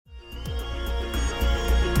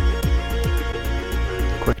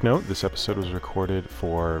Quick note, this episode was recorded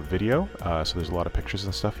for video, so there's a lot of pictures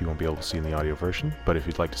and stuff you won't be able to see in the audio version, but if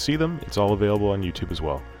you'd like to see them, it's all available on YouTube as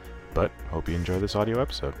well. But hope you enjoy this audio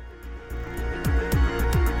episode.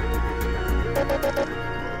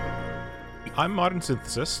 I'm Modern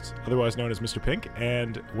Synthesist, otherwise known as Mr. Pink,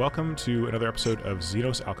 and welcome to another episode of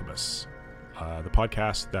Xenos Alchemists, the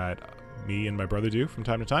podcast that me and my brother do from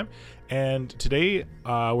time to time. And today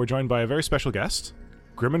we're joined by a very special guest,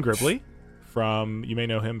 Grim and Gribbly. You may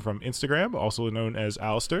know him from Instagram, also known as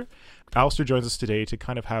Alistair. Alistair joins us today to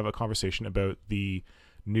kind of have a conversation about the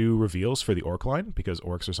new reveals for the Orc line, because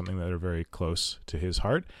orcs are something that are very close to his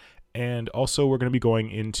heart. And also we're going to be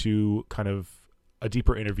going into kind of a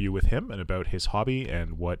deeper interview with him and about his hobby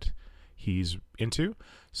and what he's into.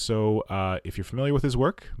 So if you're familiar with his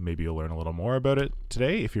work, maybe you'll learn a little more about it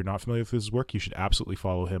today. If you're not familiar with his work, you should absolutely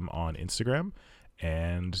follow him on Instagram,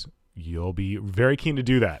 and you'll be very keen to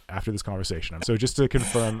do that after this conversation. So just to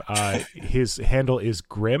confirm, his handle is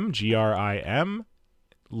Grim, Grim,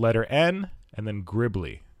 letter N, and then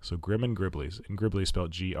Gribbly. So Grim and Gribblies. And Gribbly is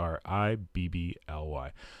spelled Gribbly.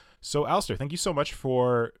 So Alistair, thank you so much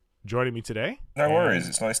for joining me today. No worries.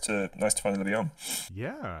 It's nice to finally be on.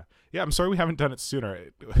 Yeah. I'm sorry we haven't done it sooner.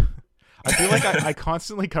 I feel like I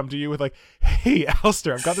constantly come to you with like, hey,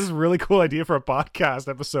 Alistair, I've got this really cool idea for a podcast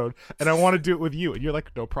episode, and I want to do it with you. And you're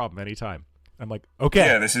like, no problem, anytime. I'm like, okay.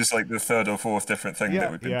 Yeah, this is like the third or fourth different thing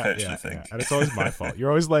that we've been pitched, I think. Yeah. And it's always my fault. You're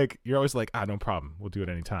always like, no problem. We'll do it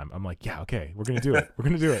anytime. I'm like, yeah, okay, we're going to do it. We're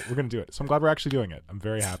going to do it. So I'm glad we're actually doing it. I'm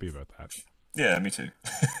very happy about that. Yeah, me too.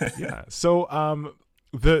 Yeah. So,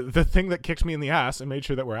 the thing that kicked me in the ass and made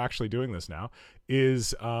sure that we're actually doing this now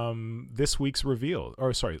is last week's reveals.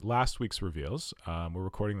 We're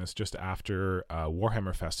recording this just after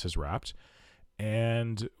Warhammer Fest has wrapped,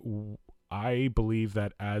 and I believe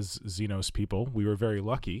that as Xenos people, we were very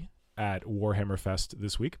lucky at Warhammer Fest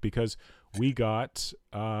this week because we got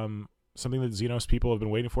something that Xenos people have been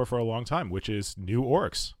waiting for a long time, which is new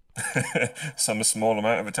orcs. Some small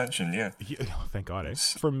amount of attention, yeah. Thank God.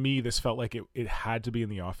 For me, this felt like it had to be in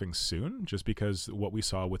the offing soon, just because what we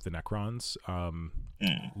saw with the Necrons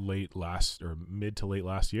mid to late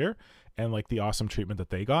last year, and like the awesome treatment that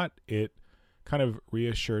they got, it kind of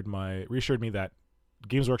reassured me that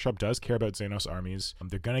Games Workshop does care about Xenos armies.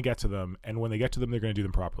 They're going to get to them, and when they get to them, they're going to do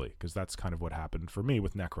them properly, because that's kind of what happened for me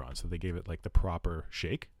with Necrons. So they gave it like the proper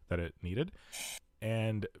shake that it needed.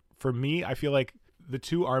 And for me, I feel like the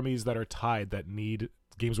two armies that are tied that need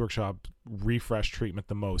Games Workshop refresh treatment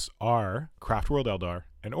the most are Craftworld Eldar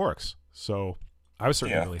and Orcs. So I was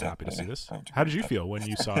certainly really happy to see this. How did you feel when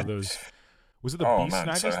you saw those? Was it the Beast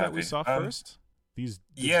Snaggers that we saw first? These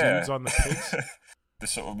dudes on the pigs? The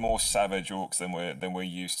sort of more savage orcs than we're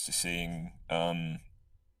used to seeing in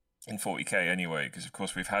 40k anyway, because of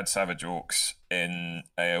course we've had savage orcs in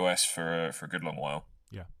AOS for a good long while.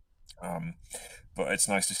 Yeah. But it's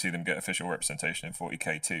nice to see them get official representation in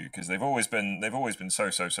 40k too, because they've always been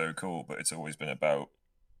so cool, but it's always been about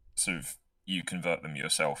sort of you convert them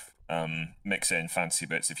yourself, mix in fancy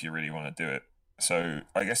bits if you really want to do it. So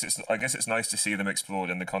I guess it's nice to see them explored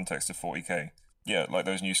in the context of 40k. Yeah, like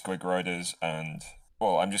those new Squig Riders, and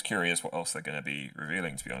well, I'm just curious what else they're going to be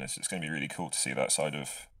revealing. To be honest, it's going to be really cool to see that side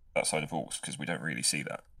of orcs, because we don't really see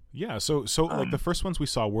that. Yeah, so like the first ones we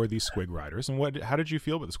saw were these Squig Riders, and how did you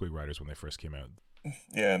feel about the Squig Riders when they first came out?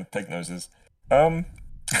 Yeah, the pig noses. Wait,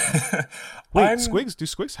 Squigs? Do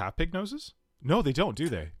Squigs have pig noses? No, they don't, do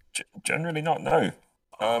they? Generally not. No.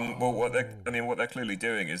 Well, what they're clearly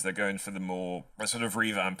doing is they're going for the more sort of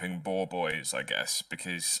revamping boar boys, I guess,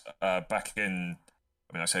 because I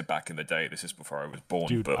say back in the day, this is before I was born.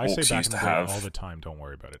 Dude, but I orcs say back used in to the day have all the time. Don't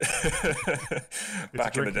worry about it.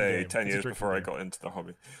 Back in the day, 10 years before I got into the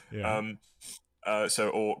hobby. Yeah.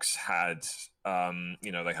 So orcs had,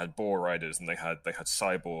 they had boar riders, and they had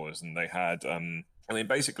cyborgs, and they had,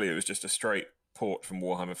 basically it was just a straight port from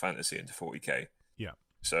Warhammer Fantasy into 40k. Yeah.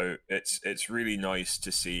 So it's really nice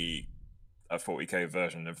to see a 40k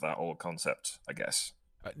version of that old concept, I guess.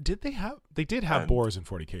 They did have boars in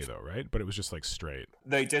 40k though, right? But it was just like straight.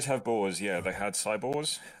 They did have boars, yeah. They had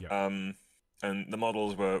cyborgs. Yeah. And the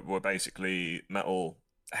models were basically metal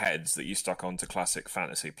heads that you stuck onto classic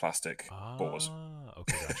fantasy plastic boars.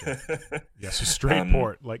 Okay, gotcha. Yeah, so straight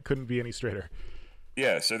port, like couldn't be any straighter.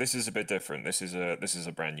 Yeah, so this is a bit different. This is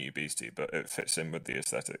a brand new beastie, but it fits in with the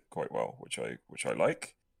aesthetic quite well, which I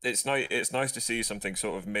like. It's nice to see something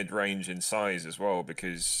sort of mid-range in size as well,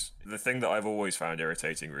 because the thing that I've always found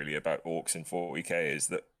irritating really about orcs in 40k is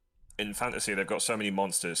that in fantasy they've got so many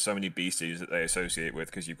monsters, so many beasties that they associate with,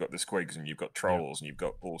 because you've got the squigs and you've got trolls and you've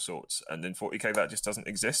got all sorts, and in 40k that just doesn't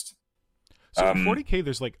exist. So in 40K,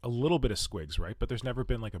 there's like a little bit of squigs, right? But there's never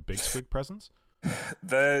been like a big squig presence.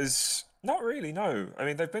 There's not really, no. I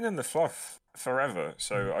mean, they've been in the fluff forever,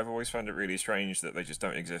 so I've always found it really strange that they just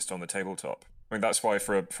don't exist on the tabletop. I mean, that's why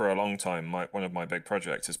for a long time, one of my big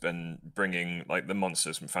projects has been bringing like the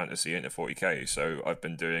monsters from fantasy into 40K. So I've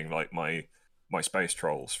been doing like my space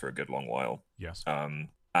trolls for a good long while. Yes. And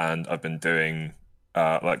I've been doing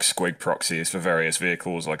like squig proxies for various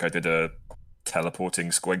vehicles. Like I did a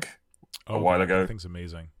teleporting squig a while ago. That thing's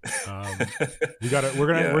amazing.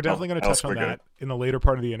 We're definitely gonna touch on that in the later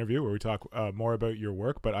part of the interview where we talk more about your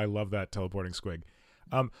work. But I love that teleporting squig.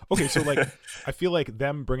 Okay, so like I feel like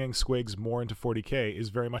them bringing squigs more into 40K is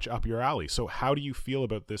very much up your alley. So how do you feel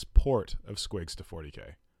about this port of squigs to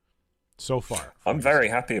 40K so far? I'm very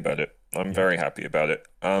happy about it. Very happy about it.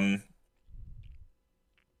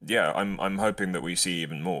 Yeah, I'm hoping that we see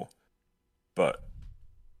even more, but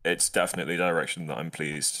it's definitely a direction that I'm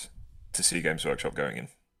pleased to see Games Workshop going in.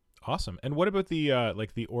 Awesome. And what about the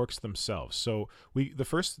like the orcs themselves? So the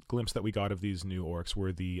first glimpse that we got of these new orcs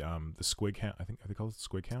were the squig hound. I think are they called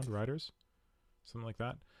squig hound riders, something like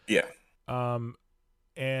that. Yeah.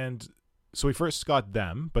 And so we first got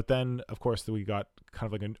them, but then of course we got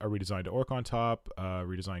kind of like a redesigned orc on top,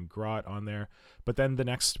 redesigned grot on there. But then the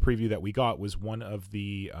next preview that we got was one of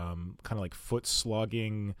the kind of like foot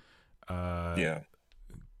slogging. Yeah.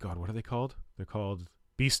 God, what are they called? They're called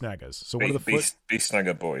Beast Nagas. So one of the Beast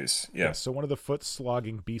Naga boys. Yeah. So one of the foot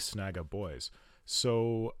slogging Beast Naga boys.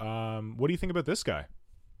 So what do you think about this guy?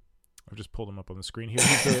 I've just pulled him up on the screen here.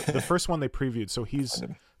 He's the first one they previewed. So he's,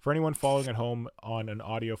 for anyone following at home on an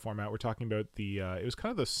audio format, we're talking about the it was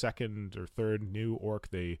kind of the second or third new orc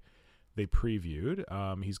they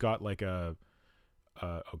previewed. He's got like a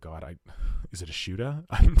oh god, is it a shooter?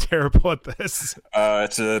 I'm terrible at this.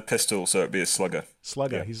 It's a pistol, so it'd be a slugger.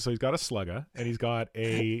 Slugger. Yeah. He's got a slugger, and he's got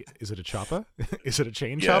a. Is it a chopper? Is it a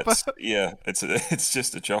chain yeah, chopper? It's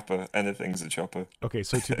just a chopper. Anything's a chopper. Okay,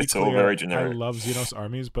 so to be it's clear, all very generic. I love Xenos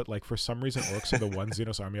armies, but like for some reason, orcs are the one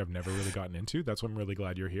Xenos army I've never really gotten into. That's why I'm really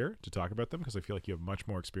glad you're here to talk about them because I feel like you have much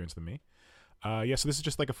more experience than me. Yeah, so this is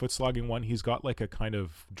just like a foot slogging one. He's got like a kind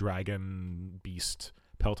of dragon beast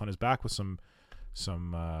pelt on his back with some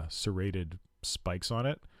serrated spikes on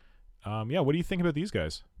it. Yeah, what do you think about these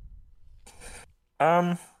guys?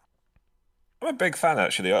 I'm a big fan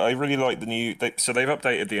actually. I really like the new. So they've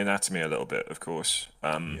updated the anatomy a little bit, of course,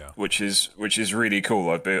 which is really cool.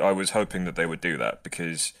 I was hoping that they would do that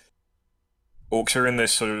because orcs are in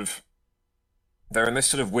this sort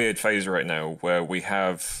of weird phase right now where we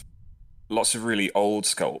have lots of really old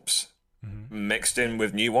sculpts mixed in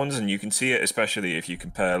with new ones, and you can see it especially if you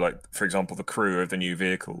compare, like, for example, the crew of the new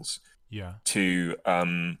vehicles to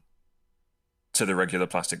the regular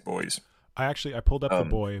plastic boys. I pulled up the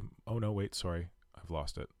boy. Oh no, wait, sorry, I've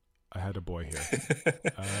lost it. I had a boy here.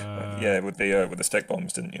 Yeah, with the stick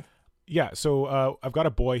bombs, didn't you? Yeah, so I've got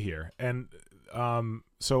a boy here, and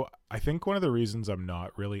so I think one of the reasons I'm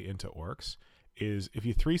not really into orcs is if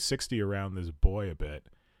you 360 around this boy a bit.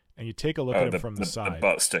 And you take a look at him from the side. The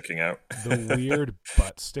butt sticking out. The weird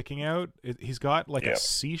butt sticking out. He's got like a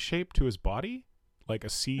C shape to his body, like a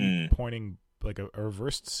C pointing, like a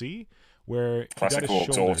reversed C, where classic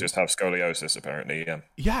orcs all just have scoliosis, apparently.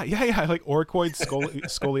 Yeah, like orcoid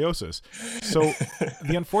scoliosis. So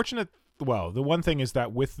the one thing is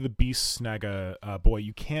that with the Beast Naga boy,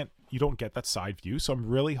 you don't get that side view. So I'm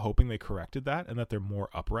really hoping they corrected that and that they're more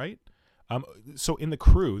upright. So in the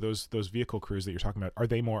crew, those vehicle crews that you're talking about, are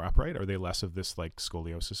they more upright? Are they less of this like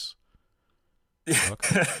scoliosis look?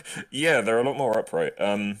 Yeah, they're a lot more upright.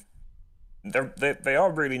 They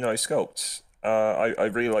are really nice sculpts. I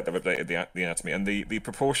really like they've updated the anatomy, and the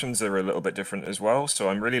proportions are a little bit different as well. So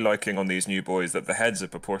I'm really liking on these new boys that the heads are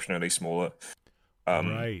proportionally smaller,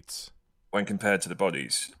 right, when compared to the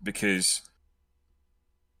bodies, because.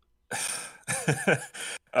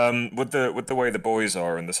 With the way the boys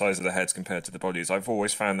are and the size of the heads compared to the bodies, I've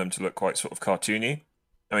always found them to look quite sort of cartoony.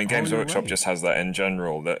 I mean, Games Workshop just has that in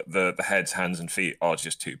general. That the heads, hands, and feet are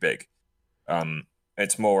just too big.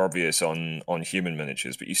 It's more obvious on human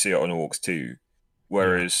miniatures, but you see it on orcs too.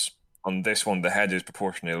 Whereas on this one, the head is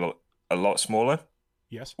proportionally a lot smaller.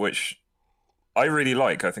 Yes, which I really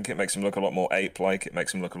like. I think it makes them look a lot more ape-like. It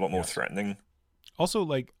makes them look a lot more threatening. Also,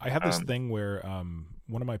 like, I have this thing where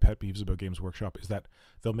one of my pet peeves about Games Workshop is that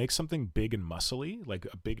they'll make something big and muscly, like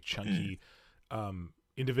a big chunky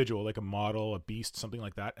individual, like a model, a beast, something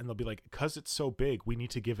like that, and they'll be like, because it's so big, we need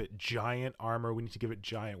to give it giant armor, we need to give it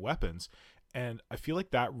giant weapons. And I feel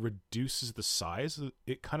like that reduces the size.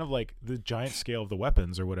 It kind of like the giant scale of the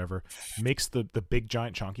weapons or whatever makes the big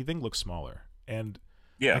giant chunky thing look smaller. And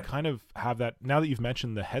Yeah. I kind of have that now that you've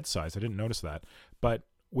mentioned the head size. I didn't notice that, but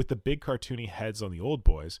with the big cartoony heads on the old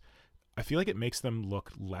boys, I feel like it makes them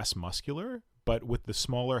look less muscular. But with the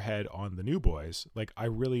smaller head on the new boys, like I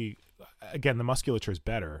really, again, the musculature is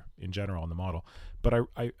better in general on the model, but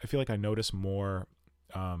I feel like I notice more,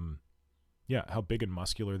 how big and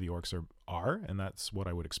muscular the orcs are, and that's what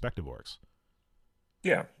I would expect of orcs.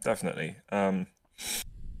 Yeah, definitely.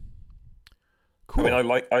 Cool. I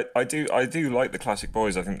mean, I do like the classic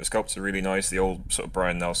boys. I think the sculpts are really nice. The old sort of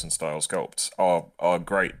Brian Nelson style sculpts are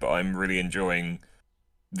great, but I'm really enjoying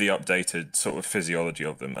the updated sort of physiology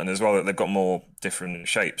of them, and as well that they've got more different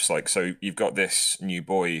shapes. Like, so you've got this new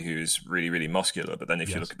boy who's really, really muscular, but then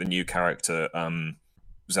if you look at the new character,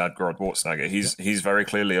 Zadgrod Wartnagger, he's very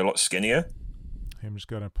clearly a lot skinnier. I'm just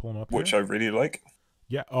gonna pull him up, which I really like.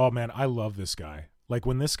 Yeah. Oh man, I love this guy. Like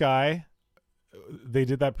when this guy, they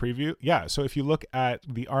did that preview. Yeah. So if you look at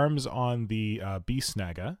the arms on the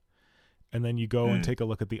Beastnaga, and then you go and take a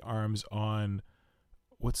look at the arms on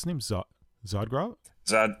what's his name, Zadgrod?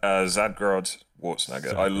 Zadgrod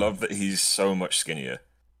Wartnagger. I love that he's so much skinnier.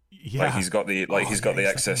 Yeah, like he's got the the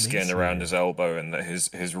excess skin around his elbow, and that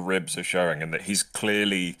his ribs are showing, and that he's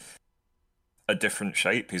clearly a different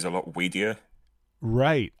shape. He's a lot weedier.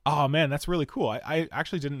 Right. Oh man, that's really cool. I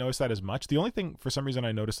actually didn't notice that as much. The only thing for some reason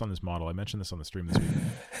I noticed on this model, I mentioned this on the stream this week,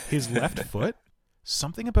 his left foot.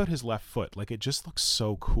 Something about his left foot, like it just looks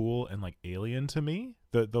so cool and like alien to me.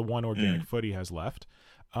 The one organic foot he has left,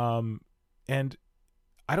 and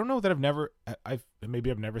I don't know that I've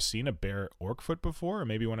never seen a bear orc foot before, or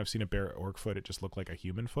maybe when I've seen a bear orc foot, it just looked like a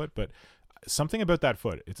human foot. But something about that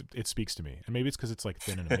foot, it speaks to me, and maybe it's because it's like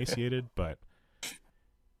thin and emaciated. But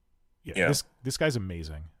yeah. This guy's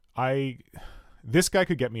amazing. This guy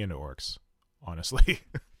could get me into orcs, honestly.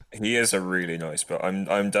 He is a really nice, but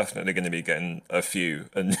I'm definitely going to be getting a few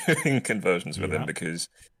and doing conversions with him because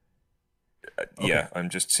I'm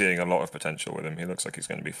just seeing a lot of potential with him. He looks like he's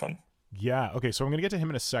going to be fun. Yeah. Okay. So I'm going to get to him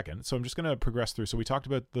in a second. So I'm just going to progress through. So we talked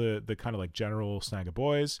about the kind of like general Snaga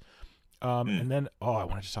boys. And then, I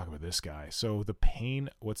wanted to talk about this guy. So the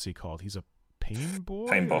what's he called? He's a pain boy?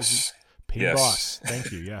 Pain boss. Pain boss.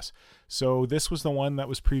 Thank you. Yes. So this was the one that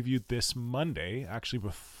was previewed this Monday, actually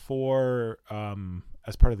before,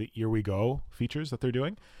 as part of the Here We Go features that they're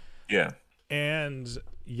doing. Yeah. And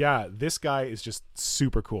yeah, this guy is just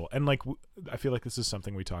super cool. And like, I feel like this is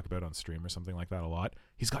something we talk about on stream or something like that a lot.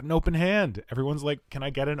 He's got an open hand. Everyone's like, can I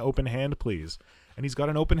get an open hand, please? And he's got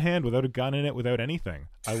an open hand without a gun in it, without anything.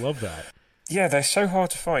 I love that. Yeah, they're so hard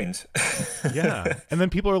to find. Yeah. And then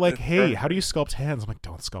people are like, hey, how do you sculpt hands? I'm like,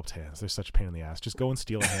 don't sculpt hands. They're such a pain in the ass. Just go and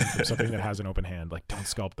steal a hand from something that has an open hand. Like, don't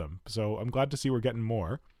sculpt them. So I'm glad to see we're getting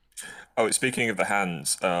more. Oh, speaking of the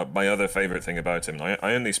hands, my other favorite thing about him, I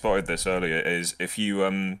only spotted this earlier, is if you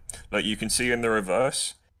like you can see in the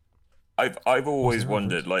reverse. I've always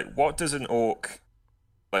wondered, like, what does an orc,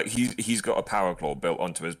 like, he's got a power claw built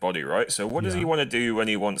onto his body, right? So what does he want to do when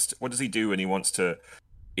he wants to, what does he do when he wants to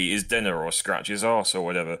eat his dinner or scratch his arse or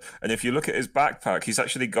whatever? And if you look at his backpack, he's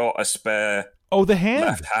actually got a spare the hand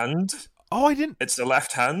left hand. I didn't. It's the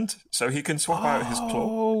left hand, so he can swap out his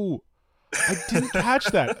claw. I didn't catch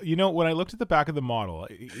that. You know, when I looked at the back of the model,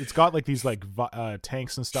 it's got like these like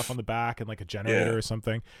tanks and stuff on the back and like a generator or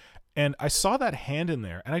something. And I saw that hand in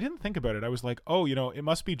there and I didn't think about it. I was like, it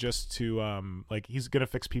must be just to like he's going to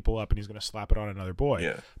fix people up and he's going to slap it on another boy.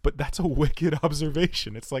 Yeah. But that's a wicked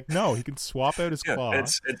observation. It's like, no, he can swap out his claw.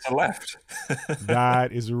 It's a left.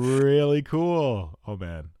 That is really cool. Oh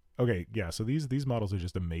man. Okay, yeah, so these models are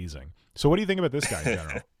just amazing. So what do you think about this guy in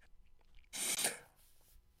general?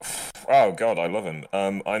 Oh god, I love him.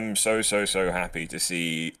 I'm so happy to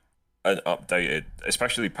see an updated,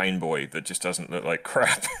 especially Pain Boy, that just doesn't look like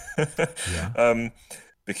crap.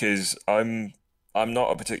 Because I'm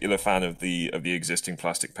not a particular fan of the existing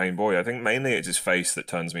plastic Pain Boy. I think mainly it's his face that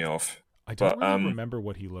turns me off. I don't really remember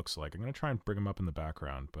what he looks like. I'm gonna try and bring him up in the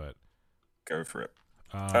background, but go for it.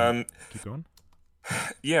 Keep going.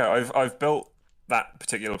 Yeah, I've built that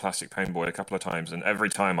particular plastic Pain Boy a couple of times, and every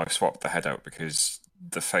time I've swapped the head out because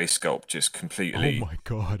the face sculpt just completely oh my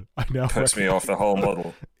god, I now puts me off the whole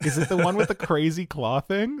model. Is it the one with the crazy claw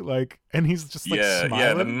thing? Like, and he's just like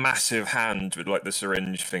smiling? The massive hand with like the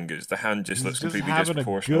syringe fingers. The hand just looks completely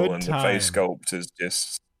disproportional, and the face sculpt is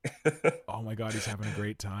just oh my god, he's having a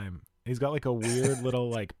great time. He's got like a weird little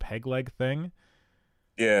like peg leg thing.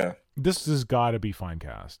 Yeah, this has got to be fine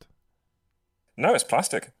cast. No, it's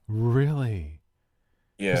plastic. Really?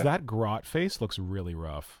 Yeah, because that grot face looks really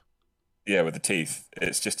rough. Yeah, with the teeth.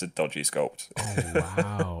 It's just a dodgy sculpt. Oh,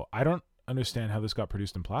 wow. I don't understand how this got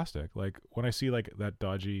produced in plastic. Like, when I see, like, that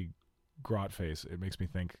dodgy grot face, it makes me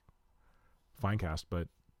think Finecast, but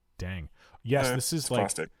dang. Yes, this is like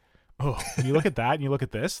plastic. oh, when you look at that and you look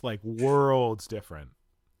at this, like worlds different.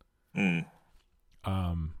 Mm.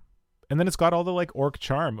 And then it's got all the like orc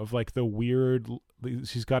charm of like the weird.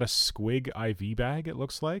 She's got a squig IV bag. It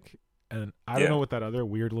looks like, and I don't know what that other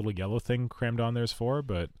weird little yellow thing crammed on there is for,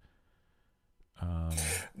 but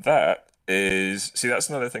that is that's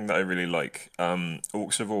another thing that I really like.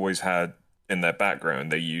 Orcs have always had in their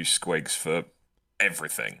background they use squigs for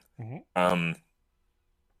everything. Mm-hmm.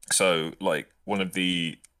 So like one of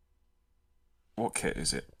the what kit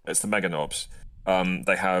is it? It's the Mega Knobs.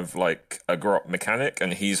 They have like a Grot mechanic,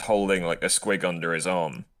 and he's holding like a squig under his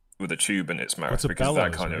arm with a tube in its mouth because bellows,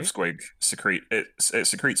 that kind right? of squig it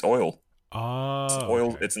secretes oil.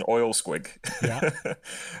 Oh, It's an oil squig.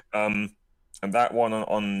 Yeah. And that one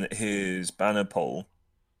on his banner pole,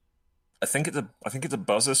 I think it's a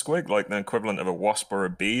buzzer squig, like the equivalent of a wasp or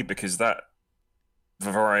a bee, because that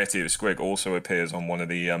variety of squig also appears on one of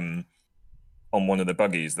the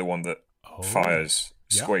buggies, the one that fires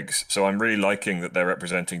squigs. So I'm really liking that they're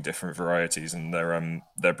representing different varieties, and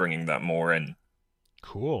they're bringing that more in.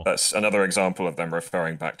 Cool. That's another example of them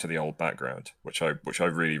referring back to the old background, which I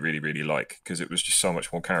really really really like because it was just so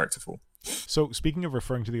much more characterful. So speaking of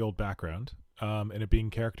referring to the old background, and it being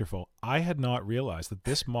characterful, I had not realized that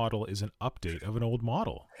this model is an update of an old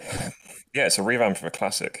model. Yeah, it's a revamp of a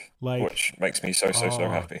classic, like, which makes me so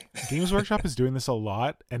happy. Games Workshop is doing this a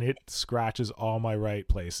lot, and it scratches all my right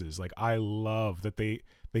places. Like, I love that they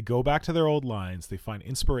go back to their old lines. They find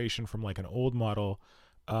inspiration from like an old model.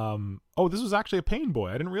 This was actually a Pain Boy.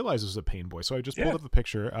 I didn't realize it was a Pain Boy, so I just pulled up the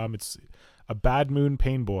picture. It's a Bad Moon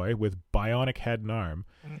Pain Boy with bionic head and arm.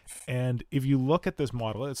 And if you look at this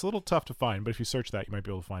model, it's a little tough to find, but if you search that, you might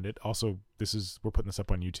be able to find it. Also, we're putting this up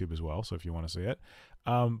on YouTube as well, so if you want to see it.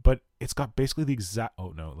 But it's got basically the exact...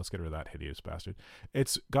 Oh, no, let's get rid of that hideous bastard.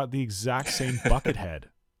 It's got the exact same bucket head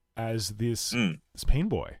as this Pain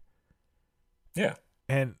Boy. Yeah.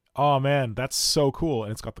 And oh man, that's so cool.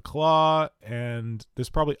 And it's got the claw, and there's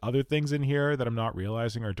probably other things in here that I'm not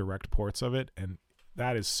realizing are direct ports of it, and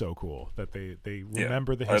that is so cool that they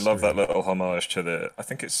remember the history. I love that little homage to I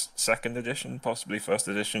think it's second edition, possibly first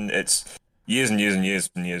edition. It's years and years and years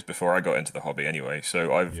and years before I got into the hobby anyway,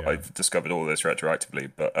 so I've discovered all this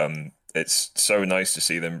retroactively, but it's so nice to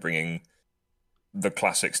see them bringing the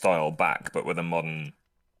classic style back, but with a modern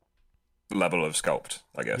level of sculpt,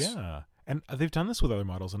 I guess. Yeah. And they've done this with other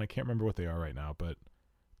models, and I can't remember what they are right now, but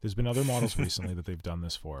there's been other models recently that they've done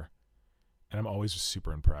this for, and I'm always just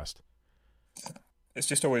super impressed. It's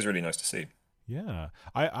just always really nice to see. Yeah.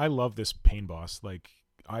 I love this Pain Boss. Like,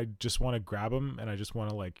 I just want to grab him, and I just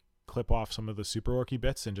want to, like, clip off some of the super orky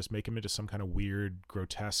bits and just make him into some kind of weird,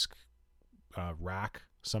 grotesque rack,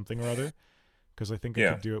 something or other, because I think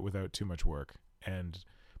I could do it without too much work, and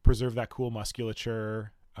preserve that cool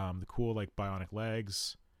musculature, the cool, like, bionic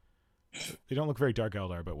legs. They don't look very Dark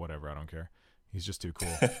Eldar, but whatever, I don't care. He's just too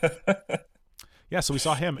cool. Yeah, so we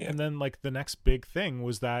saw him, and then like the next big thing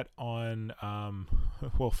was that on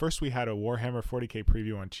first we had a Warhammer 40k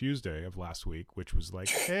preview on Tuesday of last week, which was like,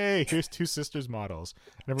 hey, here's two Sisters models,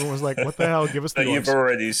 and everyone was like, what the hell, give us the that you've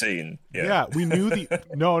already seen. Yeah, we knew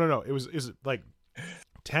no, it was like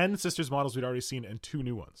 10 Sisters models we'd already seen and 2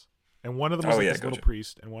 new ones, and one of them was this little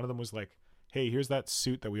priest, and one of them was like, hey, here's that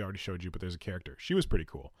suit that we already showed you, but there's a character. She was pretty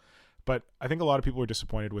cool. But I think a lot of people were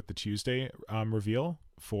disappointed with the Tuesday reveal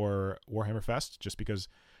for Warhammer Fest, just because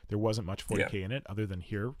there wasn't much 40k in it other than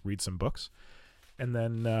here, read some books. And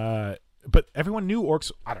then, but everyone knew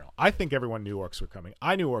orcs. I don't know. I think everyone knew orcs were coming.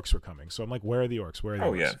 I knew orcs were coming. So I'm like, where are the orcs? Where are the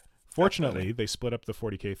orcs? Yeah. Fortunately, they split up the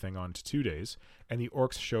 40k thing onto 2 days, and the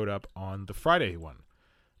orcs showed up on the Friday one.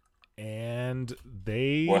 And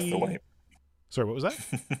they... Worth the wait. Sorry, what was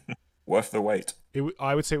that? Worth the wait.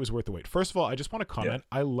 I would say it was worth the wait. First of all, I just want to comment.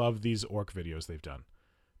 I love these orc videos they've done.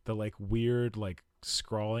 The like weird like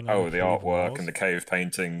scrawling. The artwork walls. And the cave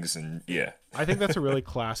paintings and I think that's a really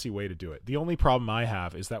classy way to do it. The only problem I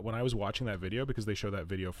have is that when I was watching that video, because they show that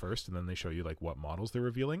video first and then they show you like what models they're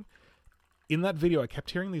revealing. In that video, I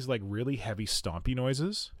kept hearing these like really heavy stompy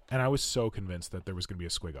noises, and I was so convinced that there was going to be a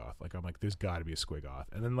Squiggoth. Like I'm like, there's got to be a Squiggoth.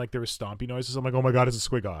 And then like there was stompy noises. I'm like, oh my god, it's a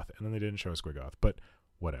Squiggoth. And then they didn't show a Squiggoth, but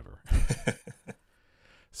whatever.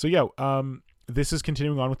 So this is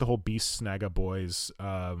continuing on with the whole Beast Snaga Boys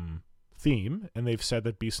theme, and they've said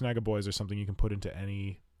that Beast Snaga Boys are something you can put into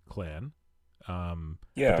any clan. But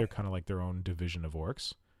they're kind of like their own division of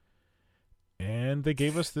orcs. And they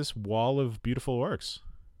gave us this wall of beautiful orcs.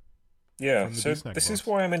 Yeah, so this is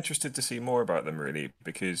why I'm interested to see more about them, really,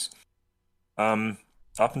 because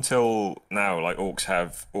up until now, like orcs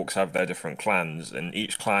have their different clans, and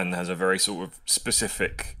each clan has a very sort of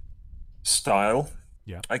specific style,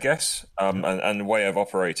 Yeah. I guess, Yep. and way of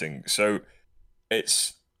operating. So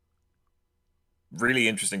it's really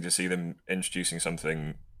interesting to see them introducing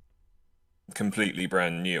something completely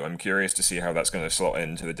brand new. I'm curious to see how that's going to slot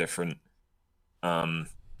into the um,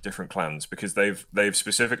 different clans because they've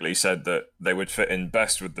specifically said that they would fit in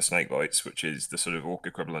best with the Snakebites, which is the sort of orc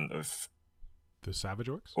equivalent of, The Savage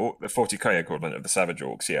Orcs. or the 40k equivalent of the Savage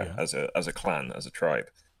Orcs, yeah, Yeah. as a clan, as a tribe.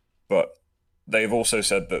 But they've also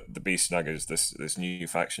said that the Beast Snaggers, this new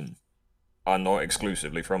faction, are not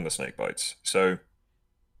exclusively from the Snakebites. So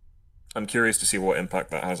I'm curious to see what impact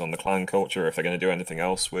that has on the clan culture. If they're going to do anything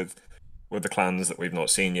else with the clans that we've not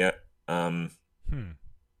seen yet. Hmm.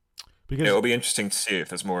 Because It'll be interesting to see if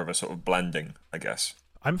there's more of a sort of blending, I guess.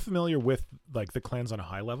 I'm familiar with like the clans on a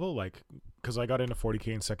high level, like because I got into 40k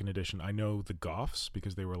in second edition. I know the Goths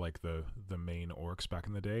because they were like the main orcs back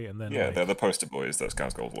in the day, and then Yeah, like they're the poster boys. Those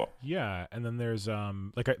guys got a lot. yeah, and then there's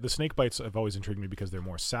the snake bites have always intrigued me because they're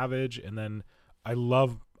more savage, and then I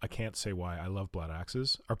can't say why I love blood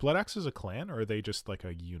axes. Are blood axes a clan or are they just like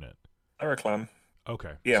a unit? They're a clan.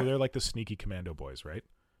 Okay, so Yeah. they're like the sneaky commando boys, right?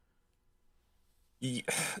 Ye-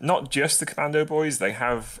 Not just the commando boys. They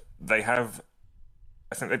have.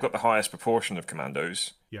 I think they've got the highest proportion of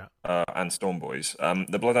commandos Yeah. and storm boys.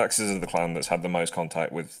 The Blood Axes are the clan that's had the most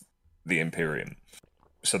contact with the Imperium.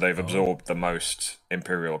 So they've Oh. absorbed the most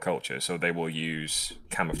Imperial culture. So they will use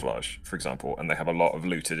camouflage, for example, and they have a lot of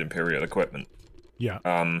looted Imperial equipment. Yeah.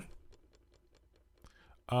 Um,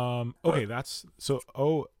 Okay, but that's so.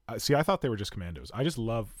 Oh, see, I thought they were just commandos. I just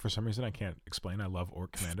love, for some reason I can't explain. I love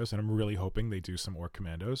orc commandos, and I'm really hoping they do some orc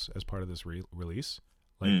commandos as part of this release.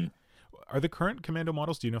 Like, mm, are the current commando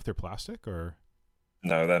models? Do you know if they're plastic or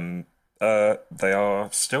no, them they are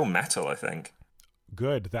still metal, I think.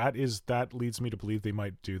 good? That leads me to believe they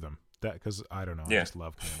might do them. That because I don't know. I Yeah. just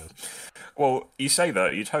love commandos. Well, you say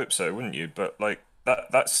that, you'd hope so, wouldn't you? But like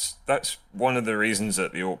that's one of the reasons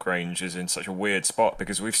that the Orc range is in such a weird spot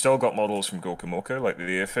because we've still got models from Gorka Morka, like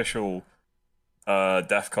the official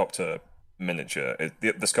Deathcopter miniature.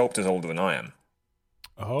 The sculptor's older than I am,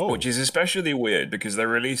 which Oh, is especially weird because they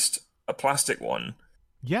released a plastic one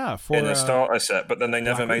yeah, in for a starter set, but then they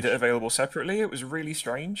never Black made it Reach. available separately. It was really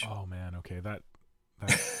strange. Oh man, okay, that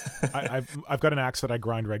I've got an axe that I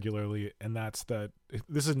grind regularly, and that's that.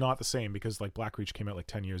 This is not the same because like Black Reach came out like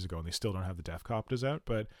 10 years ago, and they still don't have the Death Copters out.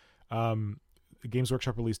 But um, Games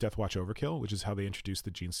Workshop released Death Watch Overkill, which is how they introduced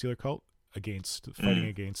the Gene Stealer cult against fighting Mm.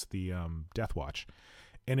 against the Death Watch.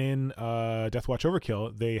 And in Death Watch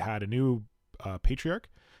Overkill, they had a new Patriarch,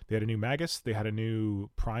 they had a new Magus, they had a new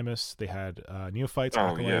Primus, they had Neophytes,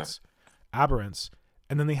 Oh yeah, Acolytes, Aberrants,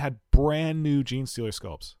 and then they had brand new Gene Stealer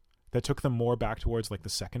sculpts that took them more back towards like the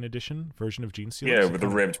second edition version of Gene Stealer. yeah, So with the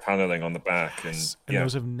kind of, ribbed paneling on the back, and yes, and yeah,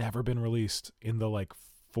 those have never been released in the like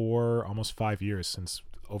 4 almost 5 years since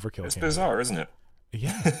Overkill it's came out. bizarre, isn't it?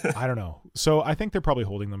 Yeah, I don't know. So I think they're probably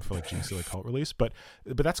holding them for like Gene Stealer cult release, but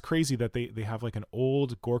that's crazy that they have like an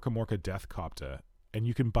old Gorka Morka Death Copta, and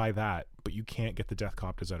you can buy that, but you can't get the Death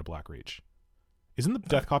Coptas out of Black Reach. Isn't the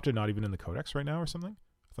Death Copta not even in the Codex right now or something?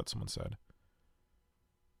 I thought someone said.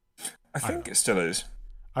 I I don't think know. it still is.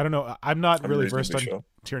 I don't know. I'm not I'm really versed reasonably on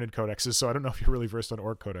sure. Tyranid codexes, so I don't know if you're really versed on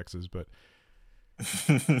orc codexes, but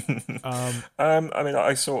um, I mean,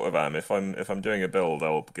 I sort of am. If I'm doing a build,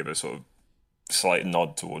 I'll give a sort of slight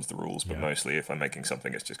nod towards the rules, but yeah, mostly if I'm making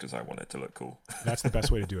something, it's just because I want it to look cool. that's the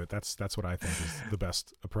best way to do it. That's what I think is the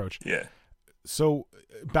best approach. Yeah. So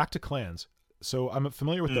back to clans. So I'm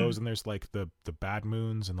familiar with those, Mm. and there's like the Bad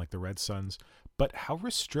Moons and like the Red Suns. But how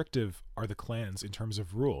restrictive are the clans in terms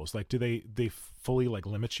of rules? Like, do they fully like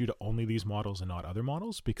limit you to only these models and not other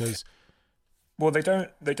models? Because Well, they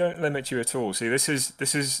don't limit you at all. See, this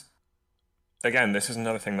is again, this is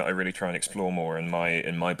another thing that I really try and explore more in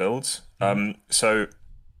my builds. Mhm. So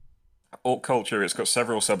alt culture, it's got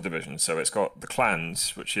several subdivisions. So it's got the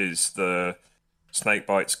clans, which is the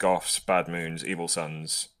Snakebites, Goths, Bad Moons, Evil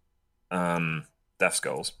Sons, Death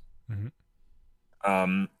Skulls. Mhm.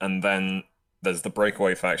 And then there's the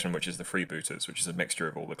Breakaway faction, which is the Freebooters, which is a mixture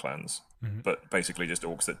of all the clans, Mhm. but basically just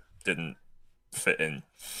orcs that didn't fit in.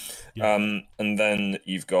 Yeah. And then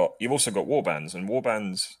you've also got warbands, and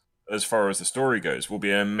warbands, as far as the story goes, will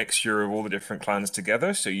be a mixture of all the different clans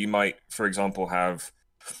together. So you might, for example, have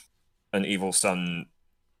an Evil Sun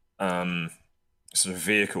sort of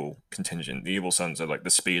vehicle contingent. The Evil Sons are like the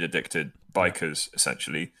speed addicted Yeah. bikers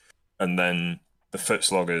essentially, and then the Foot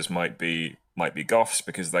Sloggers might be Goths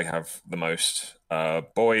because they have the most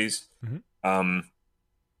boys. Mhm.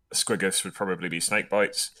 Squiggers would probably be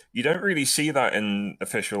Snakebites. You don't really see that in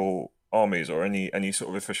official armies or any sort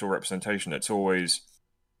of official representation. It's always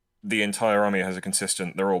the entire army has a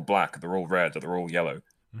consistent. They're all black, they're all red, or they're all yellow.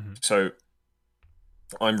 Mm-hmm. So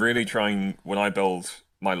I'm really trying, when I build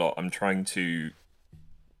my lot, I'm trying to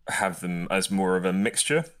have them as more of a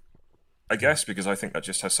mixture, I guess, because I think that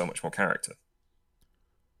just has so much more character.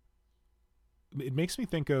 It makes me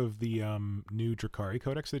think of the new Drukhari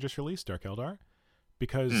Codex they just released, Dark Eldar,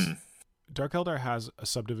 because Dark Eldar has a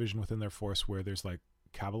subdivision within their force where there's like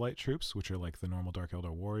Kabalite troops, which are like the normal Dark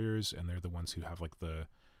Eldar warriors, and they're the ones who have like the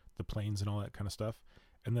planes and all that kind of stuff.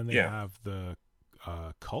 And then they have the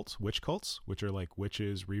witch cults, which are like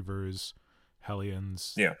witches, reavers,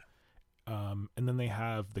 hellions. Yeah. And then they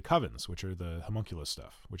have the covens, which are the homunculus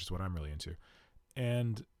stuff, which is what I'm really into.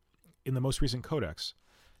 And in the most recent codex,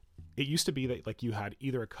 it used to be that like you had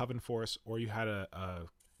either a coven force, or you had a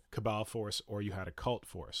cabal force, or you had a cult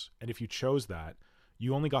force. And if you chose that,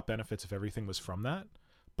 you only got benefits if everything was from that.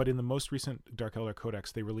 But in the most recent Dark Eldar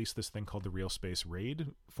Codex, they released this thing called the Real Space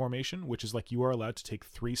Raid formation, which is like you are allowed to take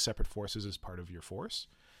 3 separate forces as part of your force.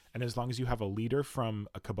 And as long as you have a leader from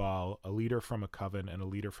a cabal, a leader from a coven, and a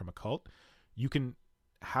leader from a cult, you can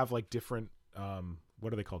have like different,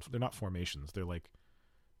 what are they called? They're not formations. They're like,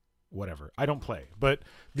 whatever. I don't play. But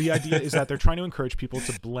the idea is that they're trying to encourage people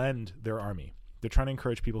to blend their army. They're trying to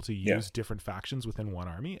encourage people to use different factions within one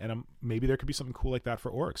army. And maybe there could be something cool like that for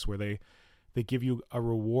orcs, where they give you a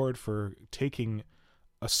reward for taking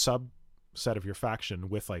a subset of your faction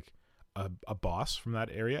with like a boss from that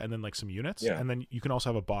area, and then like some units. And then you can also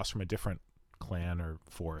have a boss from a different clan or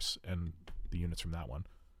force, and the units from that one.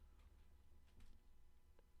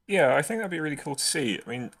 Yeah, I think that'd be really cool to see. I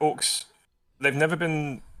mean, orcs, they've never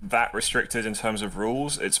been that restricted in terms of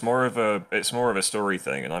rules. It's more of a story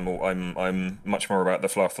thing, and I'm much more about the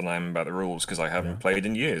fluff than I am about the rules, because I haven't played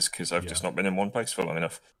in years, because I've just not been in one place for long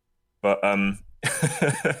enough. But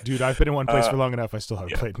dude, I've been in one place for long enough. I still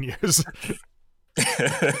haven't played in years.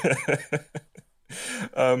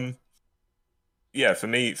 For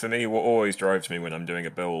me, what always drives me when I'm doing a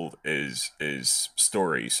build is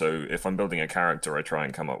story. So if I'm building a character, I try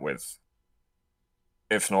and come up with,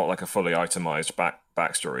 if not like a fully itemized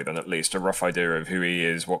backstory, then at least a rough idea of who he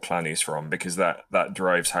is, what clan he's from, because that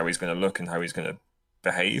drives how he's going to look and how he's going to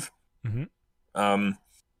behave. Mm-hmm.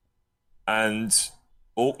 And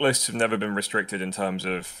orc lists have never been restricted in terms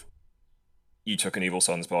of you took an Evil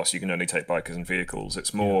Sun's boss, you can only take bikers and vehicles.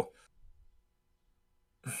 It's more,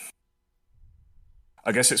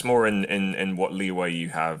 I guess it's more in what leeway you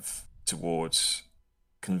have towards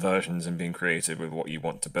conversions and being creative with what you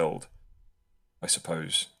want to build, I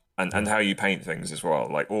suppose. And how you paint things as well.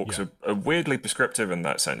 Like orcs are weirdly prescriptive in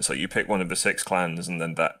that sense. Like you pick one of the 6 clans, and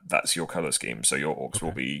then that's your color scheme. So your orcs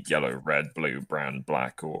will be yellow, red, blue, brown,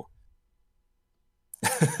 black, or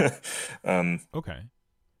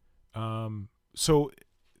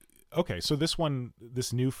So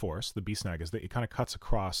this new force, the Beast Nag, it kind of cuts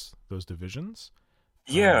across those divisions.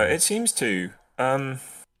 Yeah, it seems to. It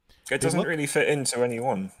doesn't really fit into any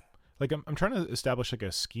one. Like I'm trying to establish like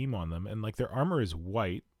a scheme on them, and like their armor is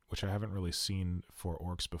white, which I haven't really seen for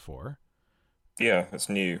orcs before. Yeah, that's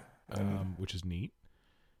new. Which is neat.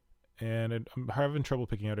 And I'm having trouble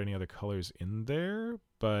picking out any other colors in there,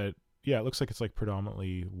 but yeah, it looks like it's like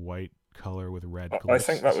predominantly white color with red. I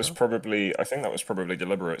think that was probably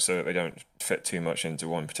deliberate, so that they don't fit too much into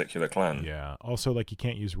one particular clan. Yeah. Also, like you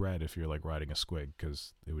can't use red if you're like riding a squig,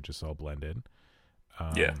 because it would just all blend in.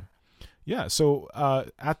 Yeah. So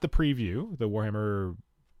at the preview, the Warhammer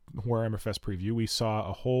Fest preview, we saw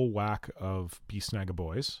a whole whack of Beast Naga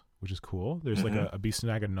boys, which is cool. There's like a Beast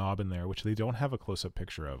Naga knob in there, which they don't have a close-up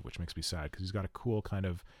picture of, which makes me sad, because he's got a cool kind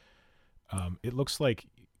of. It looks like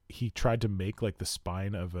he tried to make like the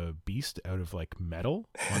spine of a beast out of like metal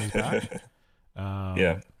on his back.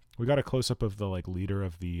 We got a close-up of the like leader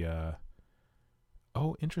of the.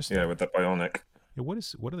 Oh, interesting. Yeah, with the bionic. Yeah,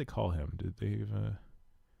 what do they call him? Did they have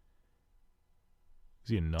Is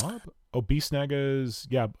he a knob? Oh, Beast Naga's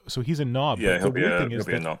so he's a knob. Yeah, the weird thing is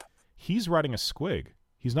he'll be a knob. He's riding a squig.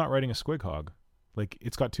 He's not riding a squig hog. Like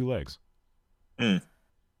it's got 2 legs. And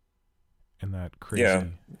that crazy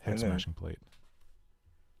head smashing plate.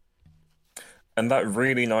 And that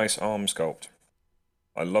really nice arm sculpt.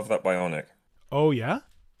 I love that bionic. Oh yeah?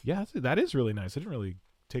 Yeah, that is really nice. I didn't really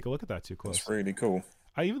take a look at that too close. It's really cool.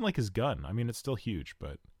 I even like his gun. I mean, it's still huge,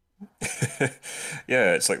 but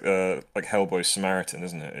yeah, it's like Hellboy's Samaritan,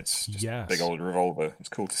 isn't it? It's just a big old revolver. It's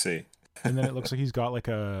cool to see. And then it looks like he's got like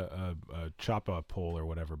a choppa pole or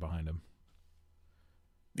whatever behind him.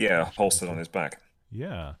 Yeah, holstered on his back.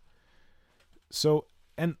 Yeah. So,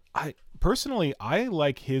 and I personally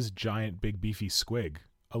like his giant, big, beefy squig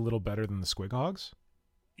a little better than the squig hogs.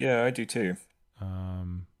 Yeah, I do too.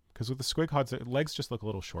 Because because with the Squig their legs just look a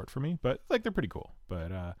little short for me, but like they're pretty cool.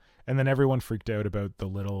 But and then everyone freaked out about the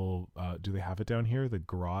little. Do they have it down here? The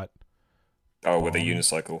Grot. Oh, with a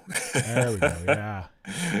unicycle. There we go. Yeah.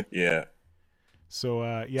 Yeah.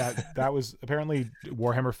 So yeah, that was apparently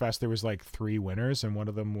Warhammer Fest. There was like 3 winners, and one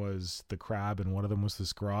of them was the Crab, and one of them was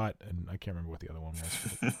this Grot, and I can't remember what the other one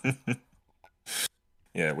was.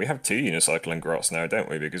 Yeah, we have 2 unicycling Grots now, don't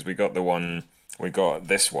we? Because we got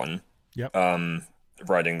this one. Yep.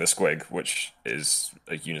 Riding the Squig, which is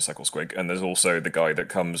a unicycle Squig, and there's also the guy that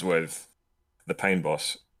comes with the Pain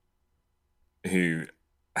Boss, who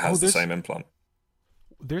has the same implant.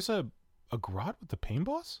 There's a Grot with the Pain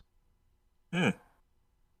Boss? Yeah.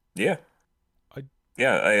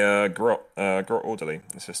 A Grot orderly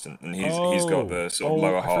assistant, and he's got the sort of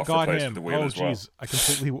lower half replaced with the wheel as well. I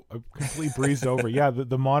completely breezed over. Yeah,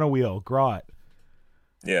 the mono wheel Grot.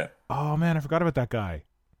 Yeah. Oh man, I forgot about that guy.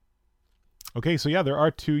 Okay, so yeah, there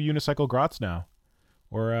are 2 unicycle Grots now,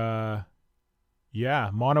 or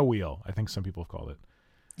mono wheel. I think some people have called it.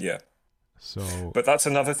 Yeah. So, but that's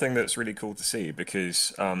another thing that's really cool to see,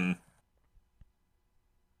 because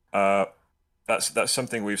that's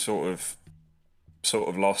something we've sort of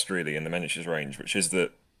lost really in the miniatures range, which is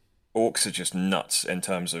that orcs are just nuts in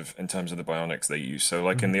terms of the bionics they use. So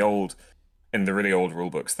like in the really old rule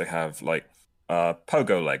books, they have like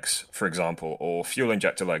pogo legs, for example, or fuel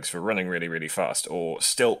injector legs for running really, really fast, or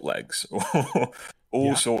stilt legs, or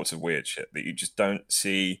all sorts of weird shit that you just don't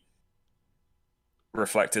see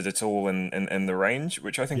reflected at all in the range,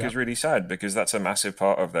 which I think is really sad, because that's a massive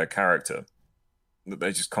part of their character, that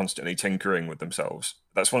they're just constantly tinkering with themselves.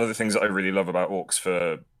 That's one of the things that I really love about orcs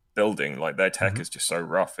for building. Like, their tech is just so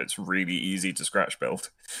rough, it's really easy to scratch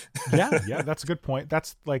build. yeah, that's a good point.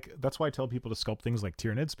 That's why I tell people to sculpt things like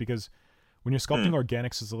Tyranids, because when you're sculpting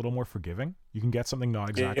organics, it's a little more forgiving. You can get something not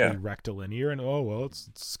exactly rectilinear, and it's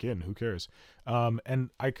skin, who cares? And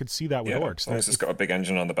I could see that with orcs. As long as it's got a big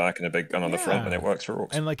engine on the back and a big gun on the front, and it works for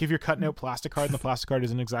orcs. And like, if you're cutting out plastic card and the plastic card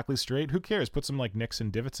isn't exactly straight, who cares? Put some like nicks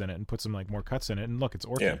and divots in it, and put some like more cuts in it, and look, it's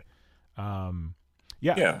orky.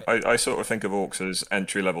 I sort of think of orcs as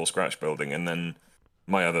entry-level scratch building, and then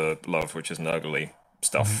my other love, which is Nurgle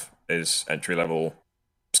stuff, is entry-level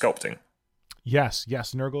sculpting. Yes,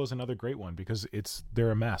 Nurgle is another great one, because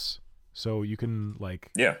they're a mess. So you can you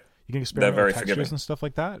can experiment with textures forgiving and stuff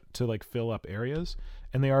like that to like fill up areas,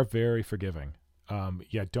 and they are very forgiving.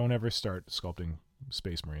 Don't ever start sculpting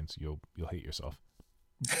Space Marines. You'll hate yourself.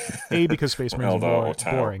 A, because Space Marines are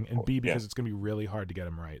boring, and B, because it's going to be really hard to get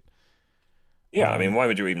them right. Yeah, I mean, why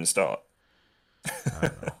would you even start? I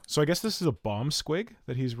don't know. So I guess this is a bomb Squig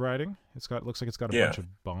that he's riding. Looks like it's got a bunch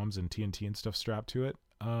of bombs and TNT and stuff strapped to it.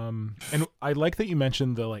 And I like that you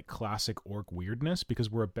mentioned the like classic orc weirdness, because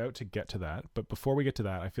we're about to get to that. But before we get to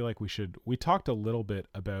that, I feel like we talked a little bit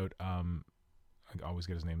about I always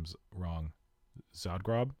get his names wrong.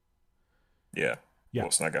 Zodgrob? Yeah.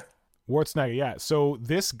 Wartsnagga, yeah. So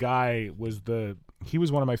this guy was he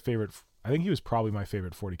was one of my favorite, I think he was probably my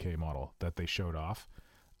favorite 40K model that they showed off.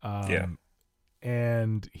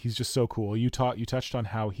 And he's just so cool. You touched on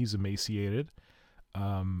how he's emaciated.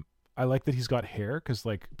 I like that he's got hair, because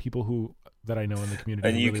like people that I know in the community,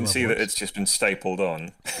 and you can see that it's just been stapled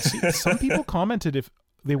on. Some people commented if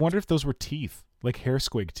they wonder if those were teeth, like hair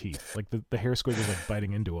squig teeth, like the hair squig was like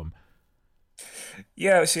biting into him.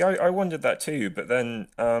 Yeah, see, I wondered that too, but then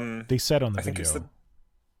they said on the video,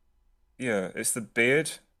 it's the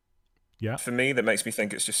beard. Yeah. For me, that makes me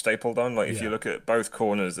think it's just stapled on. Like, if you look at both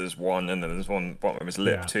corners, there's one, and then there's one bottom of his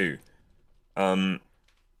lip too.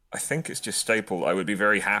 I think it's just stapled. I would be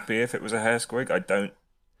very happy if it was a hair squig. I don't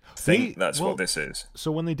think that's what this is.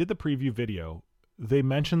 So when they did the preview video, they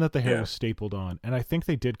mentioned that the hair was stapled on, and I think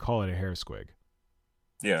they did call it a hair squig.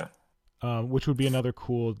 Yeah. Which would be another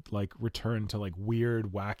cool like return to like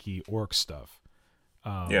weird, wacky orc stuff.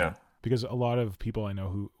 Because a lot of people I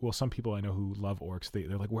know some people I know who love orcs,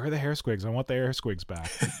 they're like, where are the hair squigs? I want the hair squigs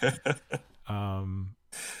back.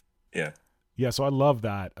 Yeah, so I love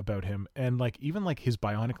that about him. And like, even like his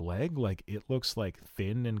bionic leg, like it looks like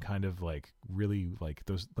thin and kind of like really like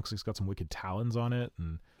looks like it's got some wicked talons on it,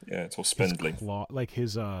 and it's all spindly. Claw, like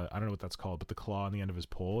his I don't know what that's called, but the claw on the end of his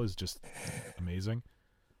pole is just amazing.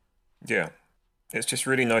 Yeah. It's just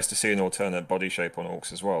really nice to see an alternate body shape on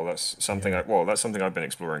orcs as well. That's something that's something I've been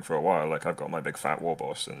exploring for a while. Like, I've got my big fat war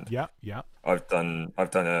boss, and I've done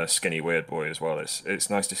a skinny weird boy as well. It's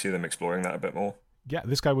nice to see them exploring that a bit more. Yeah,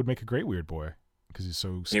 this guy would make a great weird boy, because he's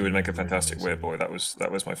so skinny. He would make a fantastic weird boy. That was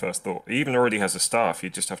my first thought. He even already has a staff. You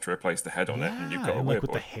just have to replace the head on it, and you've got a weird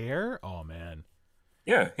with boy. The hair. Oh man.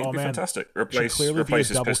 Yeah, he'd be fantastic. Replace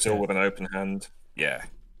his pistol with an open hand. Yeah.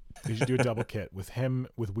 They should do a double kit with him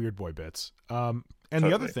with Weird Boy bits. And Totally.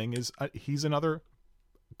 the other thing is he's another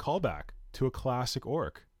callback to a classic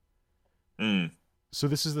orc. So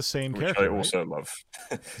this is the same Which character, I right? also love.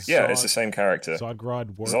 Yeah, it's the same character.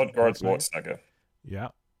 Zodgrod Wartsnagger. Yeah.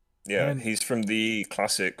 Yeah, And- he's from the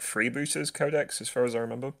classic Freebooters Codex, as far as I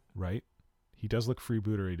remember. Right. He does look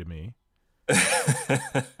freebootery to me.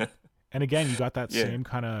 And again, you got that Yeah. same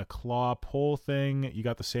kind of claw pole thing. You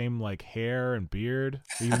got the same like hair and beard.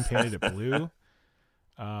 They even painted it blue.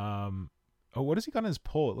 Oh, what has he got on his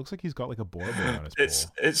pole? It looks like he's got like a boar bone on his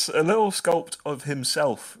pole. It's a little sculpt of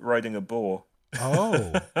himself riding a boar.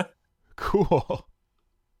 Oh, cool.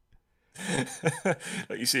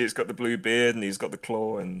 Like you see, it's got the blue beard and he's got the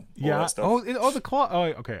claw and all Yeah. that stuff. Oh, the claw. Oh,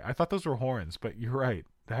 okay. I thought those were horns, but you're right.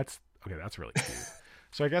 That's really cute.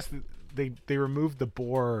 So I guess they removed the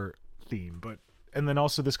boar theme, and then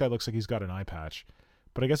also this guy looks like he's got an eye patch,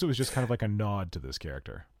 but I guess it was just kind of like a nod to this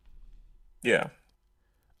character. Yeah.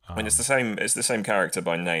 I mean, it's the same character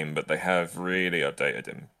by name, but they have really updated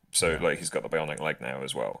him. So like he's got the bionic leg now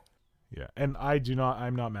as well. Yeah, and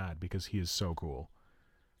I'm not mad because he is so cool.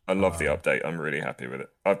 I love the update. I'm really happy with it.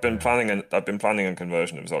 I've been planning on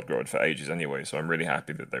conversion of Zodgrod for ages anyway, so I'm really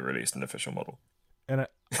happy that they released an official model. And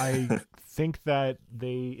I think that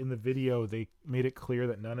in the video they made it clear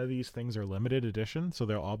that none of these things are limited edition, so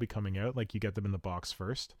they'll all be coming out. Like you get them in the box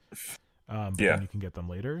first, but then you can get them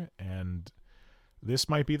later. And this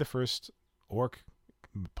might be the first orc,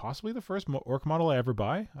 possibly the first orc model I ever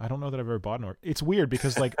buy. I don't know that I've ever bought an orc. It's weird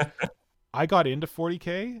because like I got into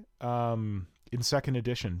 40K in second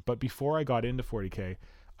edition, but before I got into 40K,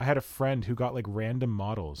 I had a friend who got like random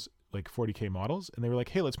models, like 40K models, and they were like,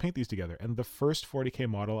 hey, let's paint these together. And the first 40K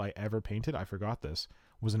model I ever painted, I forgot this,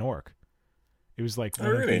 was an orc. It was like Oh,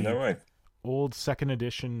 really? No way. old second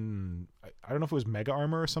edition, I don't know if it was Mega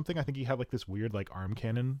Armor or something. I think he had like this weird like arm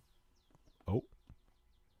cannon. Oh,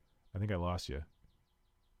 I think I lost you. Are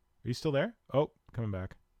you still there? Oh, coming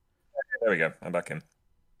back. There we go. I'm back in.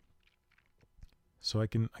 So I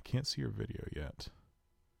can't see your video yet,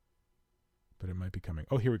 but it might be coming.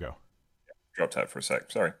 Oh, here we go. Dropped out for a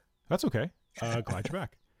sec. Sorry. That's okay. Glad you're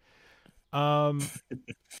back.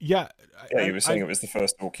 Yeah, you were saying it was the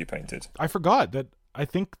first orc you painted. I forgot that. I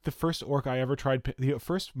think the first orc I ever tried, the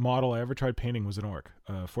first model I ever tried painting was an orc,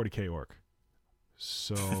 40K orc.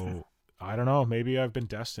 So I don't know. Maybe I've been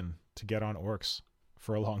destined to get on orcs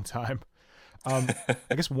for a long time. I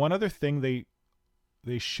guess one other thing they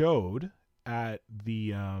showed at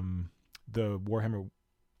the Warhammer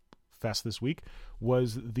Fest this week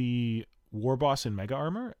was the War Boss in Mega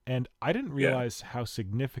Armor, and I didn't realize how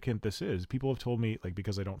significant this is. People have told me, like,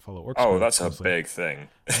 because I don't follow orcs. Oh, that's closely, a big thing.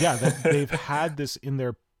 Yeah, that they've had this in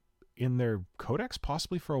their codex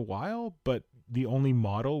possibly for a while, but the only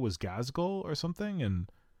model was Ghazghkull or something, and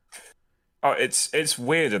Oh, it's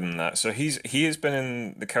weirder than that. So he has been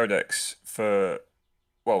in the codex for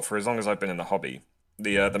as long as I've been in the hobby.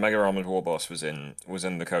 The Mega Armored War Boss was in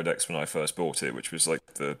the codex when I first bought it, which was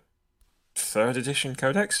like the 3rd edition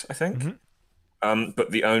codex, I think. Mhm. But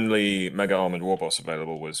the only Mega Armored War Boss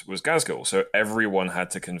available was Ghazghkull, so everyone had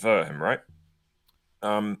to convert him, right?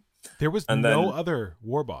 There was and no then- other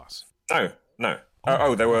War Boss. No.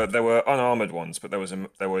 Oh, There were unarmored ones, but there was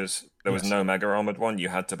Yes. no Mega Armored one. You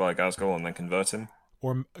had to buy Ghazghkull and then convert him,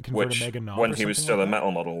 Or convert which a Mega Nob when or he was something still like a that?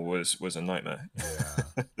 metal model was a nightmare.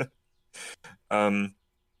 Yeah.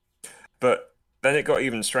 But then it got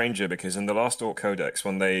even stranger because in the last Orc Codex,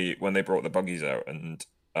 when they brought the buggies out and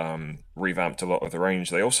revamped a lot of the range,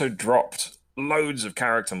 they also dropped loads of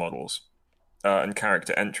character models and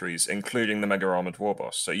character entries, including the Mega Armored War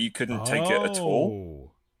Boss. So you couldn't take it at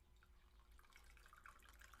all.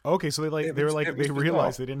 Okay, so they It was realized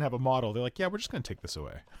bizarre. they didn't have a model. They're like, yeah, we're just gonna take this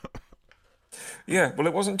away. Yeah, well,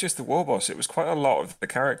 it wasn't just the War Boss; it was quite a lot of the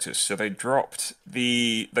characters. So they dropped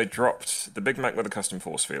the Big Mac with a custom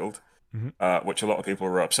force field, which a lot of people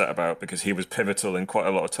were upset about because he was pivotal in quite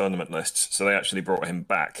a lot of tournament lists. So they actually brought him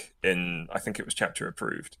back in, I think it was chapter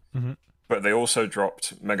approved. Mhm. But they also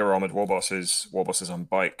dropped Mega Armored War Bosses on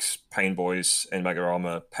bikes, Pain Boys in Mega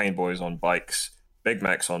Armor, Pain Boys on bikes, Big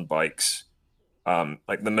Macs on bikes.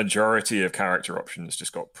 Like the majority of character options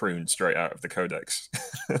just got pruned straight out of the codex.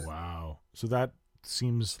 Wow. So that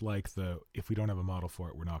seems like if we don't have a model for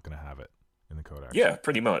it, we're not gonna have it in the codex. Yeah,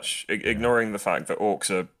 pretty much. Ignoring the fact that orcs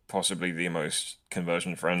are possibly the most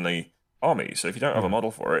conversion-friendly army. So if you don't have a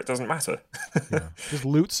model for it, it doesn't matter. Yeah. Just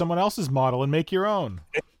loot someone else's model and make your own.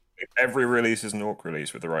 Every release is an orc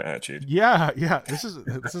release with the right attitude. Yeah. This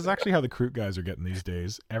is actually how the Kroot guys are getting these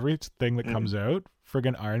days. Everything that comes out,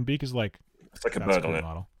 friggin' Iron Beak is like, It's like a that's bird on cool it.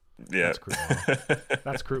 model. Yeah. That's a Kroot model.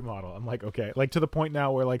 That's a Kroot model. I'm like, okay, like to the point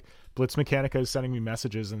now where like Blitz Mechanica is sending me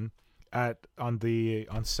messages, and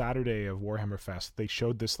on Saturday of Warhammer Fest they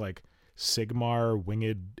showed this like Sigmar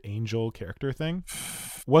winged angel character thing.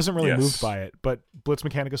 Wasn't really moved by it, but Blitz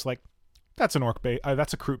Mechanicus like, that's an orc base.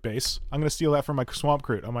 That's a Kroot base. I'm gonna steal that from my Swamp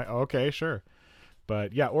Kroot. I'm like, okay, sure.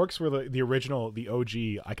 But yeah, orcs were the original, the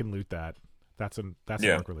OG. I can loot that. That's an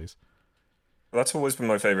orc release. That's always been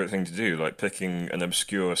my favorite thing to do, like picking an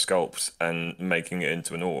obscure sculpt and making it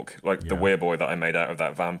into an orc, like the Wereboy that I made out of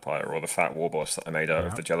that vampire, or the fat warboss that I made out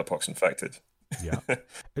of the Jellipox infected. Yeah,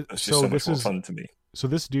 it's just so much more fun to me. So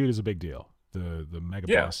this dude is a big deal. The mega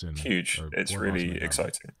boss in huge. It's really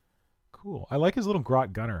exciting. Cool. I like his little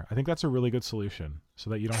Grot Gunner. I think that's a really good solution,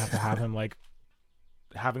 so that you don't have to have him like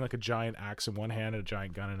having like a giant axe in one hand and a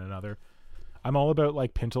giant gun in another. I'm all about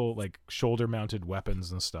like pintle, like shoulder mounted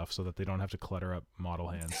weapons and stuff, so that they don't have to clutter up model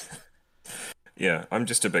hands. Yeah, I'm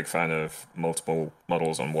just a big fan of multiple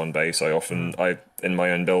models on one base. In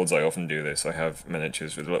my own builds, I often do this. I have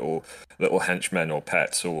miniatures with little henchmen or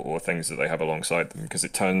pets or things that they have alongside them, because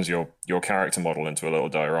it turns your character model into a little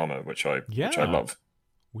diorama, which I love.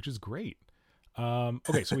 Which is great.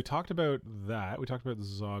 Okay, so we talked about that. We talked about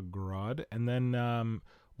Zogrod, and then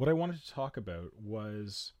what I wanted to talk about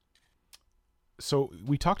was, so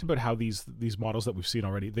we talked about how these models that we've seen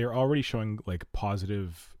already, they're already showing like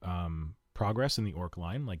positive progress in the orc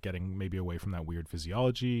line, like getting maybe away from that weird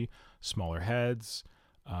physiology, smaller heads,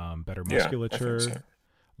 better musculature,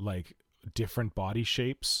 like different body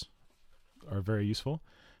shapes are very useful.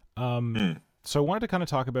 So I wanted to kind of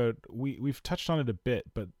talk about, we've touched on it a bit,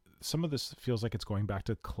 but some of this feels like it's going back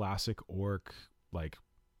to classic orc, like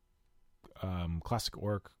classic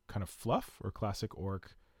orc kind of fluff, or classic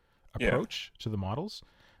orc approach to the models.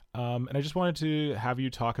 And I just wanted to have you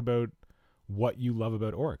talk about what you love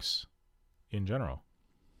about orcs in general.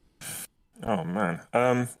 Oh man.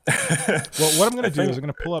 Well, what I'm going to do is I'm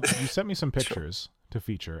going to pull up, you sent me some pictures to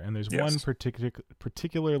feature, and there's one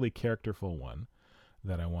particularly characterful one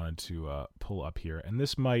that I wanted to pull up here, and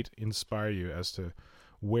this might inspire you as to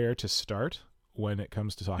where to start when it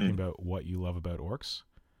comes to talking about what you love about orcs.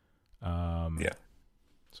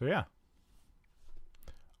 So yeah.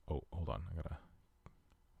 Oh, hold on. What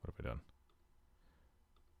have I done?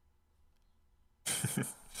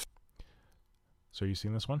 So are you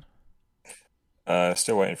seeing this one?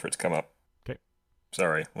 Still waiting for it to come up. Okay.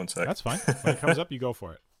 Sorry, one sec. That's fine. When it comes up, you go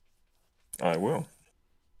for it. I will.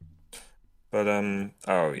 But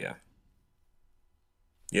oh yeah.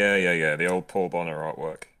 Yeah. The old Paul Bonner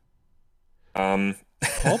artwork.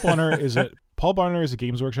 Paul Bonner is a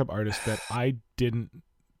Games Workshop artist that I didn't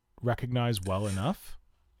recognize well enough,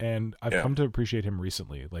 and I've come to appreciate him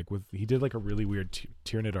recently. Like he did like a really weird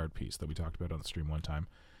Tyranid art piece that we talked about on the stream one time.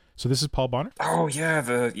 So this is Paul Bonner? Oh yeah,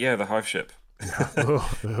 the hive ship. Yeah.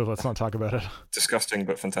 Let's not talk about it. Disgusting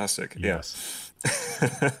but fantastic. Yes.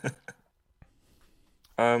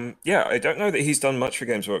 I don't know that he's done much for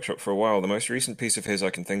Games Workshop for a while. The most recent piece of his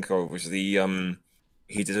I can think of was he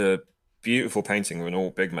did a beautiful painting of an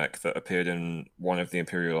orc big mech that appeared in one of the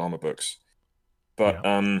Imperial Armor books. But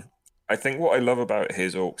I think what I love about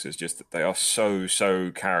his orcs is just that they are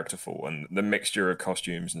so characterful, and the mixture of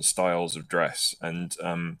costumes and styles of dress and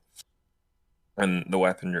the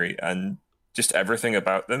weaponry and just everything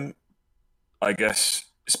about them, I guess,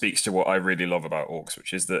 speaks to what I really love about orcs,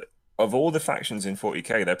 which is that of all the factions in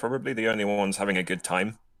 40k, they're probably the only ones having a good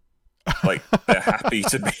time. Like, they're happy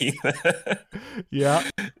to be there. Yeah.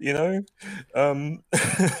 You know?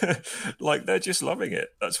 Like, they're just loving it.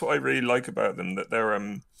 That's what I really like about them, that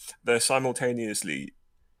they're simultaneously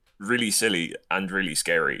really silly and really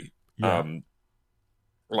scary. Yeah.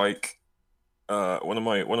 One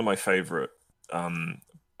of my favorite,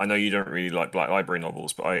 I know you don't really like Black Library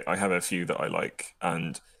novels, but I have a few that I like,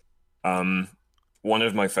 and one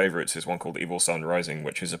of my favorites is one called Evil Sun Rising,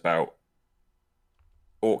 which is about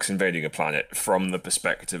orcs invading a planet from the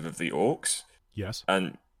perspective of the orcs. Yes.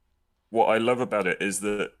 And what I love about it is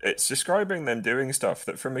that it's describing them doing stuff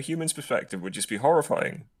that from a human's perspective would just be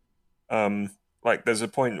horrifying. Like there's a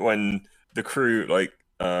point when the crew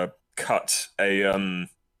cut a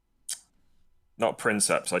not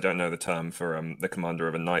princeps, I don't know the term for the commander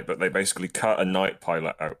of a knight, but they basically cut a knight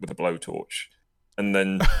pilot out with a blowtorch and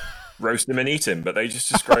then roast him and eat him, but they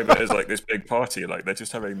just describe it as like this big party, like they're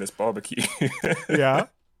just having this barbecue. Yeah.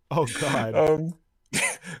 Oh god. And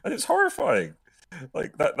it's horrifying.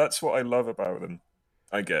 Like that's what I love about them,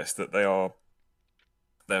 I guess, that they're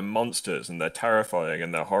monsters and they're terrifying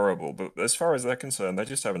and they're horrible, but as far as they're concerned, they're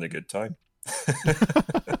just having a good time.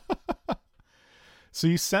 So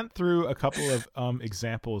you sent through a couple of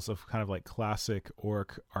examples of kind of like classic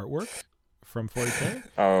orc artwork from 40K.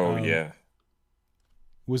 Oh Um, yeah.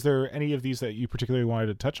 was there any of these that you particularly wanted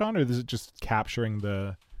to touch on, or is it just capturing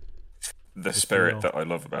The the spirit feel? that I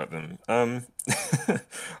love about them.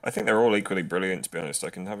 I think they're all equally brilliant, to be honest. I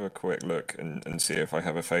can have a quick look and see if I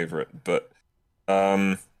have a favorite. But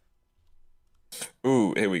um,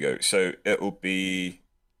 ooh, here we go. So it'll be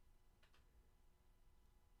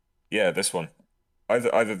this one.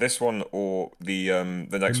 Either this one or the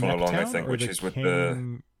The next one along, I Mechtown think, or which the is with the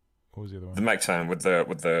King? What was the other the one? Mechtown with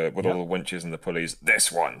all Yep. the winches and the pulleys.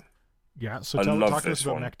 This one. Yeah. So I love talk to us this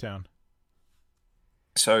about one. Mechtown.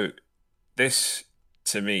 So this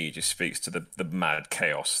to me just speaks to the mad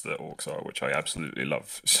chaos that orcs are, which I absolutely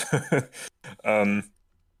love. um,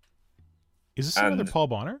 Is this another and Paul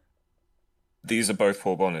Bonner? these are both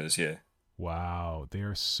Paul Bonners, yeah. Wow, they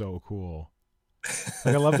are so cool.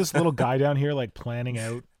 Like I love this little guy down here, like planning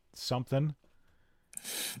out something.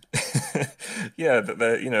 Yeah, that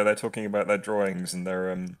they're talking about their drawings and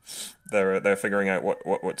they're figuring out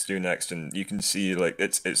what to do next, and you can see like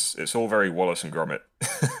it's all very Wallace and Gromit,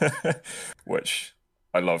 which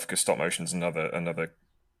I love because stop motion's another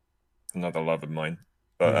love of mine.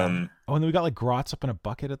 But Yeah. Oh, and then we got like grots up in a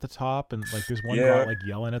bucket at the top, and like there's one grot yeah, like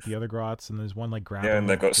yelling at the other grots, and there's one like yeah, grabbing and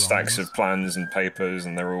they've like got stacks of drawings. plans and papers,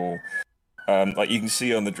 and they're all like you can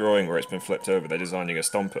see on the drawing where it's been flipped over, they're designing a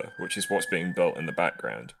stomper, which is what's being built in the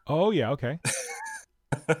background. Oh yeah, okay.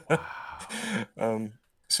 Wow. um,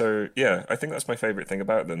 so yeah, I think that's my favorite thing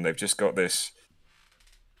about them. They've just got this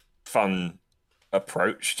fun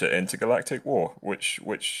approach to intergalactic war, which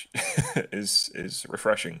is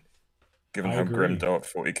refreshing, given I how grim agree. dark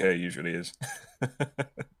 40K usually is.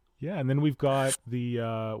 Yeah, and then we've got the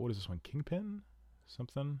what is this one? Kingpin?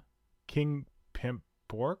 Something? King Pimp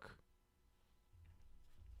Bork?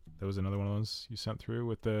 That was another one of those you sent through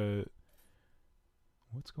with the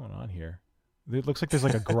what's going on here? It looks like there's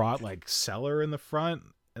like a grot like cellar in the front,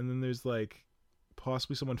 and then there's like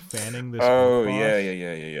possibly someone fanning this orc Oh boss.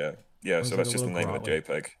 yeah. Or So is like a that's just little the name grot of the like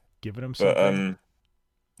JPEG. giving him But something?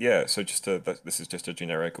 yeah. So this is just a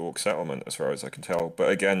generic orc settlement as far as I can tell. But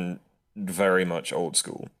again, very much old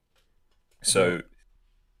school. Yep. So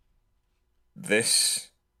this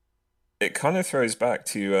it kind of throws back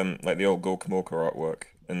to like the old Gorka Morka artwork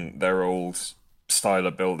and their old style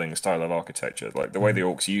of building, style of architecture. Like the way the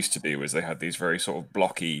Mhm. orcs used to be was they had these very sort of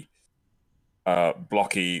blocky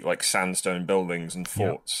like sandstone buildings and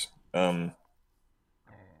Yep. forts.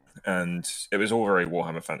 And it was all very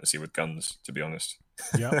Warhammer Fantasy with guns, to be honest.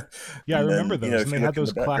 Yep. Yeah, I And remember then, those, and if they you had look in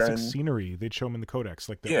those the classic background, scenery. They'd show them in the codex,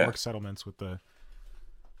 like the yeah, orc settlements with the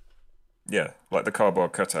yeah, like the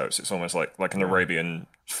cardboard cutouts. It's almost like an yeah. Arabian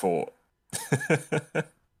fort.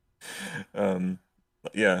 um,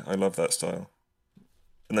 yeah, I love that style.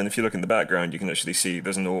 And then if you look in the background, you can actually see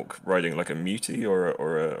there's an orc riding like a mutie or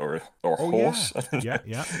a Oh yeah, horse. I don't yeah, know.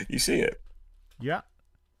 yeah, You see it. yeah.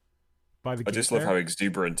 By the I gate just love how there.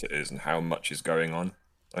 exuberant it is and how much is going on,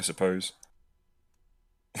 I suppose.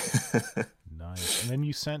 Nice. And then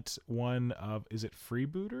you sent one of is it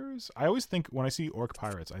freebooters? I always think when I see orc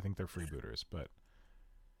pirates, I think they're freebooters, but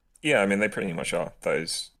Yeah, I mean they pretty much are.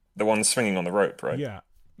 Those the ones swinging on the rope, right? yeah,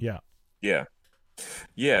 yeah, Yeah.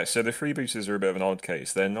 Yeah, so the freebooters are a bit of an odd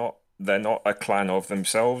case. They're not a clan of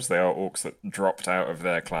themselves. They are orcs that dropped out of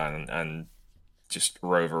their clan and just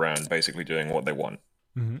rove around basically doing what they want.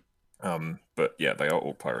 hmm But yeah, they are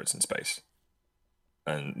orc pirates in space.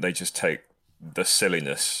 And they just take the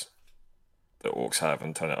silliness that orcs have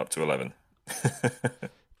and turn it up to 11.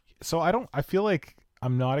 So I don't. I feel like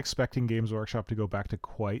I'm not expecting Games Workshop to go back to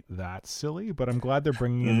quite that silly, but I'm glad they're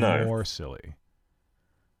bringing in No. more silly.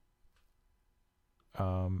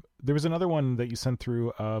 There was another one that you sent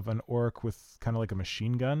through of an orc with kind of like a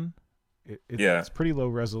machine gun. Yeah. It's pretty low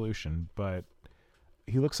resolution, but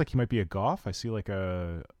he looks like he might be a goth. I see like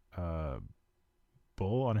a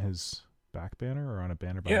bull on his back banner or on a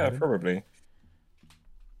banner Yeah, behind him. probably.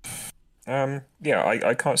 Yeah,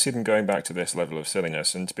 I can't see them going back to this level of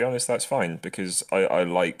silliness, and to be honest, that's fine because I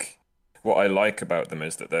like what I like about them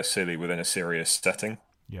is that they're silly within a serious setting,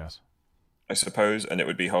 Yes. I suppose, and it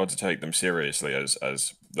would be hard to take them seriously as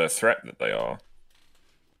the threat that they are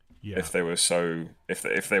Yeah. if they were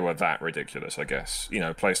if they were that ridiculous, I guess.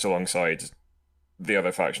 Placed alongside the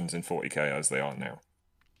other factions in 40K as they are now.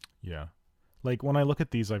 Yeah. Like when I look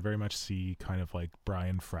at these, I very much see kind of like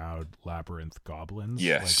Brian Froud labyrinth goblins, like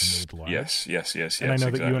Yes, made large. yes, yes, yes, And I yes,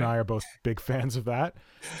 know that you and exactly. I are both big fans of that.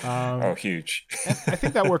 Oh, Um, huge. and I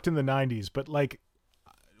think that worked in the 90s, but like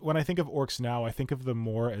when I think of orcs now, I think of them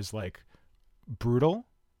more as like brutal,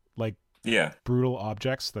 like Yeah, brutal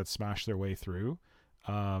objects that smash their way through.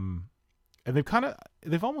 And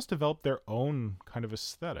they've almost developed their own kind of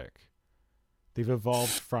aesthetic. They've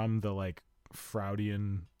evolved from the like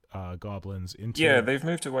Fraudian goblins into they've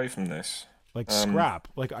moved away from this. like scrap.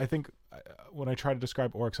 Like I think when I try to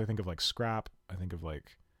describe orcs, I think of like scrap. I think of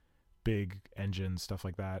like big engines, stuff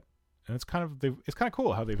like that. And it's kind of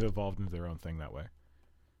cool how they've evolved into their own thing that way.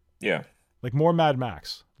 Yeah, like more Mad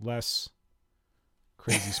Max, less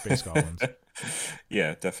crazy space goblins.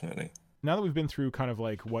 Yeah, definitely. Now that we've been through kind of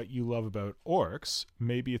like what you love about orcs,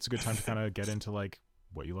 maybe it's a good time to kind of get into like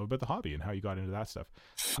what you love about the hobby and how you got into that stuff.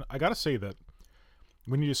 And I gotta say that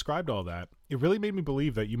when you described all that, it really made me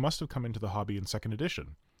believe that you must have come into the hobby in second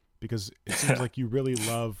edition, because it seems like you really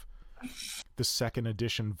love the second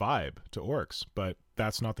edition vibe to orcs, but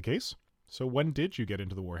that's not the case. So when did you get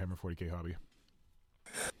into the Warhammer 40k hobby?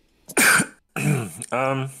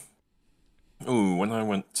 When I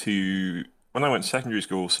went to secondary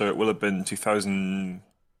school, so it will have been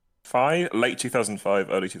 2005, late 2005,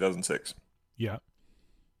 early 2006. Yeah.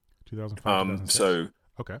 2005, 2006. So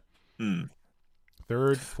okay.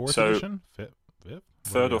 Third, fourth edition? Fifth?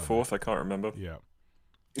 Third or fourth, I can't remember. Yeah.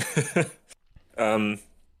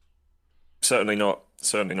 Certainly not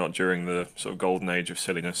during the sort of golden age of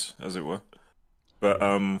silliness, as it were. But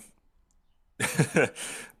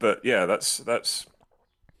but yeah, that's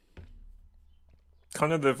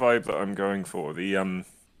kind of the vibe that I'm going for. The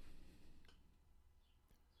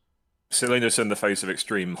silliness in the face of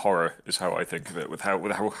extreme horror is how I think of it, with how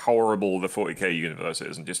horrible the 40k universe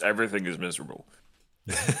is, and just everything is miserable.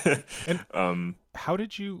 And how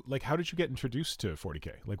did you get introduced to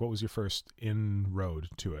 40k? Like, what was your first inroad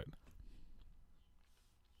to it?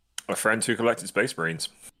 A friend who collected Space Marines.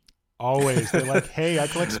 Always, they're like, "Hey, I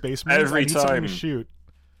collect Space Marines. Every I need something time to shoot."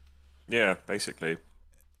 Yeah, basically.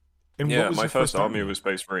 And yeah, what was my your first army was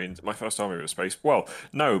Space Marines. My first army was Space. Well,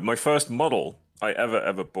 no, my first model I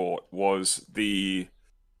ever bought was the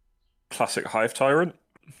classic Hive Tyrant.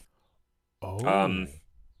 Oh.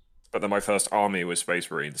 But then my first army was Space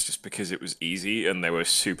Marines, just because it was easy and they were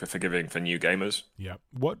super forgiving for new gamers. Yeah.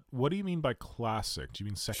 What do you mean by classic? Do you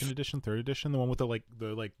mean second edition, third edition, the one with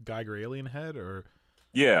the Geiger alien head, or?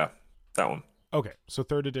 Yeah, that one. Okay, so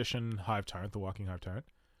third edition Hive Tyrant, the walking Hive Tyrant.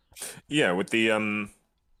 Yeah, with the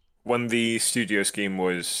when the studio scheme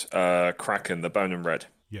was Kraken, the Bone and Red.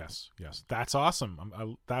 Yes, that's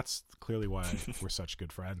awesome. That's clearly why we're such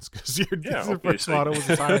good friends, because your obviously. first model was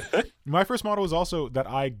a Tyrant. My first model was also that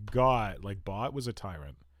I bought was a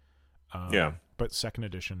Tyrant. Yeah, but second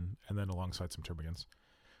edition, and then alongside some Turbogans.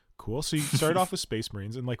 Cool. So you started off with Space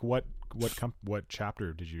Marines, and like what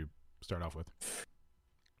chapter did you start off with?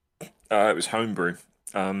 it was homebrew.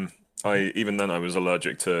 Even then I was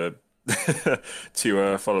allergic to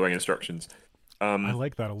to following instructions. I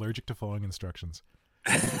like that, allergic to following instructions.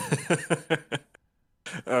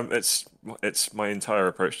 It's my entire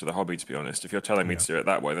approach to the hobby, to be honest. If you're telling me to do it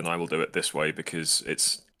that way, then I will do it this way because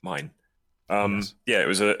it's mine. Yes. Yeah, it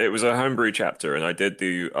was a homebrew chapter, and I did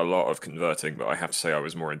do a lot of converting, but I have to say I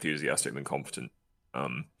was more enthusiastic than competent.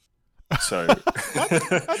 So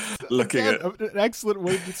looking at an excellent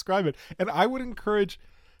way to describe it, and I would encourage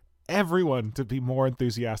everyone to be more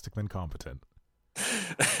enthusiastic than competent.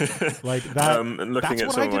 Like that. And looking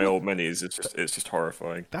at some of my old minis, it's just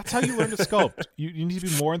horrifying. That's how you learn to sculpt. You need to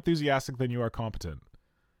be more enthusiastic than you are competent.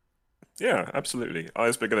 Yeah, absolutely.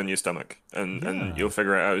 Eyes bigger than your stomach, and you'll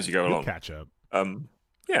figure it out as you go along. Catch up.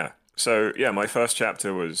 Yeah. So yeah, my first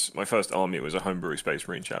army was a homebrew Space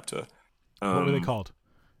Marine chapter. What were they called?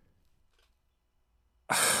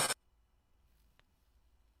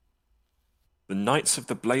 The Knights of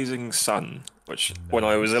the Blazing Sun, which when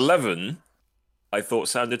I was 11, I thought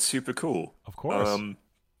sounded super cool. Of course.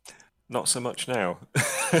 Not so much now.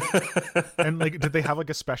 And like, did they have like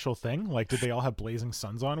a special thing? Like, did they all have blazing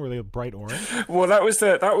suns on? Were they bright orange? Well, that was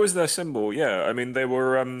their symbol. Yeah, I mean, it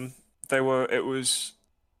was.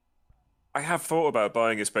 I have thought about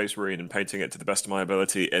buying a Space Marine and painting it to the best of my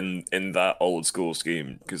ability in that old school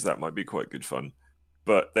scheme, because that might be quite good fun.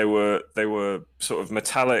 But they were sort of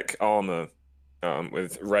metallic armor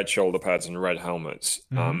with red shoulder pads and red helmets.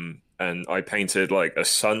 Mm-hmm. And I painted like a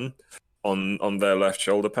sun on their left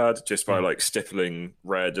shoulder pad just by like stippling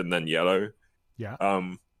red and then yellow. Yeah.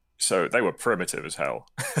 So they were primitive as hell.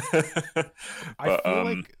 I feel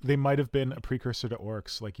like they might have been a precursor to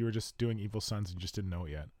orcs. Like you were just doing Evil Suns and just didn't know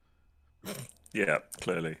it yet. Yeah,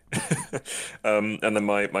 clearly. And then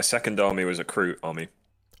my second army was a Kroot army.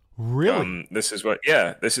 Really? This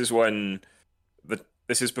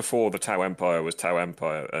is before the Tau Empire was Tau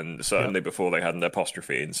Empire, and certainly before they had an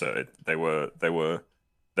apostrophe, and so they were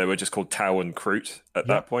just called Tau and Kroot at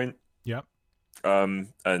that point. Yep. And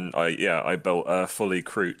I built a fully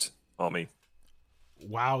Kroot army.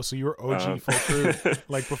 Wow, so you were OG full Kroot,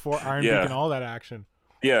 like before Iron Yeah, Beacon, all that action.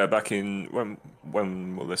 yeah. Back in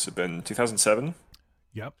when will this have been? 2007,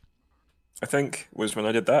 Yep. I think, was when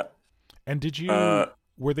I did that. And did Uh, you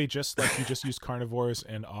were they just like you just used carnivores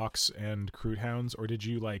and ox and Kroot hounds, or did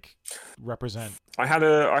you like represent? I had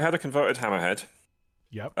a converted hammerhead.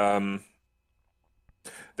 Yep.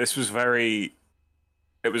 This was very.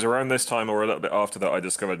 It was around this time or a little bit after that I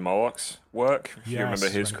discovered Moloch's work, if you remember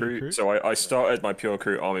Yes, his Renegade crew. Kroot. So I started my pure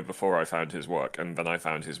crew army before I found his work, and then I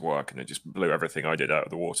found his work, and it just blew everything I did out of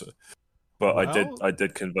the water. But Well, I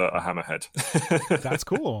did convert a hammerhead. that's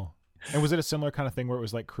cool. And was it a similar kind of thing where it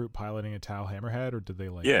was like Kroot piloting a Tau Hammerhead, or did they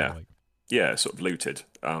like Yeah, like yeah, sort of looted.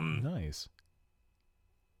 nice?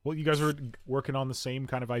 Well, you guys were working on the same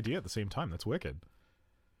kind of idea at the same time. That's wicked.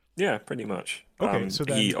 Yeah, pretty much. Okay, so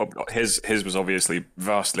then His was obviously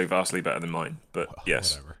vastly better than mine, but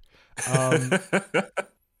yes. whatever.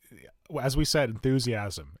 As we said,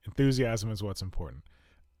 enthusiasm. Enthusiasm is what's important.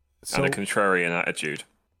 So, And a contrarian attitude.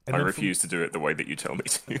 and I then refuse to do it the way that you tell me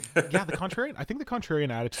to. yeah, the contrarian. I think the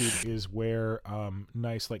contrarian attitude is where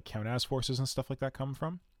nice like count as forces and stuff like that come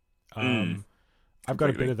from. I've got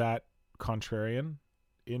a bit completely. of that contrarian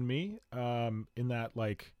in me. In that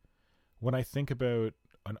like when I think about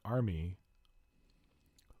an army,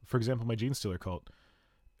 for example, my Gene Stealer cult.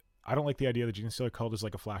 I don't like the idea that Gene Stealer cult is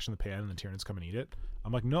like a flash in the pan and the Tyranids come and eat it.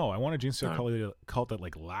 I'm like, no, I want a Gene Stealer cult that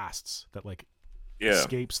like lasts, that like Yeah.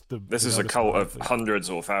 escapes the. This is a cult of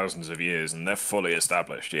hundreds or thousands of years, and they're fully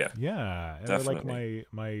established. Yeah, Yeah, and definitely. like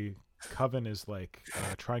my coven is like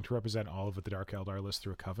trying to represent all of the Dark Eldar list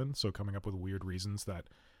through a coven, so coming up with weird reasons that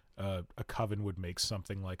a coven would make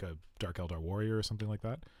something like a Dark Eldar warrior or something like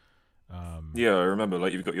that. Yeah, I remember.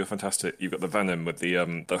 Like you've got the venom with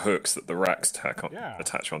the hooks that the racks Yeah,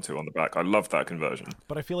 attach onto on the back. I love that conversion.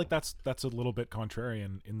 but I feel like that's a little bit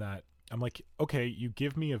contrarian in that I'm like, okay, you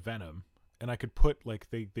give me a venom, and I could put like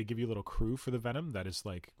they give you a little crew for the venom that is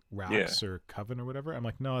like Rax or Coven or whatever. I'm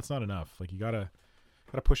like, no, it's not enough. Like you gotta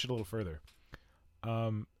push it a little further.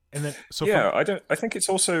 And then so Yeah, I think it's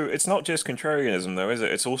not just contrarianism though, is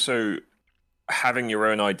it? It's also having your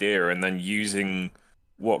own idea and then using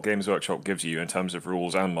what Games Workshop gives you in terms of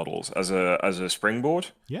rules and models as a springboard.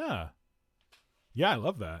 yeah, I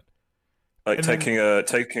love that. Like And then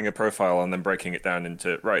taking a profile and then breaking it down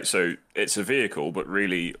into right. So it's a vehicle, but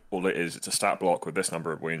really all it is, it's a stat block with this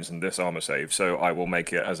number of wounds and this armor save. So I will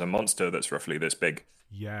make it as a monster that's roughly this big.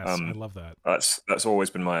 yes, I love that. That's always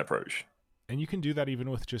been my approach. And you can do that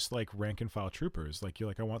even with just like rank and file troopers. Like you're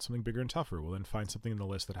like, I want something bigger and tougher. Well, then find something in the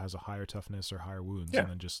list that has a higher toughness or higher wounds, Yeah. and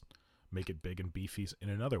then just make it big and beefy in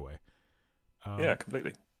another way. Yeah,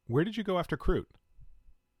 completely. Where did you go after Kroot?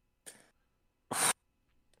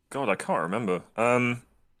 God, I can't remember. I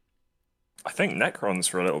think Necrons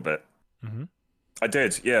for a little bit. Mm-hmm. I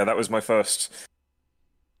did. Yeah, that was my first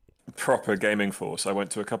proper gaming force. I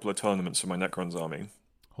went to a couple of tournaments for my Necrons army.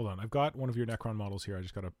 Hold on, I've got one of your Necron models here. I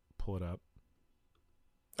just gotta pull it up.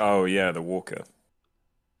 Oh yeah, the Walker.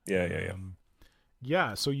 Yeah.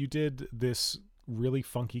 Yeah, so you did this really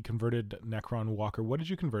funky converted Necron Walker. What did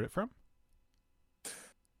you convert it from?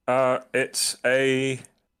 It's a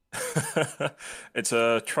it's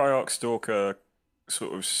a Triox Stalker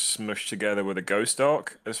sort of smushed together with a Ghost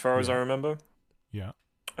Arc, as far as I Yeah. remember. Yeah.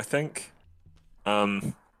 I think.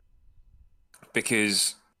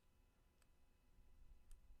 Because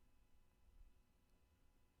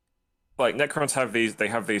like Necrons have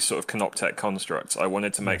these sort of Canoptech constructs. I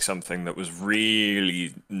wanted to make Yes. something that was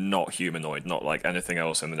really not humanoid, not like anything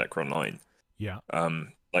else in the Necron line. Yeah.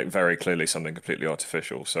 Like very clearly something completely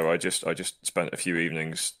artificial. So I just spent a few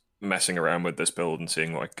evenings messing around with this build and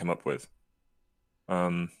seeing what I could come up with.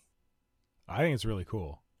 I think it's really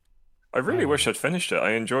cool. I really wish I'd finished it.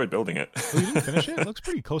 I enjoyed building it. Oh, you didn't finish it? It looks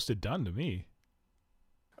pretty close to done to me.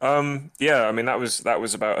 Yeah, I mean that was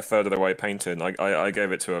about a third of the way painted. I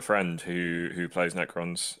gave it to a friend who plays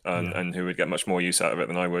Necrons and who would get much more use out of it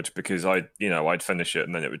than I would because I'd finish it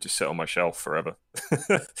and then it would just sit on my shelf forever.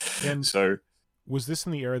 And so was this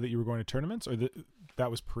in the era that you were going to tournaments, or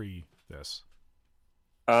that was pre this?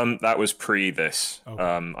 that was pre this. Okay.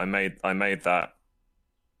 I made that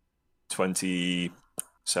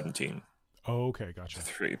 2017. Oh, okay, gotcha.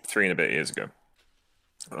 Three and a bit years ago.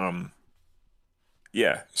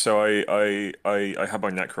 Yeah, so I had my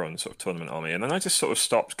Necron sort of tournament army, and then I just sort of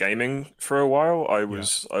stopped gaming for a while. I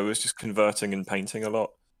was just converting and painting a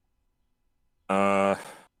lot.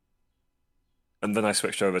 And then I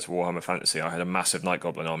switched over to Warhammer Fantasy. I had a massive Night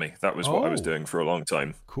Goblin army. That was what I was Oh. doing for a long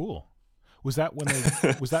time. Cool. Was that when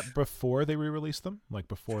they was that before they re-released them? Like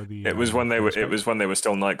before the It was when they were. first It part? was when they were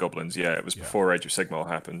still Night Goblins. Yeah, it was Yeah. before Age of Sigmar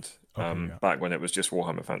happened. Okay, yeah. Back when it was just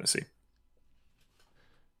Warhammer Fantasy.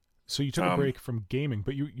 So you took a Um, break from gaming,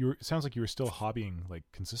 but you it sounds like you were still hobbying like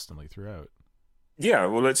consistently throughout. Yeah,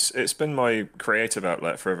 well, it's been my creative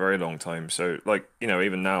outlet for a very long time. So, like,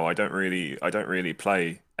 even now, I don't really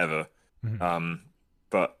play ever. Mhm. Um,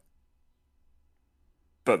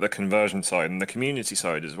 but the conversion side and the community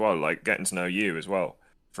side as well, like getting to know you as well,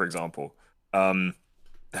 for example,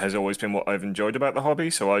 has always been what I've enjoyed about the hobby.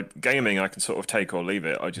 So, gaming, I can sort of take or leave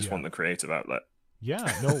it. I just Yeah. want the creative outlet.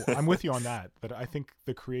 Yeah, no, I'm with you on that. But I think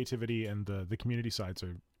the creativity and the community sides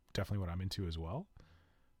are definitely what I'm into as well.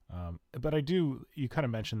 But you kind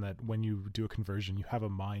of mentioned that when you do a conversion, you have a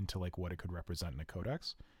mind to like what it could represent in a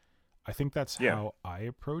codex. I think that's Yeah. how I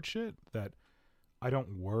approach it. That I don't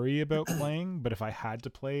worry about playing, but if I had to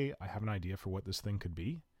play, I have an idea for what this thing could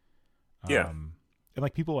be. Yeah. And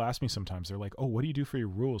like people ask me sometimes, they're like, "Oh, what do you do for your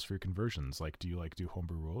rules for your conversions? Like, do you like do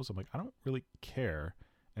homebrew rules?" I'm like, I don't really care.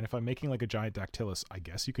 And if I'm making like a giant Dactylus, I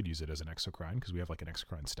guess you could use it as an exocrine because we have like an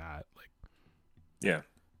exocrine stat. Like, Yeah.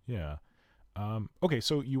 yeah. Okay,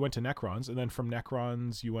 so you went to Necrons, and then from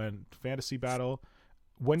Necrons you went Fantasy Battle.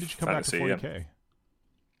 When did you come Fantasy, back yeah. to 40K?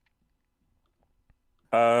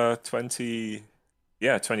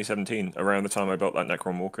 2017, around the time I built that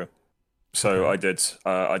Necron Walker. So Okay.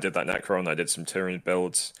 I did that Necron. I did some Tyranid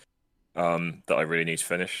builds that I really need to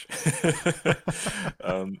finish.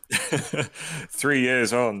 um, 3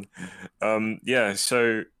 years on. Yeah.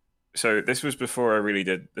 So this was before I really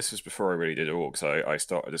did. This was before I really did orcs. I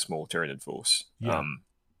started a small Tyranid force. Yeah.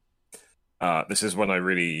 This is when I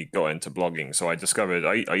really got into blogging. So I discovered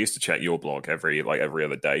I used to check your blog every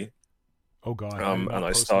other day. Oh God, I did not And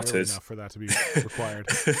I post nearly started. enough for that to be required.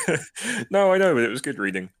 No, I know, but it was good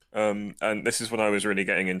reading. And this is when I was really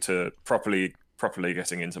getting into properly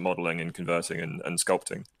getting into modeling and converting and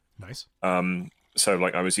sculpting. Nice. So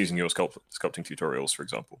like I was using your sculpting tutorials, for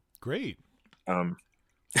example. Great. Um,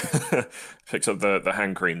 picked up the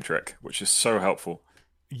hand cream trick, which is so helpful.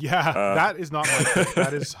 Yeah, Uh, that is not my trick.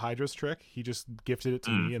 That is Hydra's trick. He just gifted it to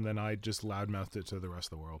Mm. me, and then I just loudmouthed it to the rest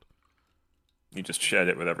of the world. You just shared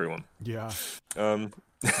it with everyone. Yeah. Um,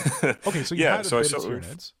 Okay, so you yeah, had a so I bit of sort of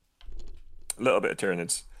Tyranids. a little bit of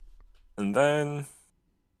Tyranids, and then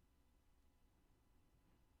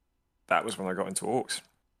that was when I got into orcs.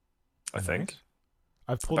 I think Nice.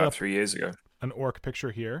 I've pulled about up 3 years ago. an orc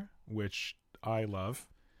picture here, which I love.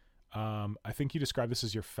 I think you described this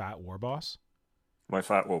as your fat war boss. My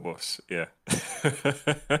fat war boss, yeah.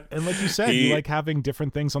 And like you said, He- you like having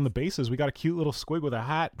different things on the bases. We got a cute little squig with a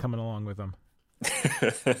hat coming along with him.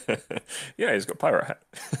 Yeah, he's got pirate hat.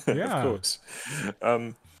 Yeah. Of course.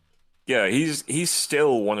 Yeah, he's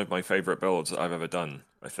still one of my favorite builds that I've ever done,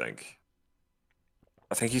 I think.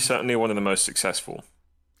 I think he's certainly one of the most successful.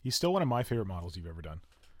 He's still one of my favorite models you've ever done.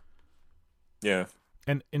 Yeah.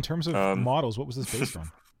 And in terms of models, what was this based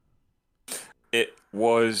on? It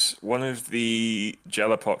was one of the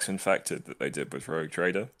Jellipox infected that they did with Rogue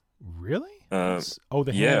Trader. Really? Uh, Oh,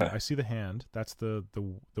 the yeah. hand. I see the hand. That's the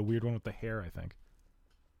weird one with the hair, I think.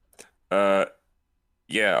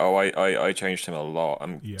 Yeah, oh I changed him a lot.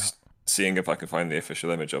 I'm Yeah. seeing if I can find the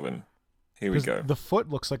official image of him. Here we 'Cause go. the foot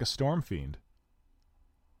looks like a storm fiend.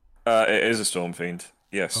 It is a Storm Fiend.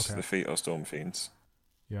 Yes, Okay. the feet are Storm Fiends.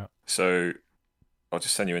 Yeah. So I'll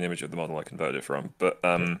just send you an image of the model I converted it from. But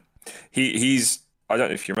he's I don't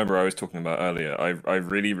know if you remember I was talking about earlier. I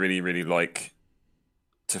really, really, really like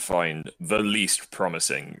to find the least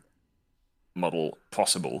promising model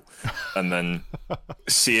possible and then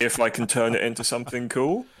see if I can turn it into something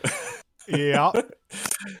cool. Yeah.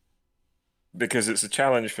 Because it's a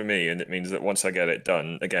challenge for me, and it means that once I get it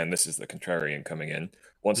done, again, this is the contrarian coming in.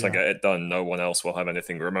 Once I Yeah. get it done, no one else will have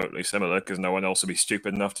anything remotely similar because no one else will be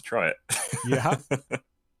stupid enough to try it. Yeah.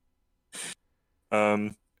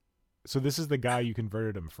 Um, So this is the guy you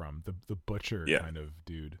converted him from, the butcher Yeah. kind of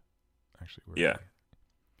dude. Actually, where Yeah. are they?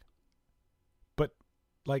 But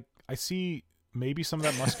like I see maybe some of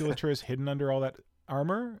that musculature is hidden under all that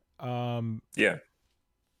armor. yeah,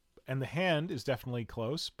 And the hand is definitely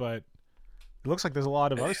close, but it looks like there's a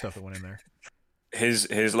lot of other stuff that went in there.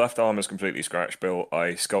 his left arm is completely scratch built.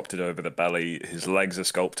 I sculpted over the belly. His legs are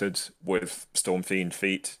sculpted with Storm Fiend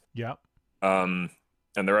feet. Yeah.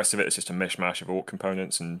 And the rest of it is just a mishmash of orc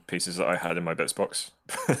components and pieces that I had in my bits box.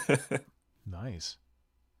 Nice.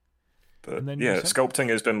 But And then you yeah, said- sculpting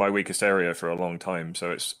has been my weakest area for a long time,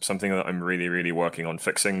 so it's something that I'm really, really working on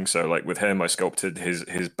fixing. So like with him, I sculpted his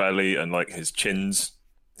belly and like his chins,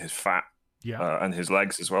 his fat, Yeah. and his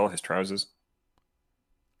legs as well, his trousers.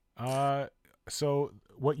 So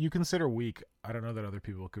what you consider weak, I don't know that other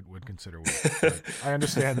people would consider weak. But I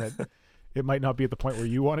understand that it might not be at the point where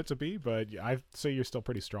you want it to be, but I'd say you're still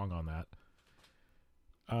pretty strong on that.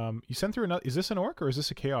 You sent through another. Is this an orc or is this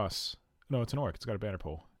a chaos? No, it's an orc. It's got a banner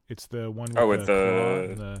pole. It's the one with the claw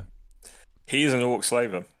and the... He's an orc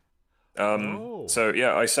slaver. So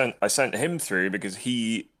yeah, I sent him through because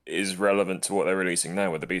he is relevant to what they're releasing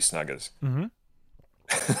now with the Beast Snaggers. Mm-hmm.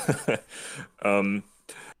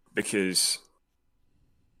 Because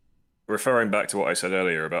referring back to what I said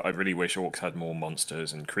earlier about I really wish orcs had more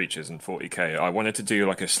monsters and creatures in 40k. I wanted to do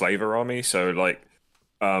like a slaver army, so like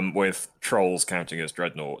with trolls counting as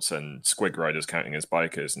dreadnoughts and squig riders counting as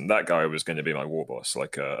bikers, and that guy was going to be my war boss,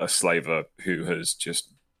 like a slaver who has just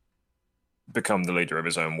become the leader of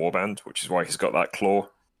his own warband, which is why he's got that claw.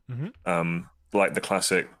 Mm-hmm. Like the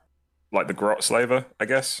classic, like the grot slaver, I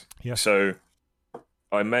guess. Yeah. So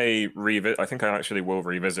I may revisit. I think I actually will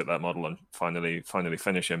revisit that model and finally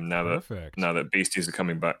finish him now that beasties are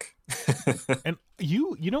coming back. And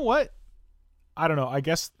you know what? I don't know. I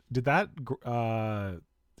guess did that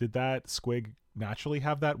squig naturally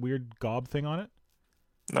have that weird gob thing on it?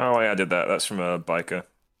 No, I added that. That's from a biker.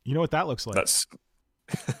 You know what that looks like?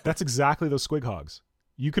 That's exactly those squig hogs.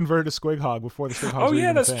 You converted a squig hog before the squig hogs. Oh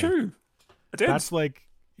yeah, that's true. I did. That's like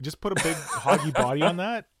you just put a big hoggy body on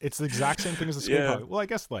that. It's the exact same thing as the squig hog. Well, I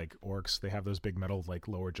guess like orcs, they have those big metal like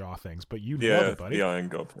lower jaw things, but you nailed it, buddy. The iron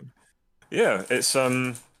goblin. Yeah, it's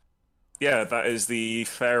yeah, that is the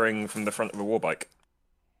fairing from the front of a war bike.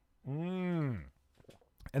 And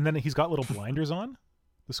then he's got little blinders on,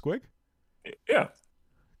 the squig? Yeah.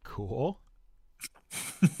 Cool.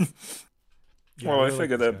 Yeah, well, I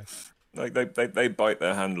figure they bite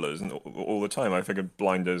their handlers and all the time. I figured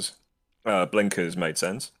blinkers made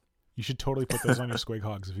sense. You should totally put those on your squig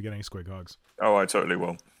hogs if you get any squig hogs. Oh, I totally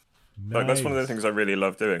will. Nice. Like, that's one of the things I really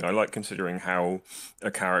love doing. I like considering how a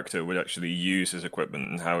character would actually use his equipment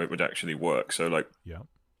and how it would actually work. So, like,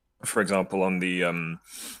 for example, on the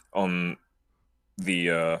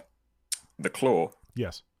claw,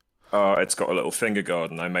 yes, it's got a little finger guard,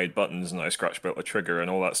 and I made buttons, and I scratch built a trigger and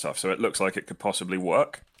all that stuff. So it looks like it could possibly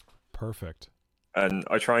work. Perfect. And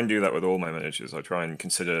I try and do that with all my miniatures. I try and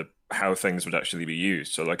consider how things would actually be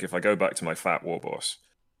used. So, like, if I go back to my fat war boss,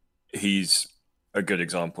 he's a good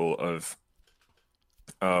example of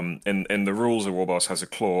in the rules a warboss has a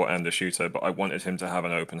claw and a shooter, but I wanted him to have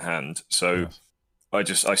an open hand, so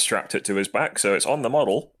yes. I strapped it to his back, so it's on the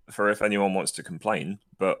model for if anyone wants to complain,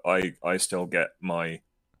 but I still get my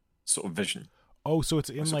sort of vision. Oh, so it's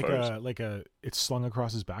in like a it's slung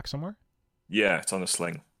across his back somewhere? Yeah, it's on a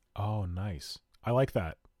sling. Oh, nice. I like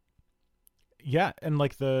that. Yeah, and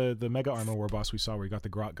like the Mega Armor Warboss we saw where you got the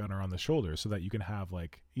Grot Gunner on the shoulder so that you can have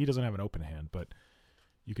like, he doesn't have an open hand, but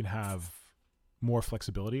you can have more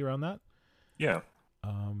flexibility around that. Yeah.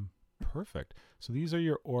 Perfect. So these are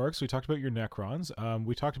your orcs. We talked about your Necrons.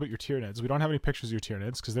 We talked about your Tyranids. We don't have any pictures of your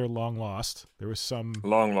Tyranids because they're long lost. There was some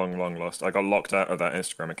long lost. I got locked out of that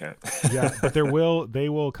Instagram account. Yeah, but they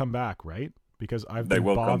will come back, right? Because I've been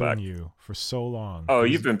bothering you for so long. Oh,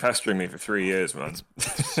 you've been pestering me for 3 years, man.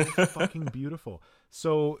 It's so fucking beautiful.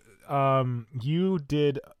 So, you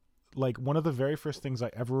did, like, one of the very first things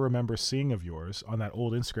I ever remember seeing of yours on that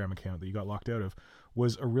old Instagram account that you got locked out of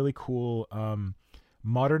was a really cool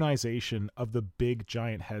modernization of the big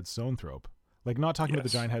giant head zoanthrope. Like, not talking about the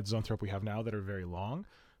giant head zoanthrope we have now that are very long,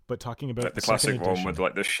 but talking about like the classic one with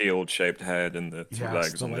like the shield-shaped head and the two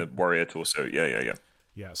legs and the warrior torso. Yeah.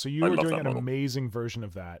 Yeah, so you were doing an amazing version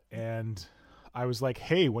of that, and I was like,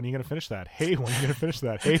 hey, when are you going to finish that? Hey, when are you going to finish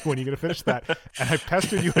that? Hey, when are you going to finish that? And I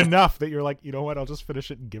pestered you enough that you're like, you know what, I'll just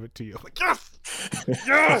finish it and give it to you. I'm like, yes!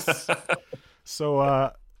 Yes!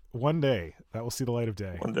 So one day, that will see the light of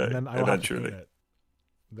day. One day, and then I will have to paint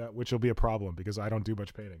it. Which will be a problem because I don't do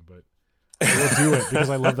much painting, but I will do it because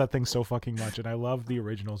I love that thing so fucking much, and I love the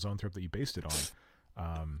original Zoanthrope that you based it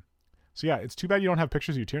on. So yeah, it's too bad you don't have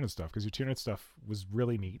pictures of your Tyranid stuff because your Tyranid stuff was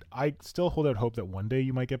really neat. I still hold out hope that one day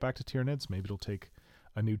you might get back to Tyranids. Maybe it'll take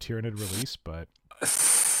a new Tyranid release, but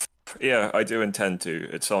yeah, I do intend to.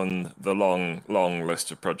 It's on the long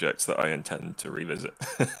list of projects that I intend to revisit.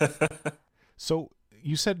 So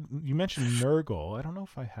you mentioned Nurgle. I don't know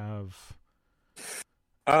if I have.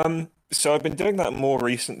 So I've been doing that more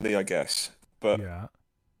recently, I guess. But yeah.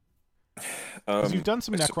 You've done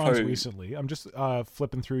some Necrons recently. I'm just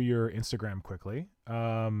flipping through your Instagram quickly.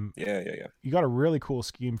 Yeah. You got a really cool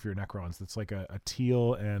scheme for your Necrons. That's like a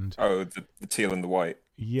teal and the teal and the white.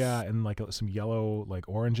 Yeah, and like some yellow, like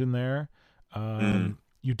orange in there.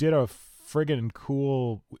 You did a friggin'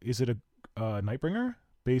 cool. Is it a Nightbringer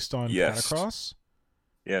based on Catacross?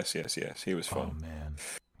 Yes. He was fun. Oh man,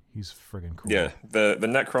 He's friggin' cool. Yeah, the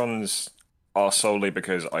Necrons are solely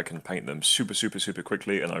because I can paint them super, super, super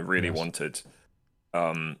quickly, and I really Yes. wanted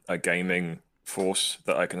a gaming force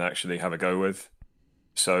that I can actually have a go with.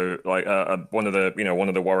 So like one of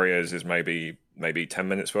the warriors is maybe 10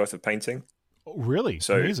 minutes worth of painting. Oh, really?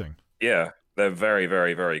 So Amazing. yeah, they're very,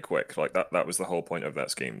 very, very quick. Like that was the whole point of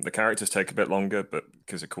that scheme. The characters take a bit longer, but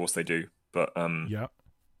because of course they do. But Yeah.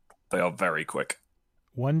 they are very quick.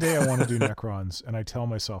 One day I want to do Necrons, and I tell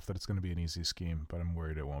myself that it's going to be an easy scheme, but I'm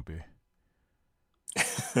worried it won't be.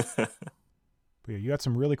 But yeah, you got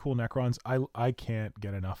some really cool Necrons. I can't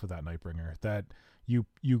get enough of that Nightbringer. That you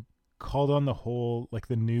called on the whole, like,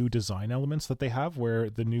 the new design elements that they have, where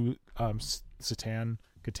the new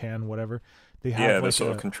Catan, whatever, they have Yeah, the like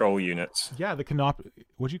sort of control units. yeah, the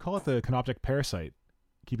what do you call it? The Canoptic Parasite,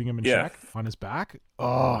 keeping him in Yeah. check on his back.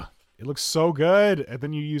 Oh, it looks so good. And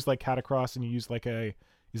then you use like Catacross, and you use like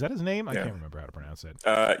is that his name? I Yeah. can't remember how to pronounce it.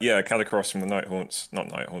 Yeah, Calicross from the Nighthaunts, not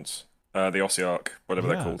Nighthaunts, the Ossiarch, whatever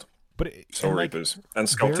Yeah. they're called. But Soul like, Reapers, and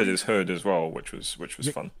sculpted very- his hood as well, which was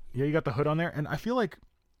Yeah. fun. Yeah, you got the hood on there, and I feel like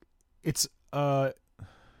it's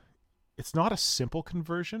not a simple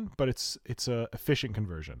conversion, but it's a efficient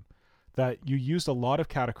conversion. That you used a lot of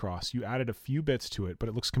Catacross, you added a few bits to it, but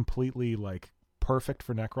it looks completely like perfect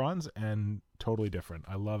for Necrons and totally different.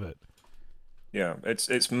 I love it. Yeah,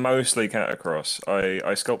 it's mostly Catacross.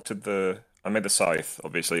 I made the scythe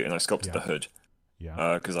obviously, and I sculpted Yeah. the hood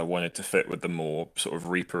Yeah. because I wanted to fit with the more sort of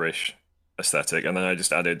Reaperish aesthetic, and then I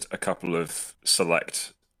just added a couple of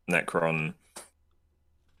select Necron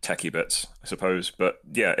techie bits, I suppose. But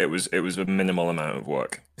yeah, it was a minimal amount of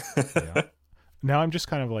work. Yeah. Now I'm just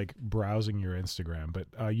kind of like browsing your Instagram,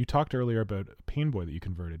 but you talked earlier about Painboy that you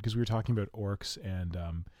converted, because we were talking about orcs and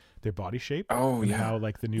their body shape. Oh, and yeah. how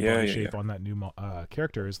like the new Yeah, body yeah, shape on that new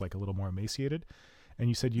character is like a little more emaciated. And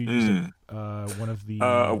you said you used one of the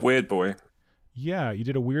A weird boy. yeah, you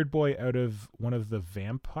did a weird boy out of one of the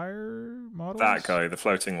vampire models. That guy, the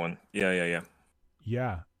floating one. Yeah.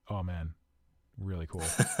 Yeah. Oh man, really cool.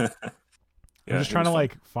 Yeah, I'm just he trying was to fun.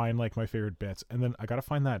 like find like my favorite bits, and then I gotta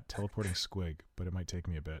find that teleporting squig, but it might take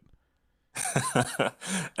me a bit.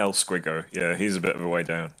 El Squigo. Yeah, he's a bit of a way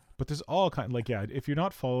down. But there's all kind like, yeah, if you're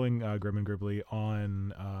not following Grim and Gribbly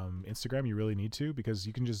on Instagram, you really need to, because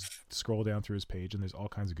you can just scroll down through his page and there's all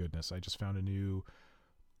kinds of goodness. I just found a new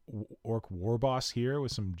orc war boss here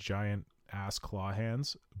with some giant ass claw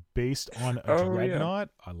hands based on a Oh, yeah. dreadnought.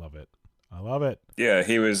 I love it. I love it. Yeah,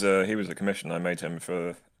 he was a commission. I made him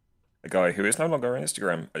for a guy who is no longer on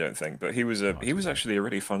Instagram, I don't think, but he was Oh, he was okay. actually a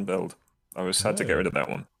really fun build. I was sad to get rid of that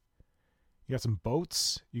one. You got some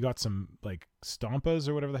boats. You got some like stompas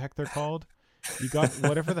or whatever the heck they're called. You got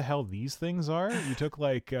whatever the hell these things are. You took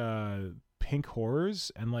like pink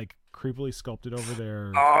horrors and like creepily sculpted over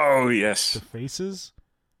their Oh yes, faces.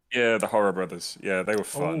 yeah, the Horror Brothers. Yeah, they were Oh,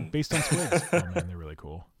 fun. based on squigs. Oh man, they're really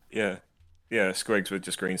cool. Yeah, squigs with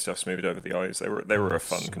just green stuff smoothed over the eyes. They were a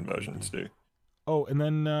fun So conversion creepy. to do. Oh, and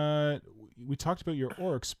then we talked about your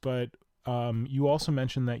orcs, but you also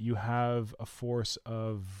mentioned that you have a force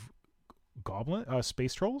of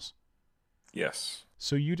space trolls. Yes.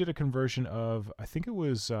 So you did a conversion of, I think it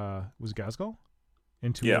was Gazgul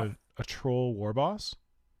into Yeah. a troll war boss.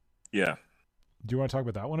 Yeah. Do you want to talk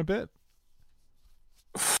about that one a bit?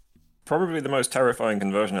 Probably the most terrifying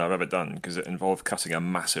conversion I've ever done because it involved cutting a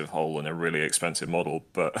massive hole in a really expensive model,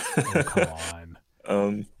 but Oh, come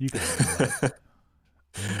on. You can do that.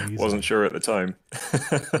 Amazing. wasn't sure at the time.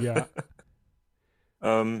 Yeah.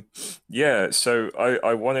 Yeah, so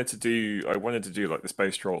I wanted to do like the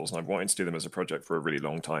space trolls, and I wanted to do them as a project for a really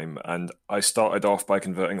long time. And I started off by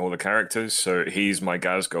converting all the characters. So he's my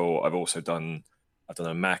Gazgul. I've done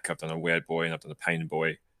a mech, I've done a weird boy, and I've done a pain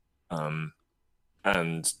boy.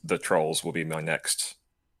 And the trolls will be my next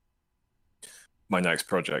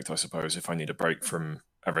project, I suppose, if I need a break from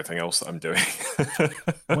everything else that I'm doing.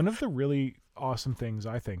 One of the really awesome things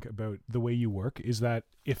I think about the way you work is that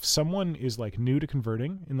if someone is like new to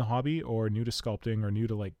converting in the hobby, or new to sculpting, or new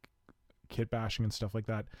to like kit bashing and stuff like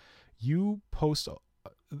that, you post.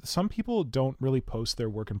 Some people don't really post their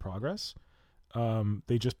work in progress.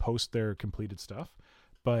 They just post their completed stuff.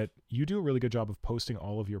 But you do a really good job of posting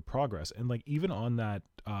all of your progress. And like even on that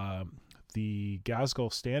the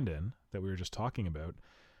Gazgul stand-in that we were just talking about,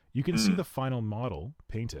 you can see the final model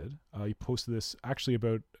painted. You posted this actually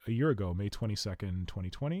about a year ago, May 22nd,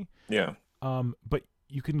 2020. Yeah. But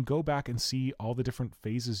you can go back and see all the different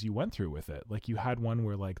phases you went through with it. Like you had one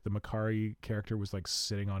where like the Makari character was like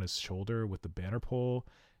sitting on his shoulder with the banner pole.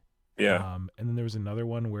 Yeah. And then there was another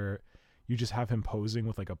one where you just have him posing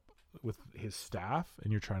with with his staff,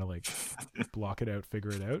 and you're trying to like block it out,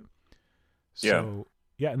 figure it out. So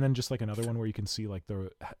Yeah, and then just like another one where you can see like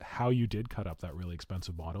how you did cut up that really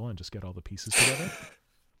expensive model and just get all the pieces together.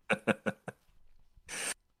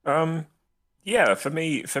 Yeah, for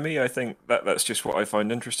me, I think that's just what I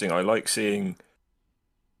find interesting. I like seeing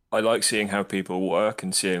how people work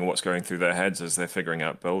and seeing what's going through their heads as they're figuring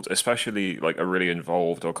out builds, especially like a really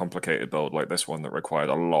involved or complicated build like this one that required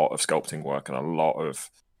a lot of sculpting work and a lot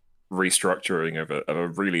of restructuring of a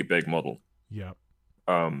really big model. Yeah.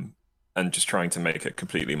 And just trying to make it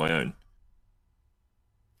completely my own.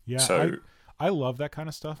 Yeah, so I love that kind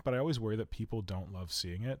of stuff, but I always worry that people don't love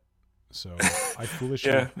seeing it. So I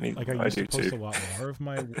foolishly I used to post too. a lot more of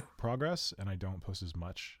my progress, and I don't post as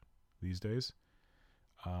much these days.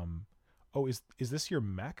 Oh, is this your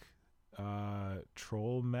mech?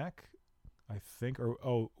 Troll mech, I think,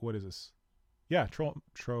 or what is this? Yeah,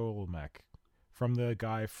 troll mech from the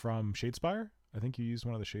guy from Shadespire. I think you used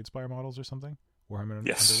one of the Shadespire models or something. Warhammer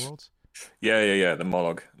Underworlds. Yeah. The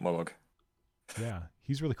Mollog. Yeah,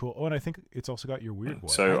 he's really cool. Oh, and I think it's also got your weird boy.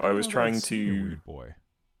 So I was trying to your weird boy.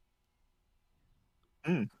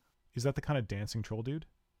 Is that the kind of dancing troll dude?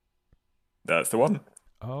 That's the one.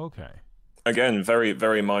 Oh, okay. Again, very,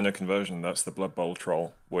 very minor conversion. That's the Blood Bowl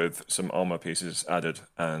troll with some armor pieces added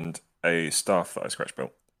and a staff that I scratch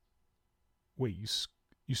built. Wait,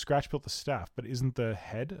 you scratch built the staff, but isn't the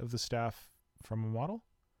head of the staff from a model?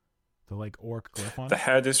 The like orc glyph on it? The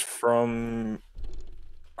head is from...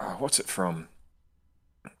 what's it from?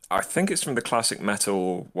 I think it's from the classic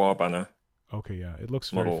metal Warbanner. Okay, yeah. It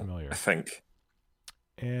looks model, very familiar. I think.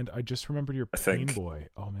 And I just remembered your Pain Boy.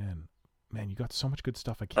 Oh, man. Man, you got so much good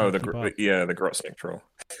stuff. I can't keep up. The Grotsnick troll.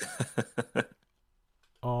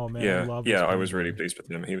 Oh, man, I love this I was really pleased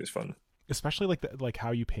with him. He was fun. Especially like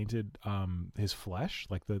how you painted his flesh,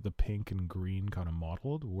 like the pink and green kind of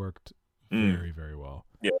mottled worked very, very well.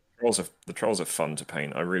 Yeah, the trolls are fun to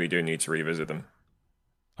paint. I really do need to revisit them.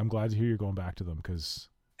 I'm glad to hear you're going back to them because,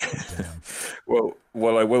 damn.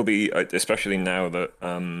 well, I will be, especially now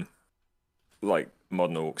that like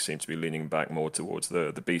modern orcs seem to be leaning back more towards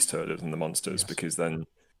the beast herders and the monsters, because then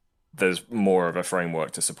there's more of a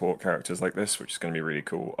framework to support characters like this, which is going to be really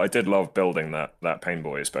cool. I did love building that Pain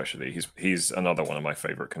Boy, especially. He's another one of my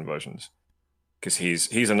favorite conversions, because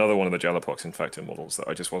he's another one of the Jellipox infected models that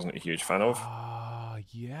I just wasn't a huge fan of.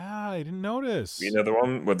 Yeah, I didn't notice. You know the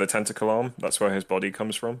one with the tentacle arm? That's where his body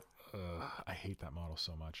comes from. I hate that model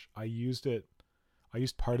so much. I used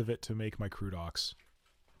part of it to make my Crudox.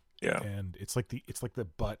 Yeah, and it's like the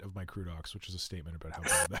butt of my Crudox, which is a statement about how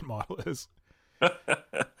bad that model is.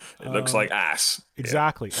 It looks like ass.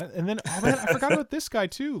 Exactly. Yeah. And then I forgot about this guy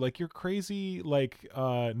too. Like your crazy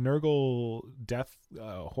Nurgle death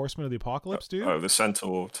horseman of the apocalypse dude. Oh, the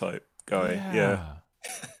centaur type guy. Yeah.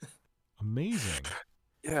 Amazing.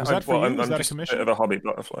 Yeah. Was that for you? I'm was that just a commission? A bit of a hobby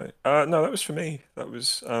butterfly. No, that was for me. That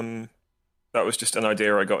was just an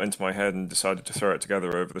idea I got into my head and decided to throw it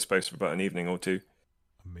together over the space of about an evening or two.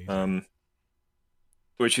 Amazing.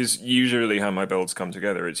 Which is usually how my builds come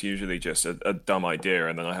together. It's usually just a dumb idea,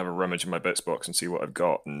 and then I have a rummage in my bits box and see what I've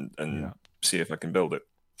got and see if I can build it.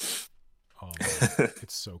 Oh, man.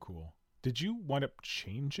 It's so cool. Did you wind up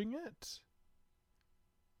changing it?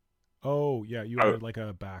 Oh, yeah, you added like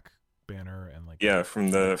a back banner and like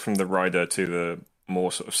from the rider to the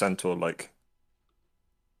more sort of centaur like.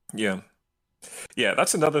 Yeah,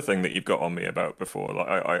 that's another thing that you've got on me about before.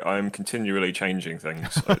 Like I'm continually changing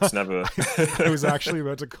things. It's never. I was actually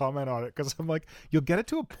about to comment on it because I'm like, you'll get it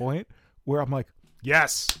to a point where I'm like,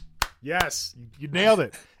 yes, you nailed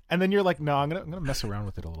it, and then you're like, no, I'm gonna mess around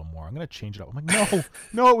with it a little more. I'm gonna change it up. I'm like,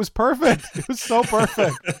 no, it was perfect. It was so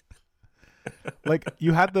perfect. Like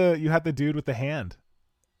you had the dude with the hand.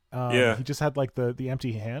 He just had like the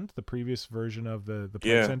empty hand, the previous version of the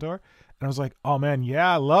Centaur, and I was like, oh man,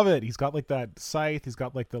 yeah, I love it. He's got like that scythe, he's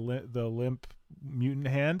got like the limp mutant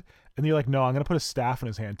hand, and you're like, no, I'm gonna put a staff in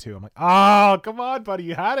his hand too. I'm like, oh, come on, buddy,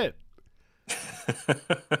 you had it.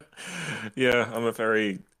 Yeah, I'm a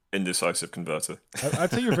very indecisive converter.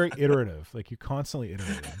 I'd say you're very iterative. Like you're constantly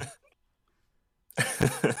iterating.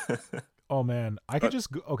 Oh man, I could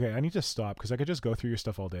just go, okay. I need to stop because I could just go through your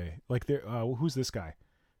stuff all day. Like there, who's this guy?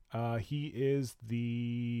 He is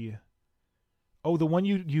the one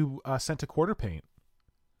you sent to Quarter Paint.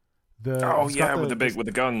 With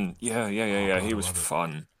the gun. Yeah. He was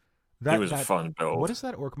fun. He was a fun build. What is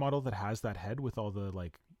that orc model that has that head with all the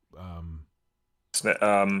like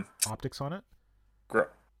optics on it?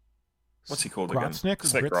 What's he called again?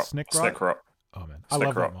 Snickrot. Oh man, I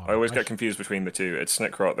love that model. I always get confused between the two. It's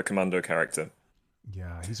Snickrot, the commando character.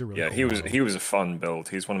 Yeah, he's a really cool model. He was a fun build.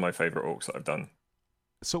 He's one of my favorite orcs that I've done.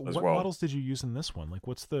 So what models did you use in this one? Like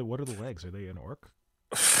what are the legs? Are they an orc?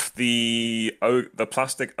 have the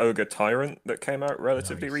plastic ogre tyrant that came out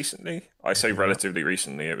relatively Nice. recently. I say Okay, yeah. relatively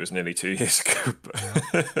recently; it was nearly 2 years ago.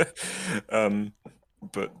 Yeah.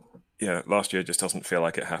 But yeah, last year just doesn't feel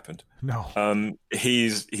like it happened. No.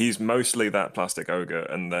 He's mostly that plastic ogre,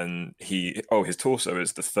 and then his torso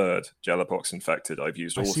is the third Jellypox infected. I've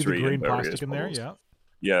used I all see the three in green various plastic in there. models. Yeah.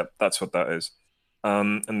 Yeah, that's what that is.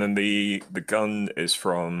 And then the gun is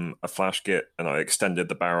from a flash kit, and I extended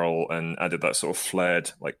the barrel and added that sort of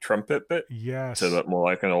flared like trumpet bit to Yes. look more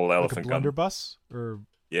like an old Like a elephant gun. blunderbuss or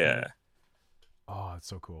Yeah. oh, it's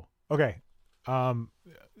so cool. Okay. Um,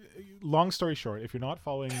 long story short, if you're not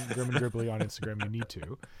following Grim and Gribbly on Instagram, you need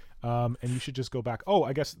to. And you should just go back. Oh,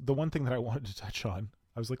 I guess the one thing that I wanted to touch on,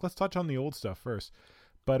 I was like, let's touch on the old stuff first.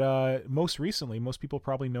 But most recently, most people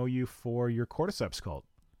probably know you for your Cordyceps cult.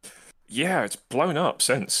 Yeah, it's blown up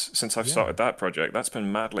since I've Yeah. started that project. That's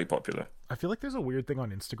been madly popular. I feel like there's a weird thing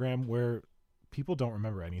on Instagram where people don't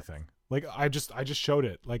remember anything. Like I just showed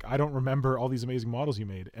it. Like I don't remember all these amazing models you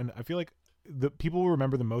made, and I feel like the people will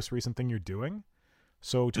remember the most recent thing you're doing.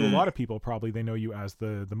 So to a lot of people, probably they know you as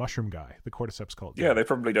the mushroom guy, the Cordyceps cult guy. Yeah, they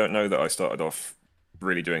probably don't know that I started off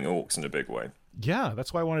really doing orcs in a big way. Yeah,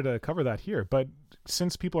 that's why I wanted to cover that here. But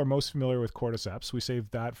since people are most familiar with Cordyceps, we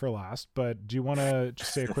saved that for last. But do you want to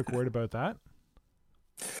just say a quick word about that?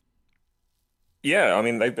 Yeah, I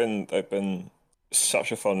mean they've been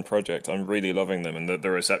such a fun project. I'm really loving them, and the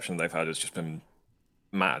reception they've had has just been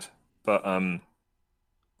mad. But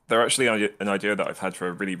they're actually an idea that I've had for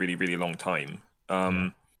a really, really, really long time.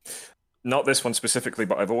 Not this one specifically,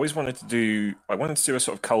 but I've always wanted to do. I wanted to do a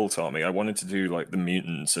sort of cult army. I wanted to do like the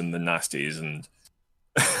mutants and the nasties and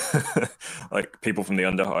like people from the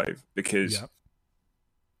Underhive because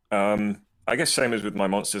I guess same as with my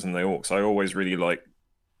monsters and the orcs. I always really like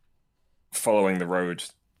following the road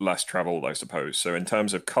less traveled, I suppose. So in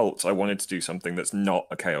terms of cults, I wanted to do something that's not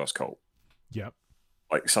a chaos cult, Yep.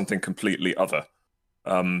 like something completely other.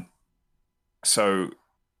 So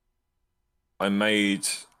I made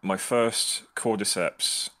my first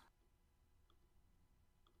Cordyceps.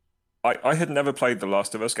 I had never played the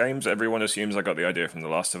Last of Us games. Everyone assumes I got the idea from the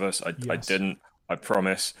Last of Us. I Yes. didn't. I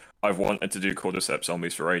promise. I've wanted to do Cordyceps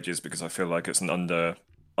zombies for ages because I feel like it's an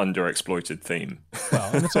underexploited theme.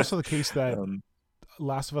 Well, and it's also the case that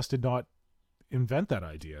Last of Us did not invent that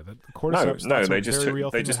idea. That the Cordyceps, no, that's a they just very took real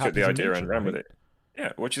they thing just that took the happens in idea nature, and ran with right? it.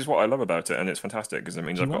 Yeah, which is what I love about it, and it's fantastic because it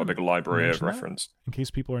means Do you I've got a wanna big library of mention that? reference. In case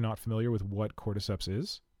people are not familiar with what Cordyceps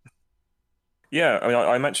is. Yeah, I mean,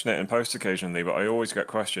 I mention it in posts occasionally, but I always get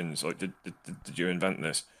questions like, "Did you invent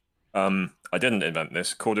this?" I didn't invent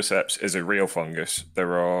this. Cordyceps is a real fungus.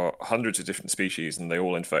 There are hundreds of different species, and they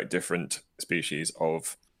all infect different species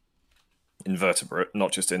of invertebrate,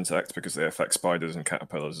 not just insects, because they affect spiders and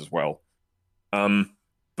caterpillars as well.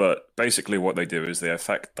 But basically, what they do is they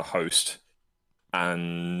affect the host,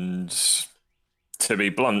 and to be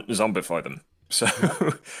blunt, zombify them. So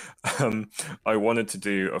I wanted to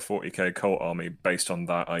do a 40k cult army based on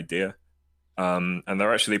that idea. And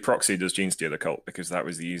they're actually proxied as Genestealer cult because that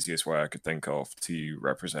was the easiest way I could think of to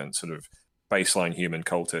represent sort of baseline human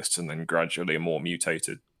cultists and then gradually more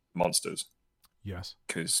mutated monsters. Yes.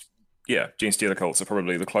 Because, yeah, Genestealer cults are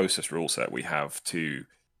probably the closest rule set we have to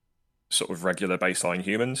sort of regular baseline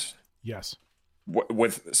humans. Yes.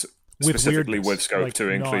 With specifically weirdness, with scope like to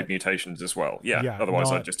include not- mutations as well. Yeah,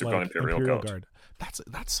 otherwise I'd just have gone Imperial Guard.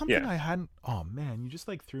 That's something I hadn't. Oh man, you just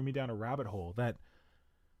like threw me down a rabbit hole. That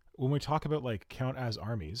when we talk about like count as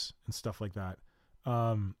armies and stuff like that,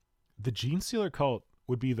 the Genestealer cult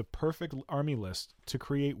would be the perfect army list to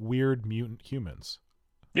create weird mutant humans.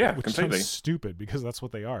 Yeah, which completely. sounds stupid because that's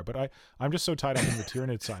what they are. But I'm just so tied up in the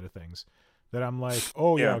Tyrannid side of things that I'm like,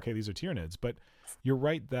 oh yeah, okay, these are Tyrannids. But you're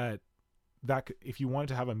right that if you wanted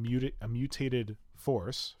to have a mutated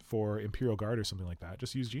force for Imperial Guard or something like that,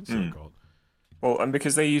 just use Genestealer cult. Well, and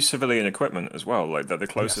because they use civilian equipment as well, like they're the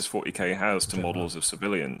closest 40k has to models of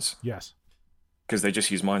civilians. Yes. Because they just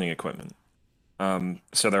use mining equipment.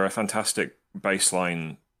 So they're a fantastic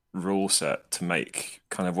baseline rule set to make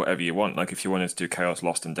kind of whatever you want. Like if you wanted to do Chaos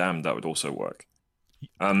Lost and Damned, that would also work.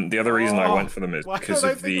 The other reason I went for them is because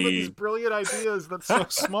of these brilliant ideas. That's so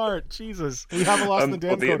smart. Jesus, we have a Lost and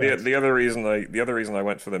Damned codex. The other reason I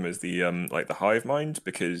went for them is the like the hive mind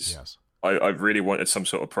because I really wanted some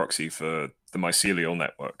sort of proxy for the mycelial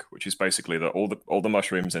network, which is basically that all the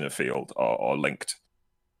mushrooms in a field are linked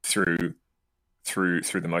through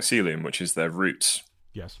the mycelium, which is their roots.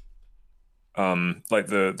 Yes. Like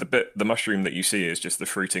the mushroom that you see is just the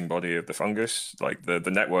fruiting body of the fungus. Like the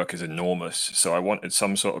network is enormous, so I wanted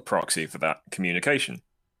some sort of proxy for that communication.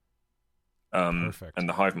 Perfect. And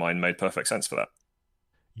the hive mind made perfect sense for that.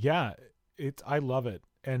 Yeah, I love it.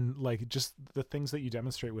 and like just the things that you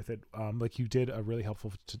demonstrate with it, like you did a really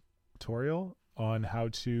helpful tutorial on how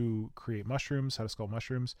to create mushrooms, how to sculpt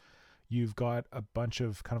mushrooms. You've got a bunch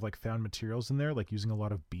of kind of like found materials in there, like using a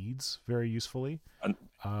lot of beads very usefully. And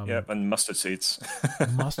and mustard seeds.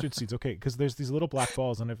 Mustard seeds, okay, because there's these little black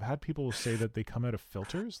balls, and I've had people say that they come out of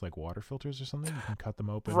filters, like water filters or something. You can cut them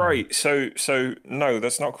open. Right. So no,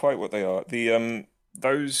 that's not quite what they are. The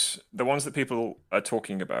ones that people are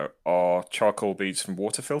talking about are charcoal beads from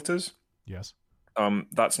water filters. Yes.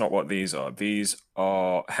 That's not what these are. These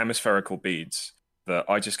are hemispherical beads that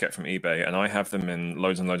I just get from eBay, and I have them in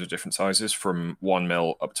loads and loads of different sizes, from 1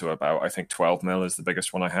 mil up to about, I think, 12 mil is the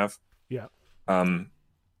biggest one I have. Yeah. And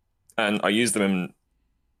I use them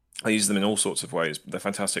in all sorts of ways. They're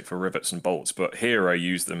fantastic for rivets and bolts, but here I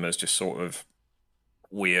use them as just sort of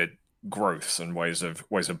weird growths and ways of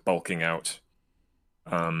bulking out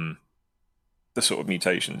the sort of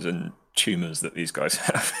mutations and tumors that these guys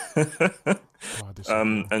have. God, so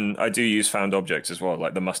cool. And I do use found objects as well,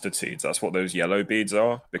 like the mustard seeds. That's what those yellow beads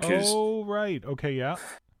are. Because right. Okay, yeah.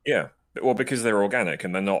 Yeah. Well, because they're organic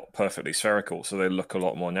and they're not perfectly spherical, so they look a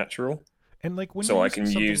lot more natural. And like when so I can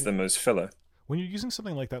use them as filler. When you're using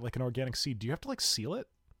something like that, like an organic seed, do you have to like seal it?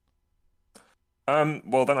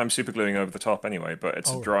 Well, then I'm super gluing over the top anyway, but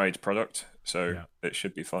it's a dried product, so it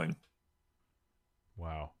should be fine.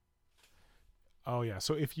 Wow. Oh yeah.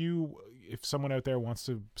 So if someone out there wants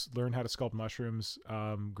to learn how to sculpt mushrooms,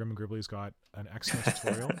 Grim and Gribbly's got an excellent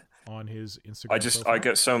tutorial on his Instagram. I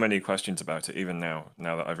get so many questions about it even now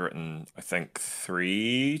that I've written, I think,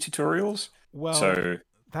 3 tutorials. Well, so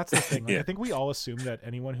that's the thing. Like, I think we all assume that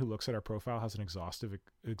anyone who looks at our profile has an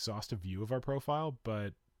exhaustive view of our profile,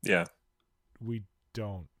 but yeah, we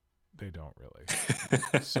don't. They don't really.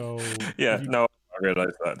 So no, I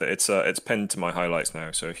realize that it's pinned to my highlights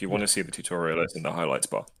now. So if you want to see the tutorial, it's in the highlights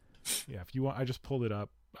bar. Yeah, if you want, I just pulled it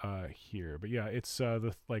up here. But yeah, it's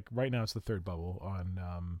right now it's the third bubble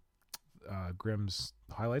on Grim's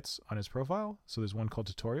highlights on his profile. So there's one called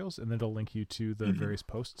tutorials, and then it'll link you to the various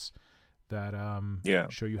posts that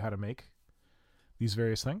show you how to make these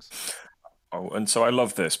various things. Oh, and so I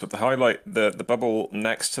love this, but the bubble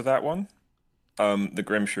next to that one, the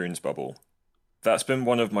Grimshrooms bubble, that's been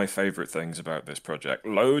one of my favorite things about this project.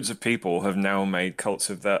 Loads of people have now made cults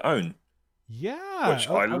of their own. Yeah, which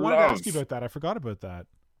I wanted to ask you about that. I forgot about that.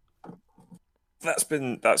 That's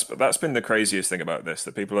been the craziest thing about this,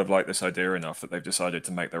 that people have liked this idea enough that they've decided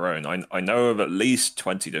to make their own. I know of at least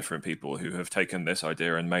 20 different people who have taken this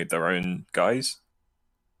idea and made their own guys.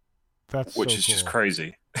 Which is just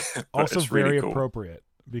crazy. Also it's very really cool. Appropriate,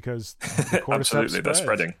 because the absolutely they're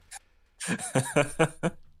spreading.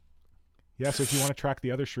 Yeah, so if you want to track the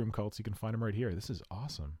other shroom cults, you can find them right here. This is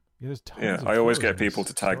awesome. Yeah, there's tons of I always get photos people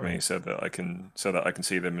to tag me so that I can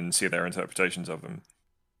see them and see their interpretations of them.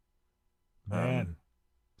 Man,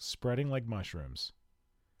 spreading like mushrooms.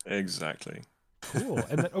 Exactly. Cool.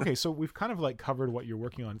 And then, okay, so we've kind of like covered what you're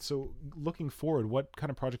working on. So looking forward, what kind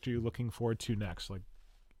of project are you looking forward to next? Like,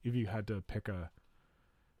 if you had to pick a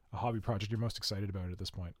hobby project you're most excited about at this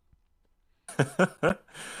point.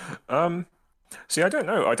 See, I don't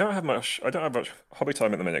know. I don't have much hobby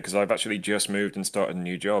time at the minute because I've actually just moved and started a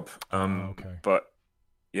new job. Okay. But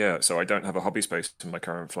yeah, so I don't have a hobby space in my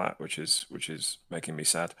current flat, which is making me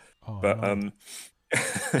sad. No.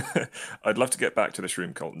 I'd love to get back to the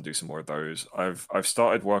Shroom Cult and do some more of those. I've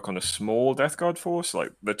started work on a small Death Guard force,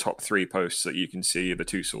 like the top 3 posts that you can see, the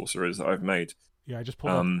 2 sorcerers that I've made. Yeah, I just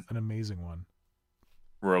pulled up an amazing one.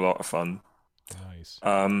 Were a lot of fun. Nice.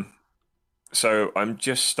 So I'm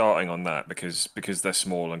just starting on that because they're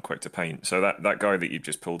small and quick to paint. So that guy that you've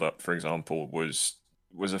just pulled up, for example, was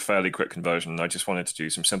a fairly quick conversion. I just wanted to do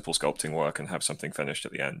some simple sculpting work and have something finished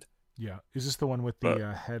at the end. Yeah. Is this the one with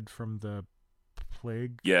the head from the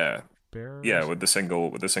plague? Yeah. Bear? Yeah, with the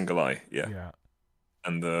single eye. Yeah. Yeah.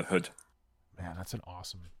 And the hood. Man, that's an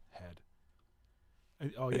awesome head.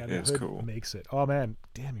 Oh yeah, it the is hood cool. makes it. Oh man,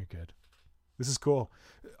 damn, you're good. This is cool.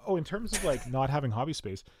 Oh, in terms of like not having hobby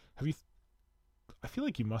space, I feel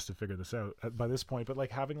like you must have figured this out by this point, but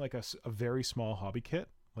like having like a very small hobby kit,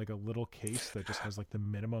 like a little case that just has like the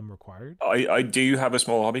minimum required. I do have a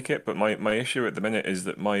small hobby kit, but my issue at the minute is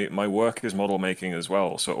that my work is model making as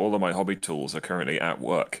well. So all of my hobby tools are currently at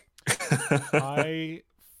work. I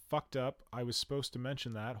fucked up. I was supposed to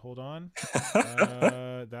mention that. Hold on.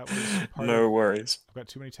 That was no worries. I've got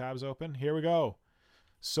too many tabs open. Here we go.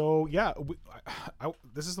 So yeah,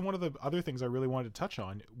 this is one of the other things I really wanted to touch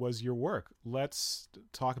on was your work. Let's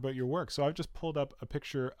talk about your work. So I've just pulled up a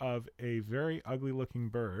picture of a very ugly looking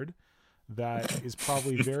bird that is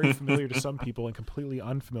probably very familiar to some people and completely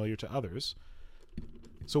unfamiliar to others.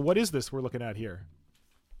 So what is this we're looking at here?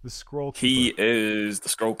 The Scroll Keeper. He is the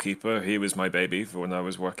Scroll Keeper. He was my baby for when I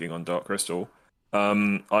was working on Dark Crystal.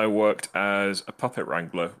 I worked as a puppet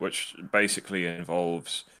wrangler, which basically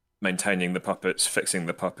involves maintaining the puppets, fixing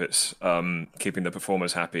the puppets, keeping the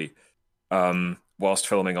performers happy, whilst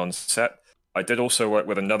filming on set. I did also work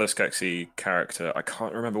with another Skeksis character. I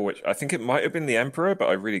can't remember which. I think it might have been the Emperor, but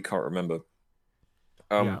I really can't remember.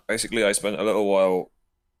 Basically, I spent a little while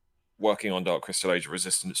working on Dark Crystal Age of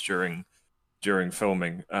Resistance during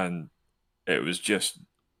filming, and it was just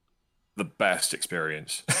the best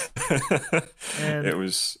experience. And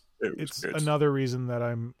it's good. Another reason that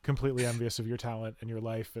I'm completely envious of your talent and your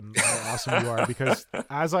life and how awesome you are, because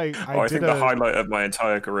as I think the highlight of my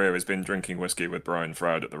entire career has been drinking whiskey with Brian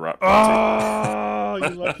Froud at the rap party. Oh,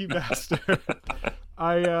 you lucky bastard.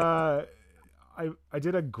 I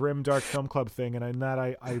did a Grim Dark Film Club thing, and in that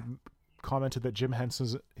I commented that Jim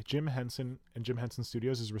Henson and Jim Henson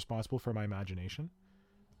Studios is responsible for my imagination.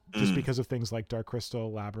 Just because of things like Dark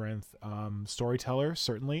Crystal, Labyrinth, Storyteller.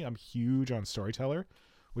 Certainly, I'm huge on Storyteller,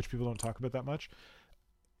 which people don't talk about that much.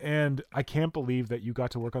 And I can't believe that you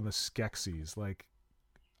got to work on the Skeksis. Like,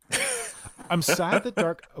 I'm sad that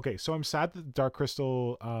Dark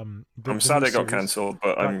Crystal. I'm sad it got cancelled,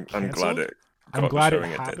 but I'm glad it. I'm glad it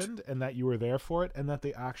happened, and that you were there for it, and that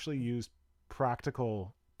they actually used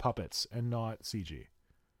practical puppets and not CG.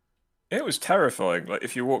 It was terrifying. Like,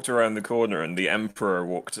 if you walked around the corner and the Emperor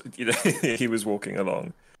walked, he was walking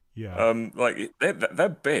along. Yeah. Like they're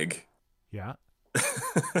big. Yeah.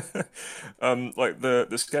 Like the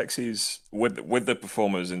Skeksis with the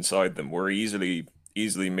performers inside them were easily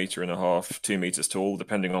 1.5 meters, 2 meters tall,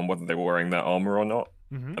 depending on whether they were wearing their armor or not.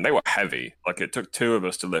 Mm-hmm. And they were heavy. Like, it took 2 of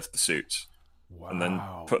us to lift the suits. Wow. And then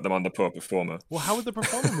put them on the poor performer. Well, how would the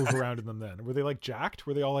performer move around in them then? Were they like jacked?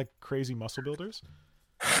 Were they all like crazy muscle builders?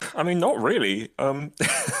 I mean, not really.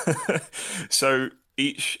 So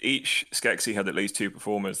each Skeksis had at least 2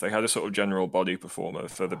 performers. They had a sort of general body performer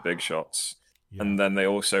for the big shots. Yeah. And then they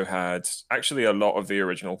also had actually a lot of the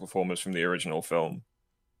original performers from the original film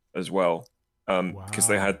as well. Because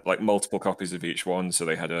they had like multiple copies of each one. So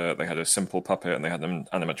they had a simple puppet, and they had an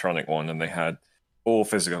animatronic one, and they had all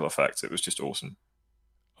physical effects. It was just awesome.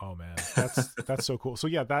 Oh man, that's so cool. So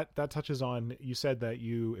yeah, that touches on, you said that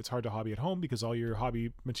it's hard to hobby at home because all your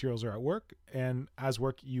hobby materials are at work, and as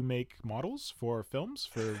work you make models for films,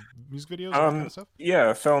 for music videos, that kind of stuff?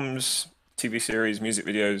 Yeah, films, TV series, music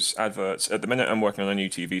videos, adverts. At the minute I'm working on a new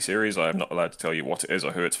TV series. I'm not allowed to tell you what it is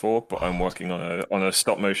or who it's for, but I'm working on a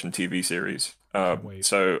stop motion TV series.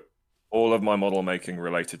 So all of my model making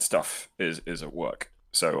related stuff is at work.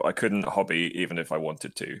 So I couldn't hobby even if I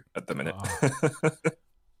wanted to at the minute.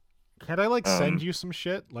 Can't I like send you some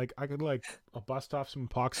shit? Like, I could I'll bust off some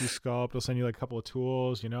epoxy sculpt. I'll send you like a couple of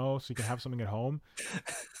tools, so you can have something at home.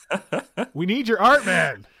 We need your art,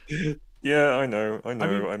 man. Yeah, I know. I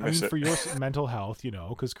miss it. For your mental health,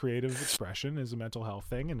 because creative expression is a mental health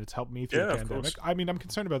thing, and it's helped me through the pandemic. I mean, I'm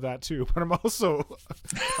concerned about that too, but I'm also,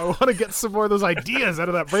 I want to get some more of those ideas out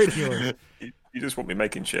of that brain of yours. You just want me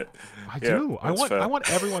making shit. I do. I want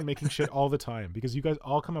everyone making shit all the time, because you guys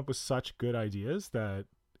all come up with such good ideas that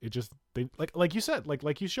it just, like you said,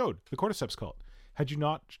 like you showed the Cordyceps cult. Had you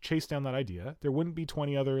not chased down that idea, there wouldn't be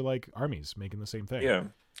 20 other armies making the same thing. Yeah.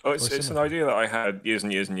 Oh, it's an idea that I had years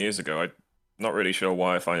and years and years ago. I'm not really sure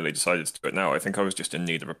why I finally decided to do it now. I think I was just in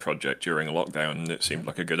need of a project during lockdown, and it seemed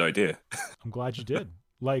like a good idea. I'm glad you did.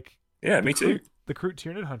 Yeah, me too. The Kroot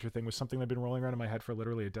Tyranid Hunter thing was something that had been rolling around in my head for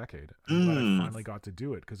literally a decade. I'm glad I finally got to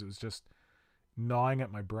do it, because it was just gnawing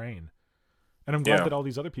at my brain. And I'm glad that all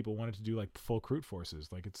these other people wanted to do full Kroot forces.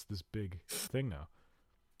 It's this big thing now.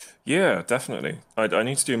 Yeah, definitely. I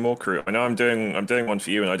need to do more Kroot. I know I'm doing one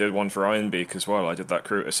for you, and I did one for Ironbeak as well. I did that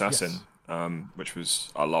Kroot Assassin, which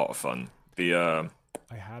was a lot of fun. The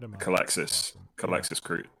I had him. Calexis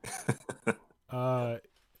Kroot.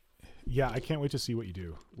 Yeah, I can't wait to see what you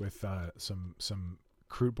do with some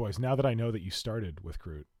Kroot boys. Now that I know that you started with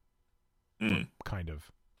Kroot, kind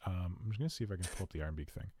of. I'm just gonna see if I can pull up the Ironbeak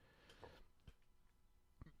thing.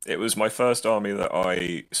 It was my first army that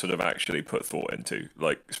I sort of actually put thought into.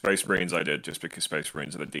 Like, Space Marines I did just because Space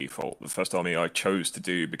Marines are the default. The first army I chose to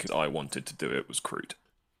do because I wanted to do it was Kroot.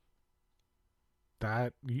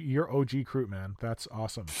 You're OG Kroot, man. That's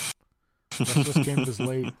awesome. This game is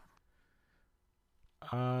late.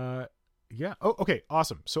 Yeah. Oh, okay.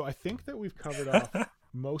 Awesome. So I think that we've covered off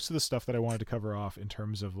most of the stuff that I wanted to cover off in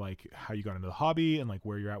terms of how you got into the hobby and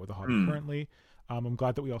where you're at with the hobby currently. I'm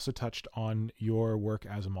glad that we also touched on your work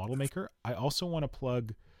as a model maker. I also want to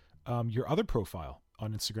plug your other profile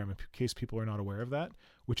on Instagram, in case people are not aware of that,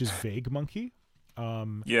 which is Vague Monkey.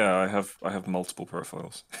 Yeah, I have multiple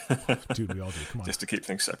profiles. Dude, we all do. Come on. Just to keep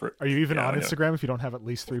things separate. Are you even Yeah, on I know. Instagram if you don't have at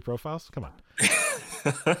least 3 profiles? Come on.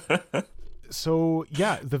 So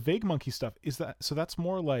yeah, the Vague Monkey stuff is that. So that's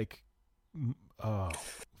more like, uh,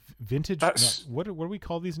 vintage. No, That's what do we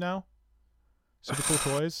call these now? Super cool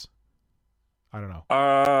toys. I don't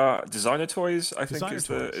know. designer toys, I think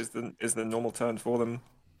Designer is toys. the normal term for them.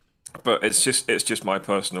 But it's just my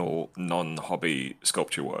personal non-hobby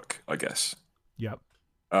sculpture work, I guess. Yep.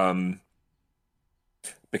 Um,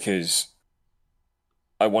 because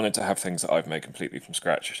I wanted to have things that I've made completely from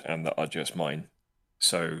scratch and that are just mine.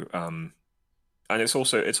 So, and it's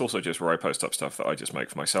also just where I post up stuff that I just make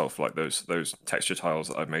for myself, like those texture tiles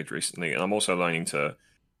that I've made recently. And I'm also learning to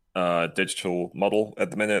digital model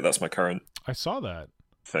at the minute. That's my current I saw that.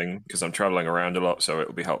 thing because I'm traveling around a lot, so it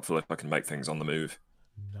will be helpful if I can make things on the move.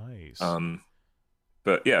 Nice. Um,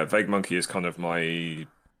 but yeah, Vague Monkey is kind of me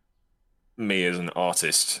as an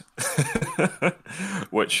artist,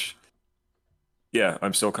 which yeah,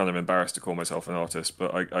 I'm still kind of embarrassed to call myself an artist,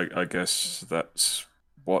 but I guess that's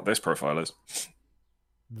what this profile is.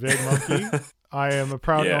 Vague Monkey. I am a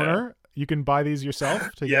proud Yeah. owner. You can buy these yourself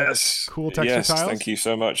to get Yes. cool texture Yes. tiles. Thank you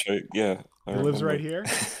so much. Yeah, I It lives right remember.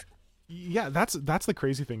 here. Yeah, that's the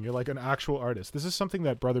crazy thing. You're like an actual artist. This is something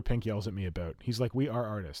that Brother Pink yells at me about. He's like, "We are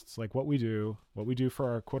artists. Like what we do for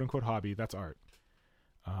our quote unquote hobby, that's art."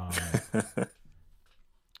 Um,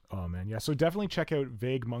 oh man, yeah. So definitely check out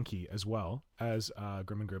Vague Monkey as well as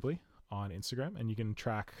Grim and Gribbly on Instagram, and you can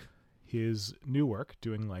track his new work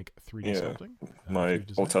doing like 3D Yeah, sculpting, my 3D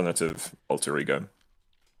design. alternative alter ego.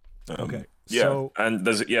 Okay, Yeah, so and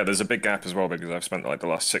there's a big gap as well because I've spent like the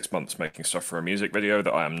last 6 months making stuff for a music video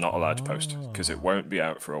that I am not allowed to post because it oh, won't be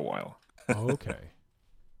out for a while. okay.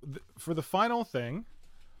 For the final thing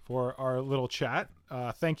for our little chat,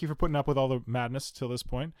 thank you for putting up with all the madness till this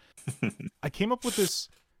point. I came up with this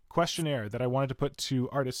questionnaire that I wanted to put to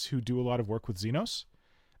artists who do a lot of work with Xenos,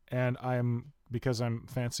 and because I'm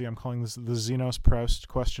fancy, I'm calling this the Xenos Proust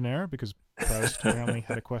questionnaire because Proust apparently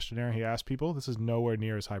had a questionnaire he asked people. This is nowhere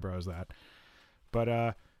near as highbrow as that,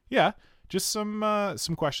 but yeah, just some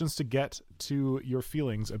questions to get to your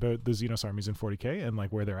feelings about the Xenos armies in 40k and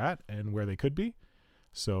like where they're at and where they could be.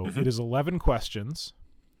 So Mhm. it is 11 questions,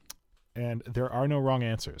 and there are no wrong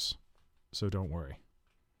answers. So don't worry.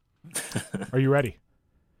 Are you ready?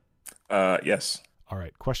 Yes. All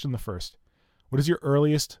right. Question the first. What is your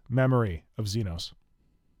earliest memory of Xenos?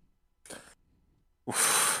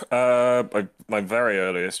 My very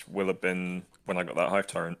earliest will have been when I got that Hive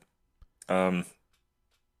Tyrant. Um,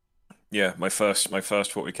 yeah, my first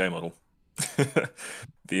 40k model.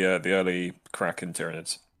 The early Kraken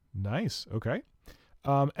Tyranids. Nice. Okay.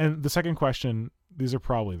 And the second question, these are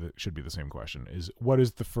probably should be the same question, is what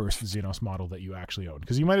is the first Xenos model that you actually own?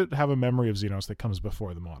 Because you might have a memory of Xenos that comes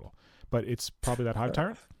before the model, but it's probably that Hive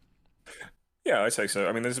Tyrant. Yeah, I'd say so.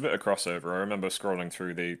 I mean, there's a bit of crossover. I remember scrolling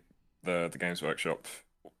through the Games Workshop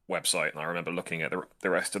website, and I remember looking at the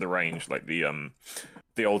rest of the range, like the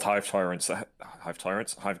old Hive Guard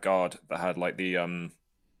that had like the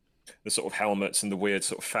sort of helmets and the weird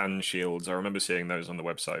sort of fan shields. I remember seeing those on the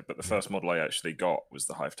website, but the Yeah. first model I actually got was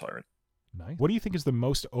the Hive Tyrant. Nice. What do you think is the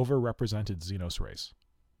most overrepresented Xenos race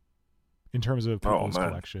in terms of Oh people's man,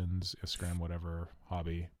 collections, Instagram, whatever,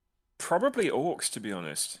 hobby? probably Orcs to be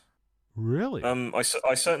honest. Really? I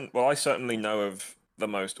certainly know of the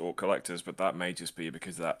most Orc collectors, but that may just be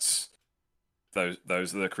because those are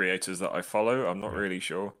the creators that I follow. I'm not Right. really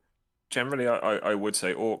sure. Generally, I would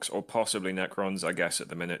say Orcs or possibly Necrons, I guess, at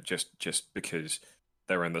the minute, just because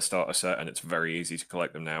they're in the starter set and it's very easy to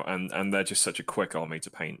collect them now, and they're just such a quick army to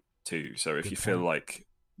paint too. So if Good you feel point. like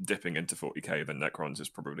dipping into 40k, then Necrons is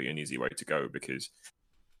probably an easy way to go because,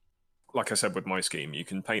 like I said with my scheme, you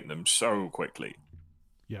can paint them so quickly,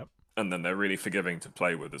 Yep. and then they're really forgiving to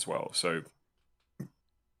play with as well. So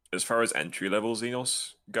as far as entry level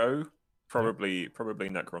Xenos go, Yep. probably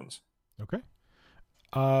Necrons. Okay.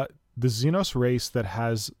 The Xenos race that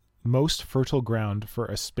has most fertile ground for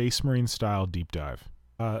a Space Marine style deep dive,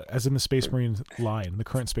 as in the Space Marine line, the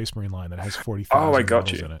current Space Marine line that has Oh, I 40,000 got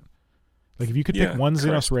models you. in it. Like if you could pick Yeah, one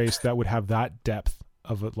Xenos correct. race that would have that depth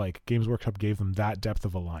of it, like Games Workshop gave them that depth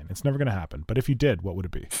of a line, it's never going to happen. But if you did, what would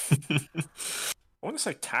it be? I want to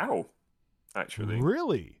say Tau, actually.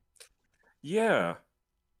 Really? Yeah,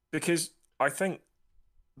 because I think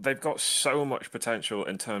they've got so much potential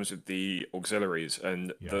in terms of the auxiliaries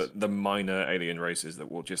and Yes. the minor alien races that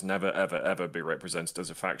will just never ever ever be represented as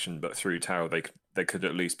a faction, but through Tau they could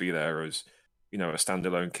at least be there as a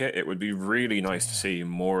standalone kit. It would be really nice to see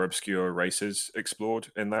more obscure races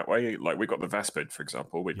explored in that way. Like we got the Vespid, for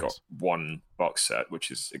example. We've got one box set, which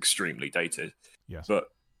is extremely dated. Yes. But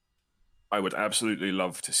I would absolutely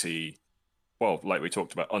love to see, well, like we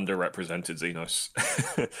talked about, underrepresented Xenos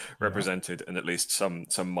represented in at least some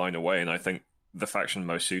minor way. And I think the faction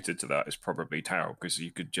most suited to that is probably Tau, because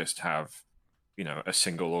you could just have, a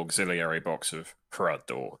single auxiliary box of Crud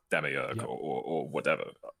or Demiurge or whatever.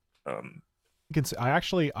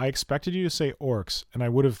 I expected you to say orcs, and I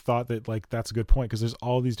would have thought that like that's a good point because there's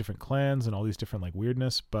all these different clans and all these different like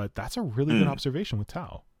weirdness, but that's a really good observation with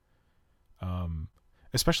Tau.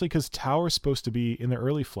 Especially because Tau is supposed to be in the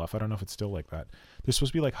early fluff. I don't know if it's still like that. They're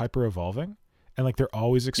supposed to be like hyper evolving, and like they're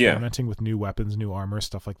always experimenting with new weapons, new armor,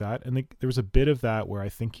 stuff like that. And there was a bit of that where I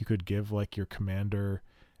think you could give like your commander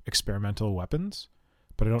experimental weapons,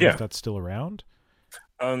 but I don't know if that's still around.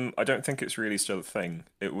 I don't think it's really still a thing.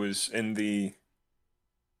 It was in the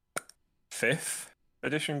 5th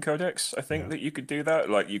edition codex, I think, that you could do that.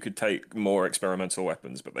 Like you could take more experimental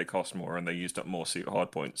weapons, but they cost more and they used up more suit hard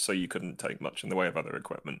points, so you couldn't take much in the way of other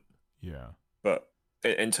equipment. Yeah. But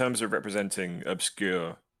in terms of representing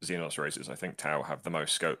obscure Xenos races, I think Tau have the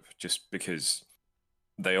most scope, just because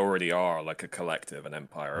they already are like a collective, an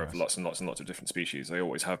empire of lots and lots and lots of different species. They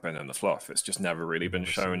always have been in the fluff. It's just never really been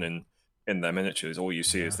shown in their miniatures. All you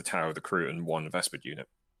see is the Tau, the crew, and one Vespid unit.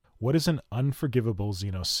 What is an unforgivable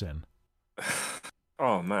Xenos sin?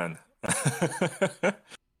 Oh, man.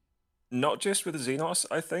 Not just with Xenos,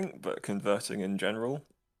 I think, but converting in general.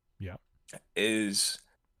 Yeah. Is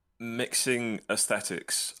mixing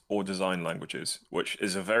aesthetics or design languages, which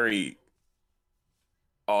is a very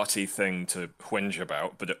arty thing to whinge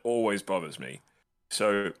about, but it always bothers me.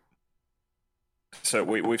 So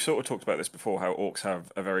we've sort of talked about this before, how orcs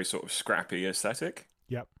have a very sort of scrappy aesthetic.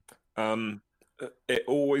 Yep. It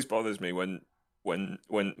always bothers me when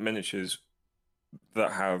miniatures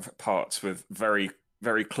that have parts with very,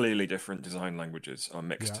 very clearly different design languages are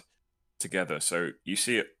mixed together. So you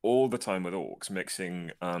see it all the time with orcs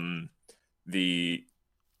mixing the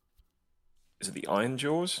Iron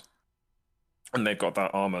Jaws? And they've got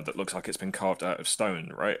that armor that looks like it's been carved out of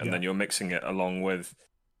stone, right? And then you're mixing it along with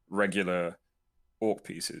regular orc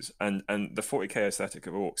pieces. And the 40k aesthetic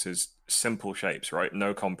of orcs is simple shapes, right?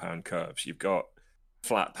 No compound curves. You've got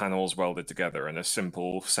flat panels welded together and a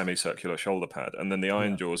simple semicircular shoulder pad. And then the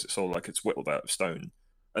Iron Jaws, it's all like it's whittled out of stone.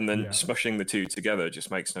 And then smushing the two together just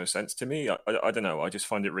makes no sense to me. I don't know. I just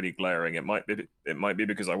find it really glaring. It might be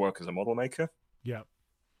because I work as a model maker. Yeah.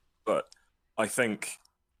 But I think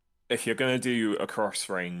if you're going to do a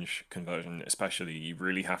cross-range conversion, especially, you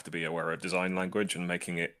really have to be aware of design language and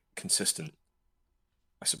making it consistent,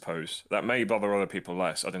 I suppose. That may bother other people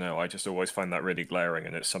less. I don't know. I just always find that really glaring,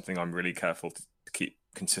 and it's something I'm really careful to keep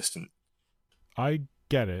consistent. I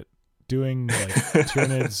get it. Doing like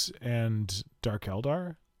Tyranids and Dark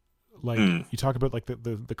Eldar, like you talk about like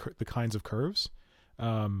the kinds of curves.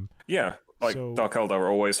 Yeah, like so, Dark Eldar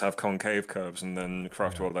always have concave curves, and then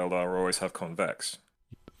Craftworld Eldar always have convex.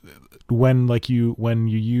 When you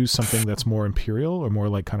use something that's more imperial or more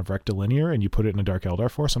like kind of rectilinear and you put it in a Dark Eldar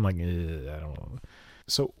force, I'm like, I don't know.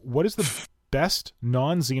 So what is the best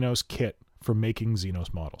non-Xenos kit for making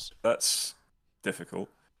Xenos models? That's difficult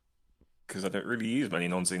because I don't really use many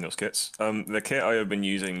non-Xenos kits. The kit I have been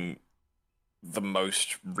using the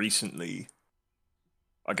most recently,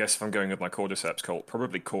 I guess if I'm going with my Cordyceps cult,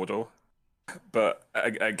 probably Cawdor. But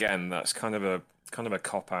again, that's kind of a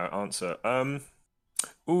cop-out answer.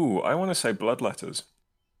 I want to say Bloodletters,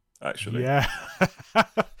 actually. Yeah.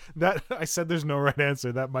 That I said there's no right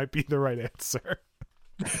answer. That might be the right answer.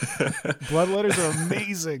 Bloodletters are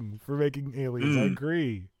amazing for making aliens. I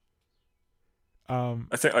agree.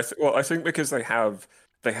 I think because they have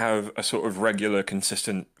a sort of regular,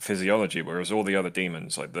 consistent physiology, whereas all the other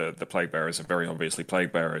demons, like the plague bearers, are very obviously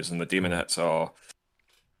plague bearers, and the demonettes are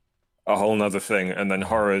a whole nother thing, and then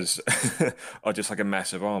horrors are just like a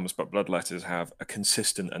mess of arms, but bloodletters have a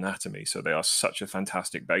consistent anatomy, so they are such a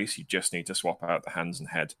fantastic base. You just need to swap out the hands and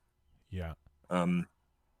head. Yeah.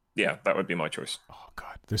 Yeah, that would be my choice. Oh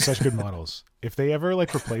god, they're such good models. If they ever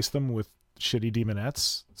like replace them with shitty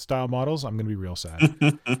demonettes style models, I'm gonna be real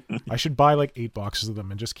sad. I should buy like 8 boxes of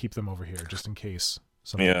them and just keep them over here just in case.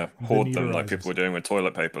 Hoard them like people were doing with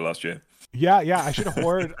toilet paper last year. Yeah, I should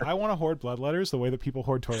hoard. I want to hoard bloodletters the way that people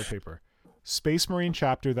hoard toilet paper. Space Marine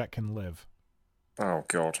chapter that can live. Oh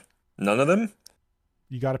god, none of them.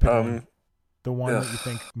 You got to pick one. The one that you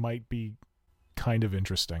think might be kind of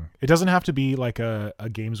interesting. It doesn't have to be like a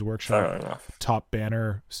Games Workshop top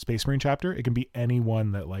banner Space Marine chapter. It can be any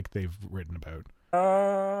one that like they've written about.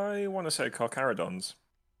 I want to say Carcharodons.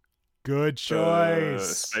 Good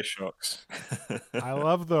choice. Space Shocks. I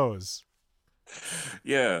love those.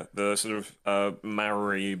 Yeah, the sort of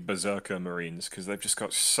Maori Berserker Marines, because they've just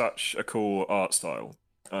got such a cool art style.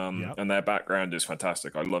 Yep. And their background is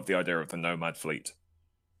fantastic. I love the idea of the Nomad Fleet.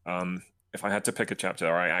 If I had to pick a chapter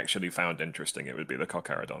I actually found interesting, it would be the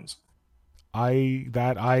Cocaridons. I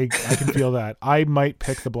can feel that. I might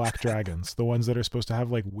pick the Black Dragons, the ones that are supposed to have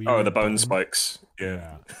like weird. The bone spikes.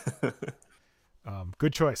 Yeah.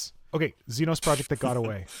 Good choice. Okay, Xenos project that got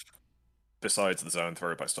away. Besides the Zone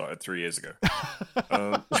Thrope I started 3 years ago.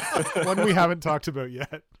 One we haven't talked about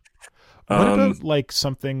yet. What about like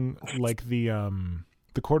something like the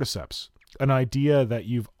Cordyceps? An idea that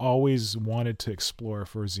you've always wanted to explore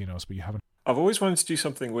for Xenos, but you haven't. I've always wanted to do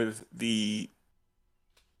something with the,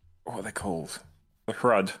 what are they called? The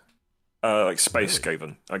Hrud. Like Space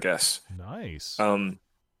Skaven, I guess. Nice.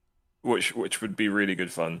 Which would be really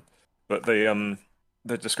good fun. But the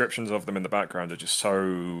descriptions of them in the background are just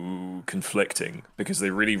so conflicting because they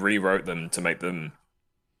really rewrote them to make them.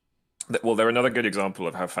 Well, they're another good example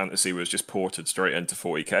of how fantasy was just ported straight into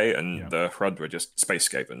 40k, and the Hrud were just Space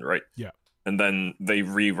Skaven, right? Yeah. And then they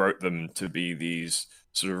rewrote them to be these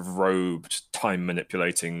sort of robed,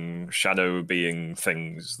 time-manipulating, shadow-being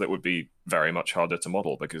things that would be very much harder to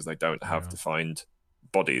model because they don't have defined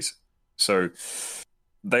bodies. So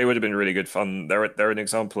they would have been really good fun. They're an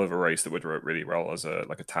example of a race that would work really well as a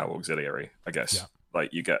Tau auxiliary, I guess. Yeah.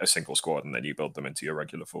 Like you get a single squad and then you build them into your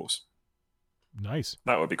regular force. Nice.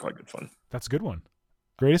 That would be quite good fun. That's a good one.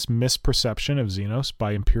 Greatest misperception of Xenos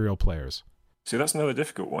by Imperial players. See, that's another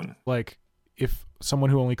difficult one. Like, if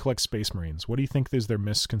someone who only collects Space Marines, what do you think is their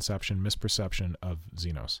misperception of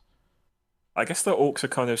Xenos? I guess the Orcs are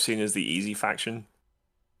kind of seen as the easy faction.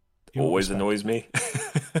 Always annoys me.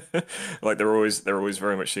 Like they're always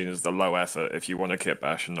very much seen as the low effort. If you want to kit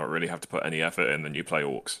bash and not really have to put any effort in, then you play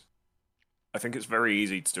Orcs. I think it's very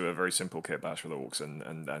easy to do a very simple kit bash with Orcs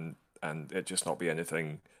and it just not be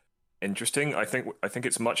anything interesting. I think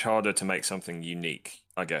it's much harder to make something unique,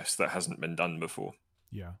 I guess, that hasn't been done before.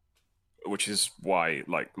 Yeah. Which is why,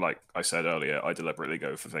 like I said earlier, I deliberately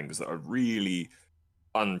go for things that are really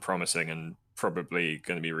unpromising and probably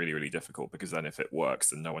going to be really, really difficult, because then if it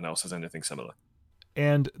works, then no one else has anything similar.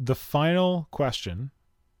 And the final question,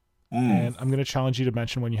 and I'm going to challenge you to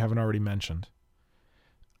mention one you haven't already mentioned.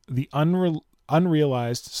 The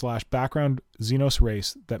unrealized / background Xenos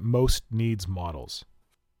race that most needs models.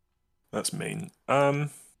 That's mean. Oh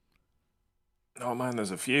man,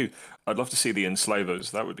 there's a few. I'd love to see the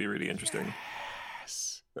Enslavers. That would be really interesting.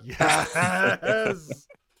 Yes.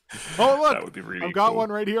 Oh look, that would be really I've got cool.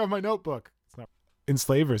 one right here on my notebook.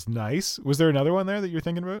 Enslavers, nice. Was there another one there that you're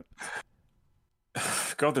thinking about?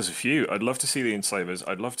 God, there's a few. I'd love to see the Enslavers.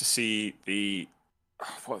 I'd love to see the,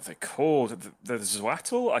 what are they called? The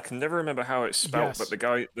Zwatel? I can never remember how it's spelled, yes. But the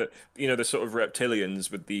guy that, the sort of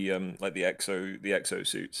reptilians with the like the exo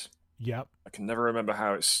suits. Yep. I can never remember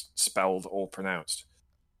how it's spelled or pronounced,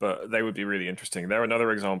 but they would be really interesting. They're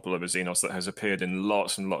another example of a Xenos that has appeared in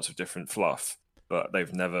lots and lots of different fluff, but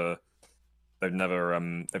they've never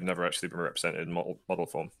actually been represented in model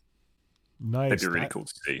form. Nice. They'd be really cool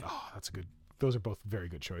to see. Oh, that's a good. Those are both very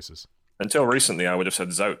good choices. Until recently, I would have said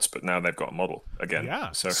Zotes, but now they've got a model again.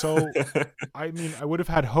 Yeah. So I mean, I would have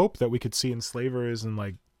had hope that we could see Enslavers and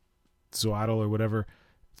like Zwatel or whatever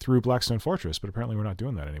through Blackstone Fortress, but apparently we're not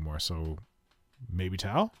doing that anymore. So maybe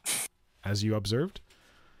Tau, as you observed.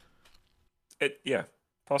 Yeah,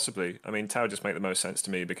 possibly. I mean, Tau just make the most sense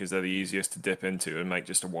to me because they're the easiest to dip into and make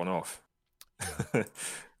just a one-off,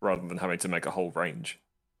 rather than having to make a whole range.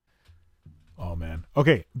 Oh man.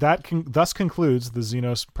 Okay, that thus concludes the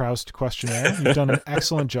Xenos Proust questionnaire. You've done an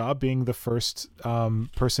excellent job being the first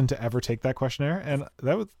person to ever take that questionnaire, and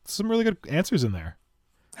that was some really good answers in there.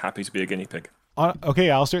 Happy to be a guinea pig. Okay,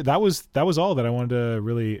 Alistair, that was all that I wanted to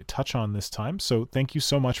really touch on this time. So thank you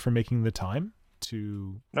so much for making the time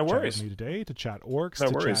to chat with me today, to chat orcs. No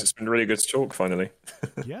worries. It's been really good to talk finally.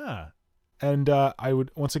 Yeah. And I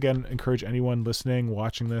would once again encourage anyone listening,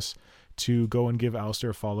 watching this, to go and give Alistair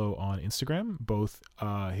a follow on Instagram, both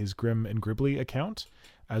his Grim and Gribbly account,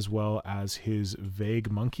 as well as his Vague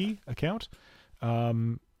Monkey account.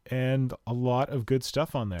 And a lot of good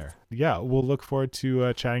stuff on there. Yeah, we'll look forward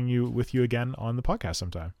to chatting with you again on the podcast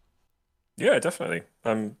sometime. Yeah, definitely.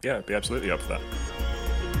 Yeah, I'd be absolutely up for that.